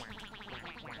worked.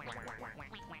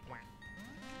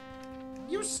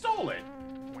 You stole it.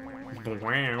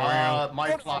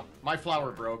 My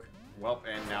flower broke. Well,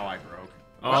 and now I broke.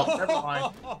 Oh. Well, never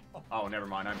mind. Oh, never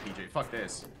mind. I'm PJ. Fuck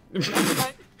this.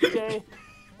 PJ,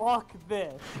 fuck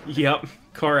this. Yep,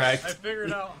 correct. I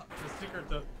figured out the secret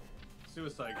to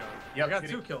suicide gun. Yep, I got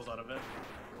hit 2 it. kills out of it.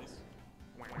 At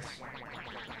least.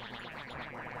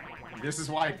 This is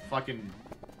why fucking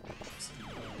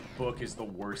book is the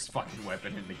worst fucking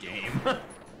weapon in the game.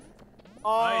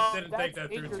 I didn't that's think that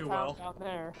through Anchor too Town well. Down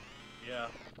there. Yeah.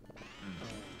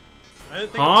 I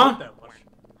didn't think Huh? it did that much.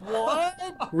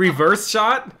 What? Reverse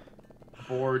shot?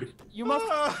 Bored. You must.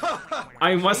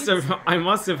 I must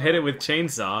have hit it with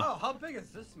chainsaw. Oh, how big is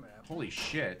this map? Holy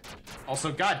shit.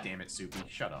 Also, goddamn it, Soupy.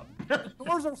 Shut up.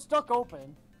 Doors are stuck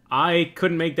open. I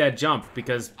couldn't make that jump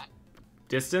because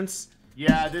distance?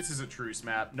 Yeah, this is a truce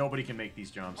map. Nobody can make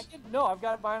these jumps. No, I've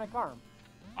got a bionic arm.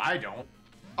 I don't.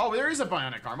 Oh, there is a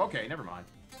bionic arm. Okay, never mind.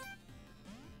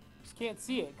 Just can't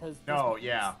see it because. No,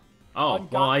 yeah. Oh,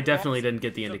 well, I definitely Ungodly didn't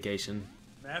get the indication.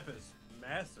 Map is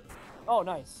massive. Oh,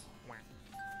 nice.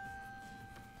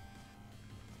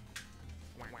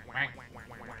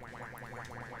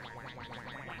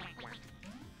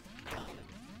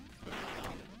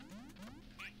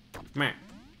 Meh.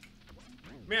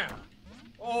 Yeah.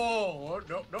 Oh,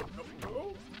 no, no, no,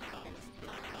 no.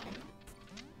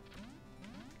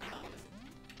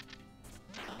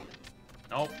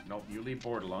 Nope, nope. You leave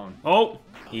board alone. Oh,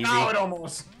 easy. No, it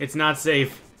almost. It's not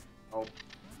safe. Oh,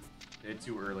 it's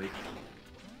too early.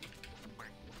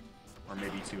 Or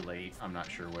maybe too late. I'm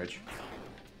not sure which.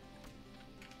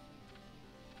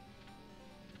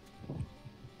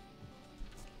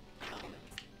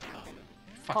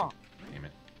 Fuck. Huh. Damn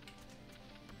it.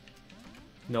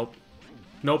 Nope.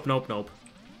 Nope, nope, nope.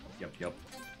 Yep, yep.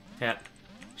 Hat.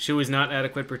 Shoe is not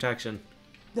adequate protection.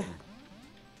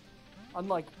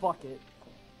 Unlike Bucket.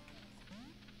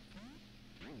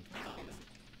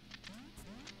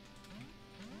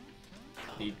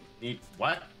 Need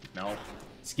what? No.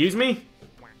 Excuse me?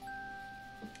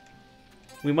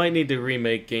 We might need to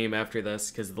remake game after this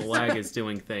because the lag is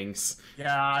doing things.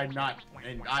 Yeah, I'm not.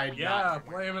 And Yeah,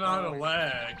 blame it on the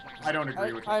lag. I don't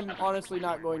agree with I'm that. honestly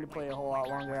not going to play a whole lot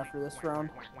longer after this round.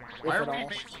 Why If are at we all.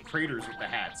 making craters with the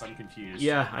hats? I'm confused.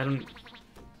 Yeah, I don't...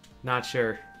 Not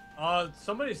sure.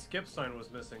 Somebody's skip sign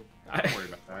was missing. Don't worry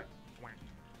about that.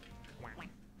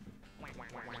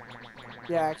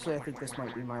 Yeah, actually, I think this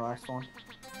might be my last one.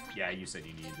 Yeah, you said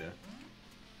you needed to.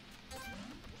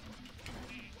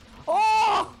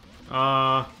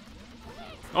 Oh!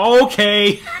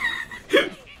 Okay!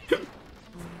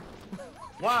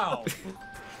 Wow.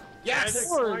 Yes! Magic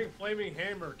flying flaming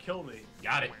hammer killed me.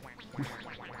 Got it.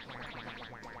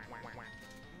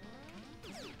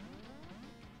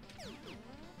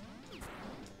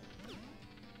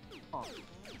 Oh.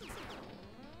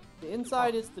 The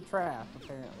inside is the trap,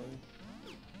 apparently.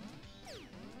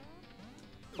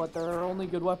 But there are only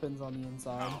good weapons on the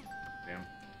inside. Damn.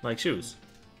 Like shoes.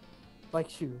 Like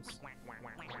shoes.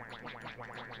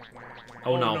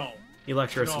 Oh, no. No.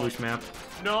 Electro No. swoosh map.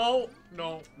 No,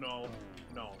 no, no,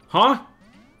 no. Huh?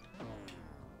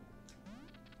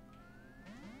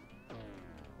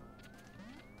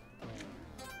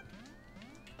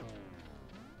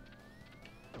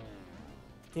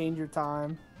 Danger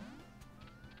time.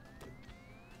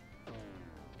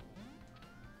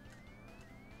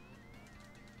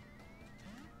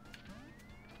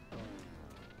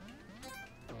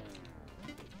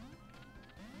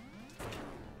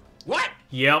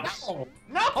 Yep. No!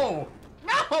 No!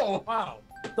 No! Wow.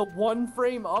 The 1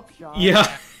 frame upshot.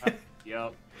 Yeah.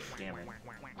 Yep. Damn it.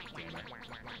 Damn it.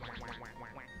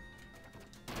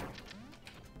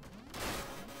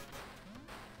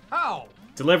 How?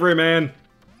 Delivery man.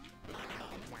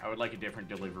 I would like a different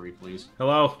delivery, please.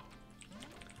 Hello.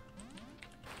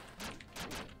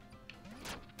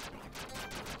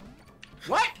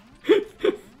 What?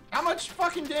 How much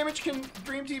fucking damage can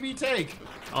Dream TV take?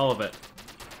 All of it.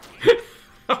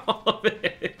 All of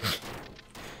it.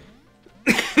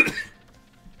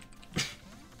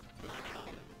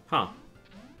 Huh.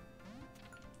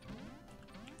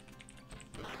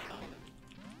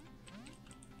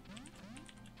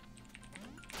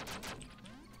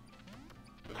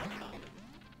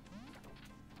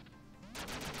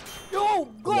 No!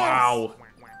 Glass! Wow.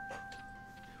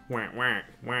 Wah, wah,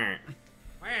 wah.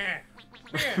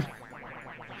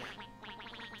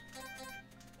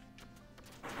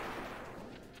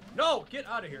 No, get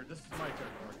out of here. This is my turn.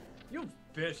 You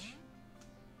bitch.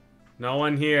 No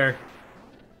one here.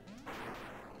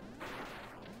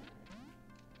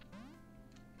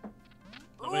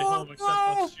 Nobody home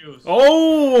except those shoes.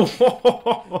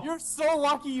 Oh! You're so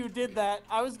lucky you did that.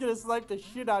 I was gonna snipe the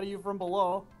shit out of you from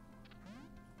below.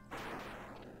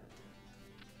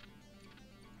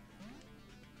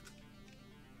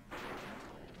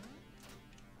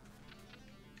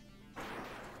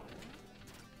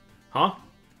 Huh?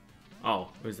 Oh,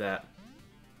 who's that?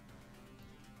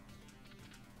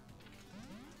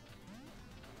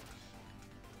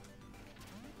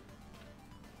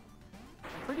 I'm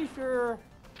pretty sure.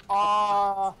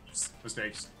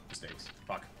 Mistakes. Mistakes.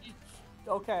 Fuck.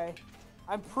 Okay.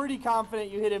 I'm pretty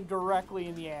confident you hit him directly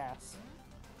in the ass.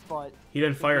 But He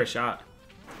didn't fire a shot.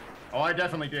 Oh, I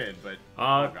definitely did, but...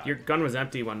 oh, God. Your gun was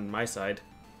empty on my side.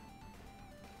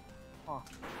 huh.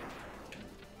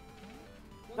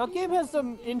 Now game has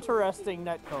some interesting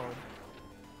netcode.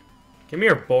 Come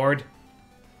here, board.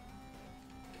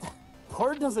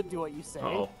 Board doesn't do what you say.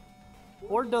 Uh-oh.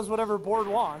 Board does whatever board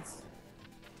wants.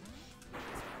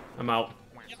 I'm out.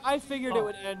 I figured it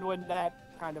would end when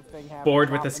that kind of thing happened. Bored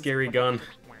with a scary gun.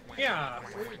 Yeah.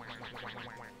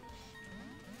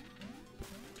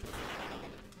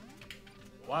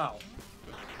 Wow.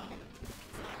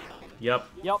 Yep.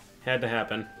 Yep. Had to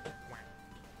happen.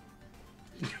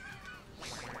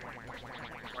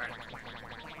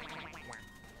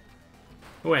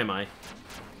 Who am I?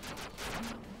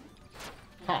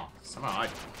 Huh. Somehow I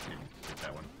didn't get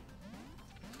that one.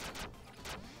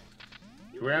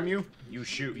 Who am you? You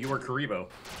shoot. You are Karibo.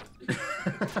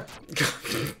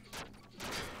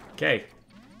 Okay.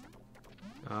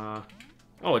 Oh,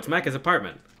 it's Mecca's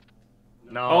apartment.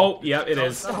 No. Oh, yeah, it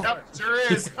is. Yep, sure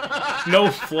is. No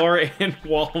floor and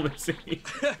wall missing.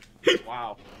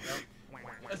 Wow.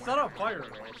 It's not on fire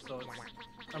though, so it's,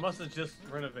 I must have just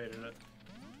renovated it.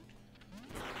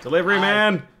 Delivery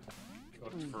man!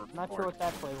 Not sure what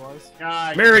that play was.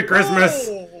 God. Merry Christmas!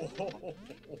 No,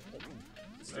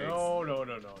 no, no,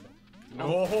 no, no.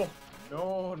 No,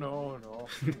 no, no, no.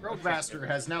 Roadmaster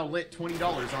has now lit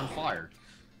 $20 on fire.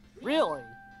 Really?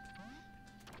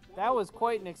 That was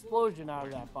quite an explosion out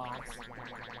of that box.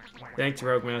 Thanks,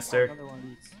 Rogue Master. Another one of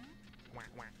these.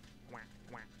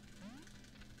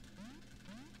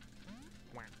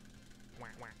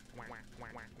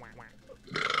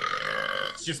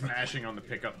 It's just mashing on the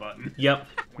pickup button. Yep.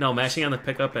 No, mashing on the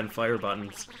pickup and fire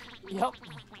buttons. Yep.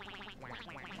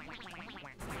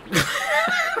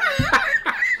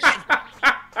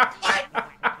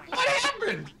 What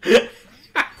happened?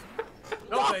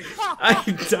 No thanks. I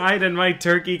died and my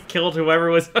turkey killed whoever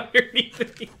was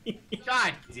underneath me.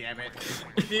 God damn it.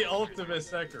 The ultimate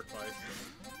sacrifice.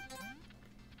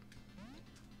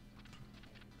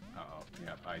 Uh-oh.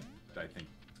 Yeah, I think...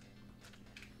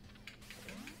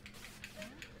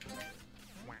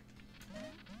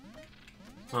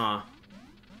 Huh.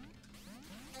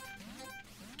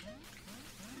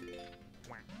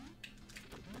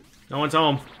 No one's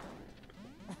home.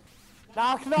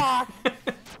 Knock, knock.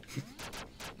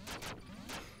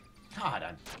 God,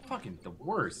 I'm fucking the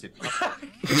worst.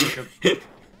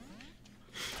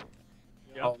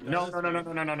 Oh, no, no, no, no, no,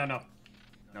 no, no, no, no.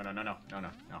 No, no, no, no, no, no,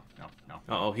 no, no, no.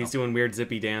 Uh-oh, he's doing weird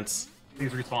zippy dance.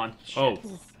 Please respawn. Oh.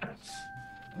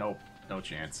 Nope, no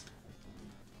chance.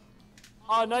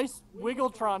 Oh, nice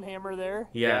Wiggletron hammer there.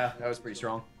 Yeah. that was pretty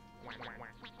strong.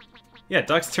 Yeah,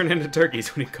 ducks turn into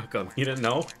turkeys when you cook them. You didn't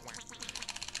know?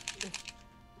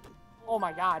 Oh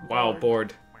my god. Wow,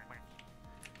 bored.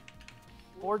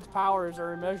 Board's powers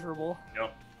are immeasurable.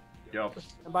 Yep. Yep.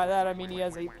 And by that I mean he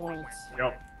has 8 points.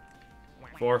 Yep.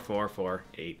 4, 4, 4,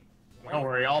 8. Don't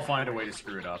worry, I'll find a way to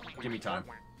screw it up. Give me time.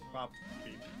 Pop.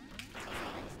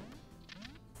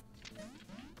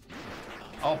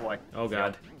 Oh boy. Oh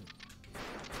god.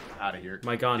 Out of here.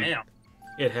 My gun. Damn.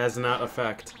 It has not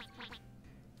effect.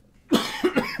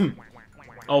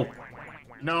 Oh.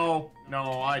 No,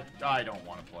 I don't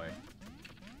want to play.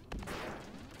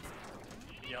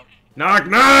 Yep. Knock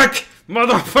knock!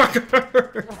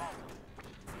 Motherfucker!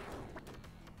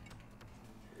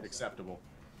 Acceptable.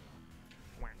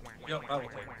 Yep, I will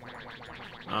take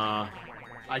it.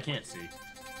 I can't see.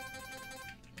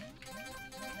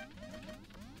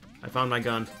 I found my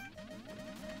gun.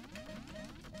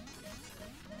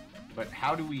 But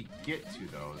how do we get to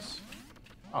those?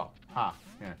 Oh, yeah.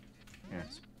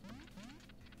 Yes.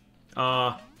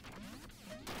 Oh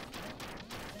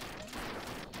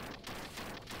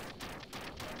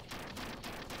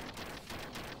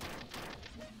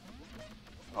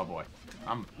boy.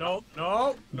 I'm No.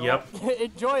 Yep.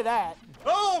 Enjoy that.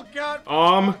 Oh god.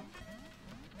 I'm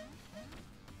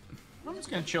just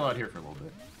gonna chill out here for a little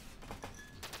bit.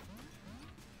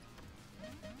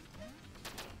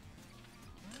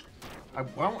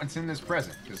 Well, it's in this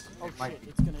present, because Oh it might shit, be.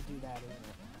 it's gonna do that, isn't it?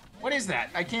 What is that?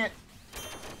 I can't...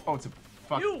 Oh, it's a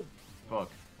fucking You.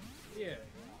 book. Yeah.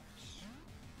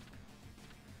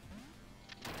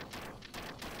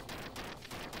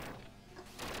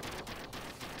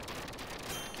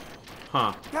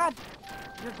 Huh. God,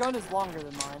 your gun is longer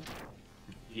than mine.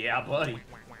 Yeah, buddy.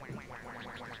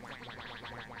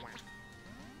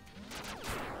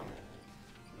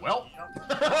 Well.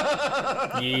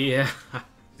 Yeah.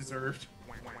 Deserved.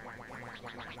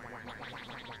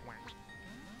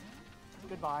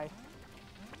 Goodbye.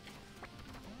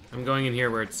 I'm going in here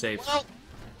where it's safe.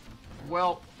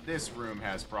 Well, this room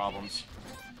has problems.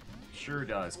 Sure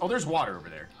does. Oh, there's water over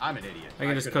there. I'm an idiot. I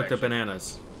can just cook the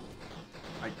bananas.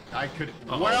 I could.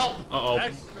 Uh-oh. Well. Uh-oh.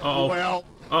 Nice. Uh-oh. Well.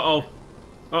 Uh-oh.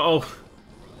 Uh-oh.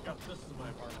 Yep, this is my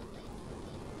apartment.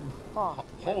 Huh.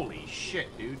 Holy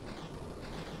shit, dude.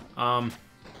 Oh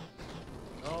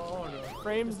no.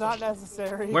 Frames not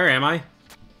necessary. Where am I?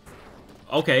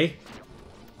 Okay.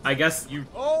 I guess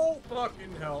Oh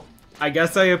fucking hell. I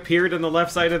appeared on the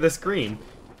left side of the screen.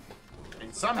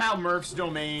 And somehow Murph's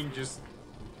domain just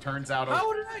turns out.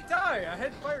 How did I die? I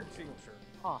had fire extinguisher.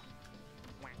 Huh.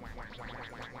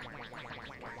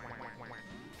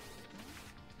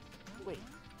 Wait.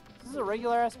 This is a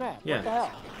regular ass map. Yeah. What the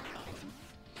hell?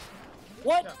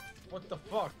 What? Yeah. What the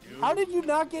fuck, dude? How did you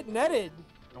not get netted?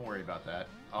 Don't worry about that.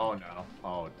 Oh no.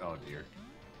 Oh dear.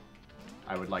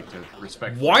 I would like to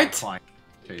respect What? client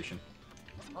invitation.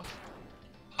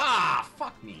 Ah,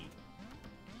 fuck me.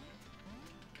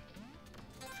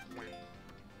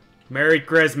 Merry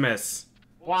Christmas.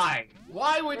 Why?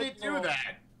 Why would it do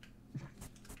that?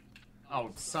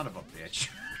 Oh, son of a bitch.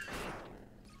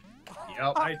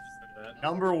 Yep. I said that.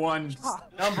 Number one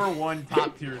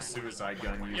top tier suicide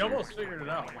gun user. You almost figured it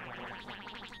out.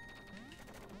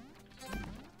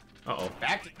 Uh-oh.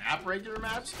 Back to map regular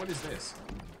maps? What is this?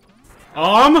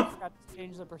 Forgot to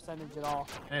change the percentage at all.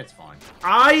 It's fine.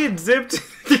 I zipped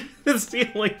the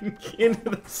ceiling into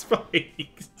the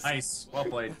spikes. Nice. Well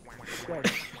played.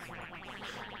 Good.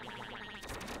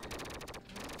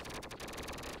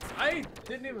 I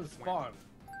didn't even spawn.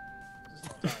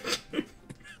 Just died.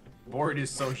 Board is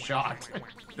so shocked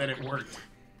that it worked.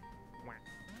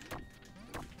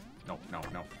 No.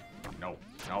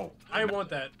 I want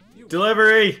that. You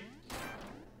Delivery.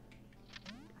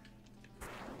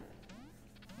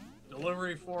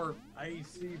 delivery for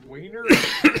IC Wiener?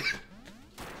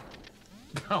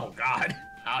 Oh god.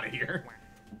 Out of here.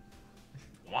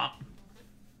 Womp.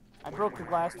 I broke the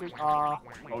glass, dude. Oh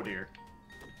dear.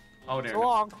 Oh dear. So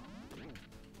long.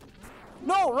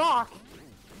 No, rock!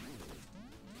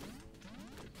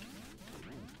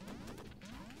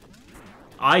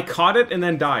 I caught it and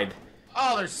then died.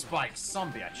 Oh, there's spikes.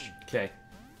 Some bitch. Okay.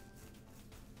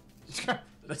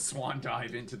 The swan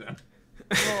dive into them.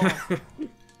 Oh.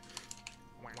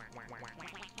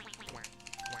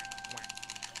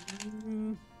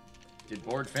 Did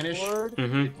board finish? Board.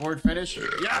 Mm-hmm. Did board finish?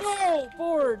 Yes! No,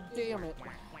 board. Damn it.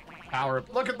 Power.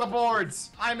 Look at the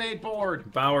boards! I made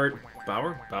board! Bower?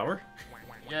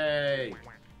 Yay!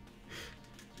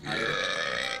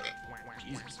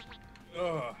 Jesus.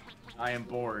 Ugh. I am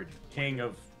bored. King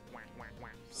of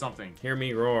something. Hear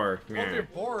me roar. Well, if you're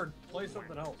bored, play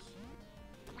something else.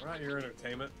 We're not your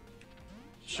entertainment.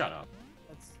 Shut up.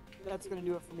 That's gonna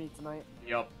do it for me tonight.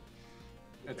 Yup.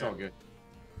 It's all good.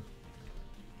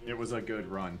 It was a good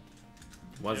run.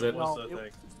 Was It it? was. Well, the it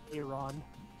thing. was a run.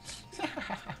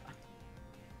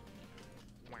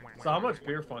 So how much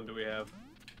beer fun do we have?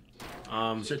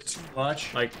 Is it too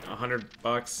much? Like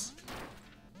 $100.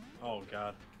 Oh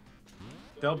god.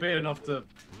 They'll be enough to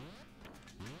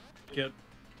get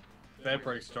Bad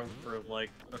Break's drunk for like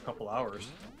a couple hours.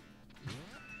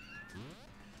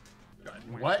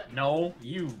 What? No,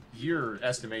 your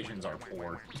estimations are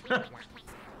poor.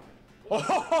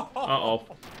 Uh-oh.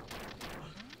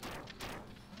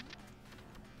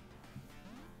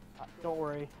 Don't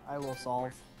worry, I will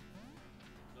solve.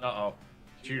 Uh-oh.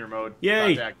 Shooter mode.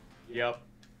 Yay! Contact. Yep.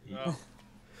 Oh.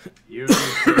 You.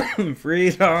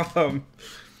 Freedom!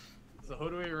 So who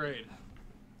do we raid?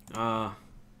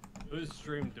 Whose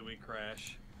stream do we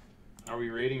crash? Are we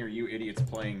raiding or you idiots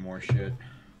playing more shit?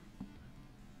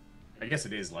 I guess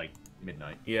it is like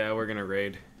midnight. Yeah, we're gonna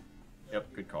raid.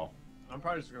 Yep, good call. I'm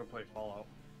probably just gonna play Fallout.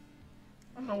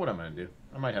 I don't know what I'm gonna do.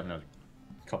 I might have another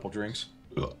couple drinks.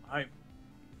 Well,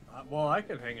 I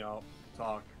could hang out,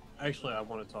 talk. Actually, I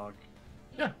want to talk.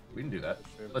 Yeah, we can do that.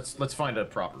 Let's find a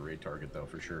proper raid target though,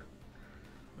 for sure.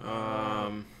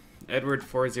 Edward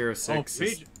 406 Oh,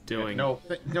 is doing. No,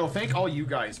 thank all you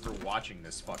guys for watching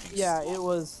this fucking. Yeah, slog. it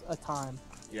was a time.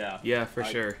 Yeah. Yeah, for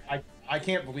sure. I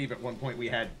can't believe at one point we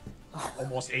had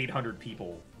almost 800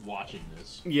 people watching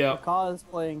this. Yeah. Cause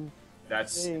playing.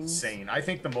 That's things. insane. I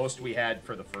think the most we had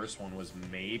for the first one was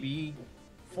maybe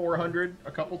 400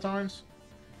 a couple times.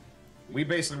 We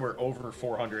basically were over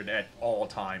 400 at all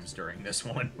times during this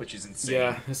one, which is insane.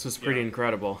 Yeah, this was pretty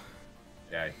incredible.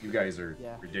 Yeah, you guys are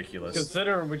Yeah. ridiculous.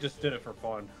 Considering we just did it for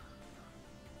fun.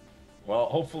 Well,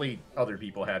 hopefully other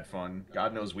people had fun.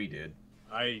 God knows we did.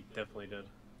 I definitely did.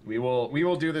 We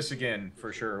will do this again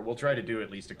for sure. We'll try to do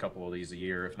at least a couple of these a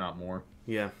year, if not more.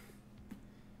 Yeah.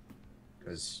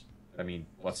 Because, I mean,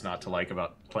 what's not to like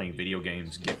about playing video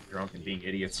games, getting drunk, and being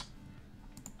idiots?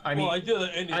 I mean, well, I did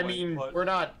it anyway. I mean, but... we're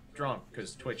not drunk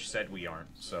because Twitch said we aren't.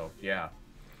 So yeah.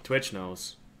 Twitch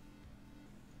knows.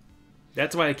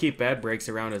 That's why I keep Bad Breaks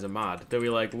around as a mod. They'll be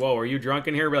like, "Whoa, are you drunk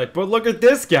in here?" We're like, "But look at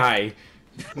this guy."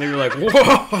 And they're like,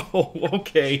 "Whoa,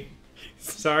 okay,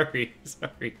 sorry."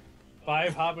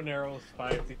 5 habaneros,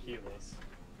 5 tequilas.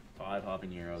 5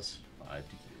 habaneros, 5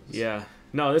 tequilas. Yeah.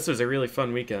 No, this was a really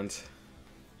fun weekend.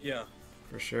 Yeah.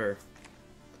 For sure.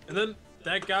 And then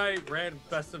that guy ran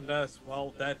Best of Nest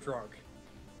while that drunk.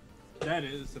 That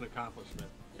is an accomplishment.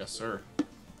 Yes, sir.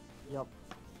 Yep.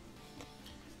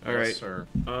 All right. Yes, sir.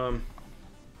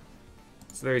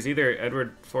 So there's either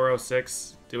Edward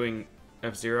 406 doing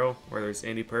F-Zero, or there's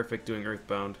Andy Perfect doing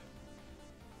Earthbound.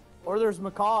 Or there's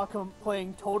Macaw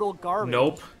playing total garbage.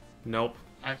 Nope.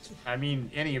 I mean,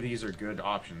 any of these are good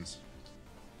options.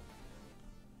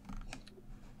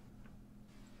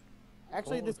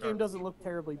 Actually, this game doesn't look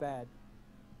terribly bad.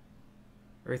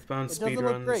 Earthbound It doesn't look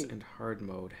speedruns great. and hard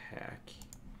mode hack.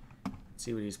 Let's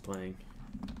see what he's playing.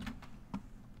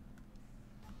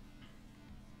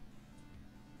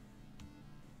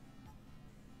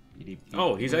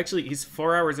 Oh, he's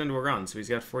 4 hours into a run, so he's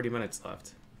got 40 minutes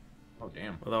left. Oh,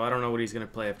 damn. Although I don't know what he's gonna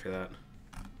play after that.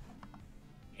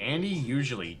 Andy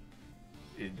usually,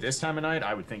 this time of night,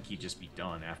 I would think he'd just be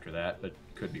done after that, but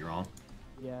could be wrong.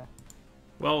 Yeah.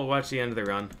 Well, we'll watch the end of the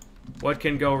run. What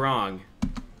can go wrong?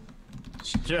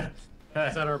 Is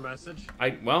that our message? I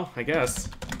guess.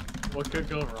 What could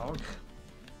go wrong?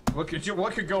 What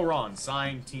could go wrong?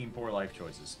 Signed, Team Poor Life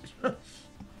Choices.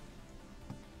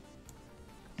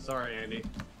 Sorry, Andy.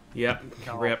 Yep.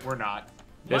 No, Rip. we're not.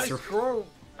 My This- scroll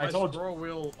told you. scroll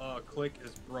wheel click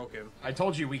is broken. I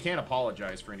told you we can't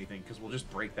apologize for anything because we'll just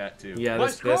break that too. Yeah, My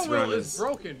this scroll wheel run is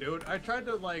broken, dude. I tried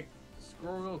to like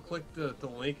scroll wheel click the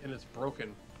link and it's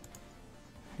broken.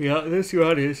 Yeah, this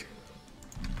run is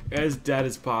as dead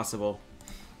as possible.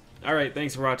 Alright,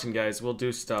 thanks for watching, guys. We'll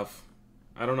do stuff.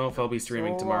 I don't know if I'll be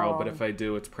streaming tomorrow, but if I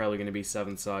do, it's probably going to be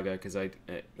 7 Saga, because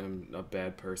I'm a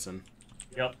bad person.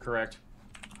 Yep, correct.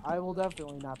 I will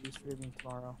definitely not be streaming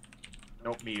tomorrow.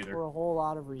 Nope, me either. For a whole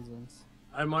lot of reasons.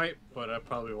 I might, but I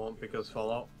probably won't because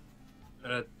Fallout.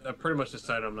 And I pretty much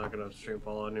decided I'm not going to stream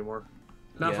Fallout anymore.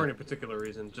 Not for Yeah. any particular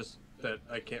reason, just that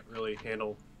I can't really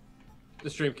handle... The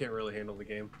stream can't really handle the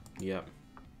game. Yep.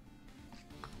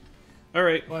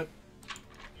 Alright, But,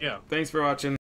 yeah. thanks for watching.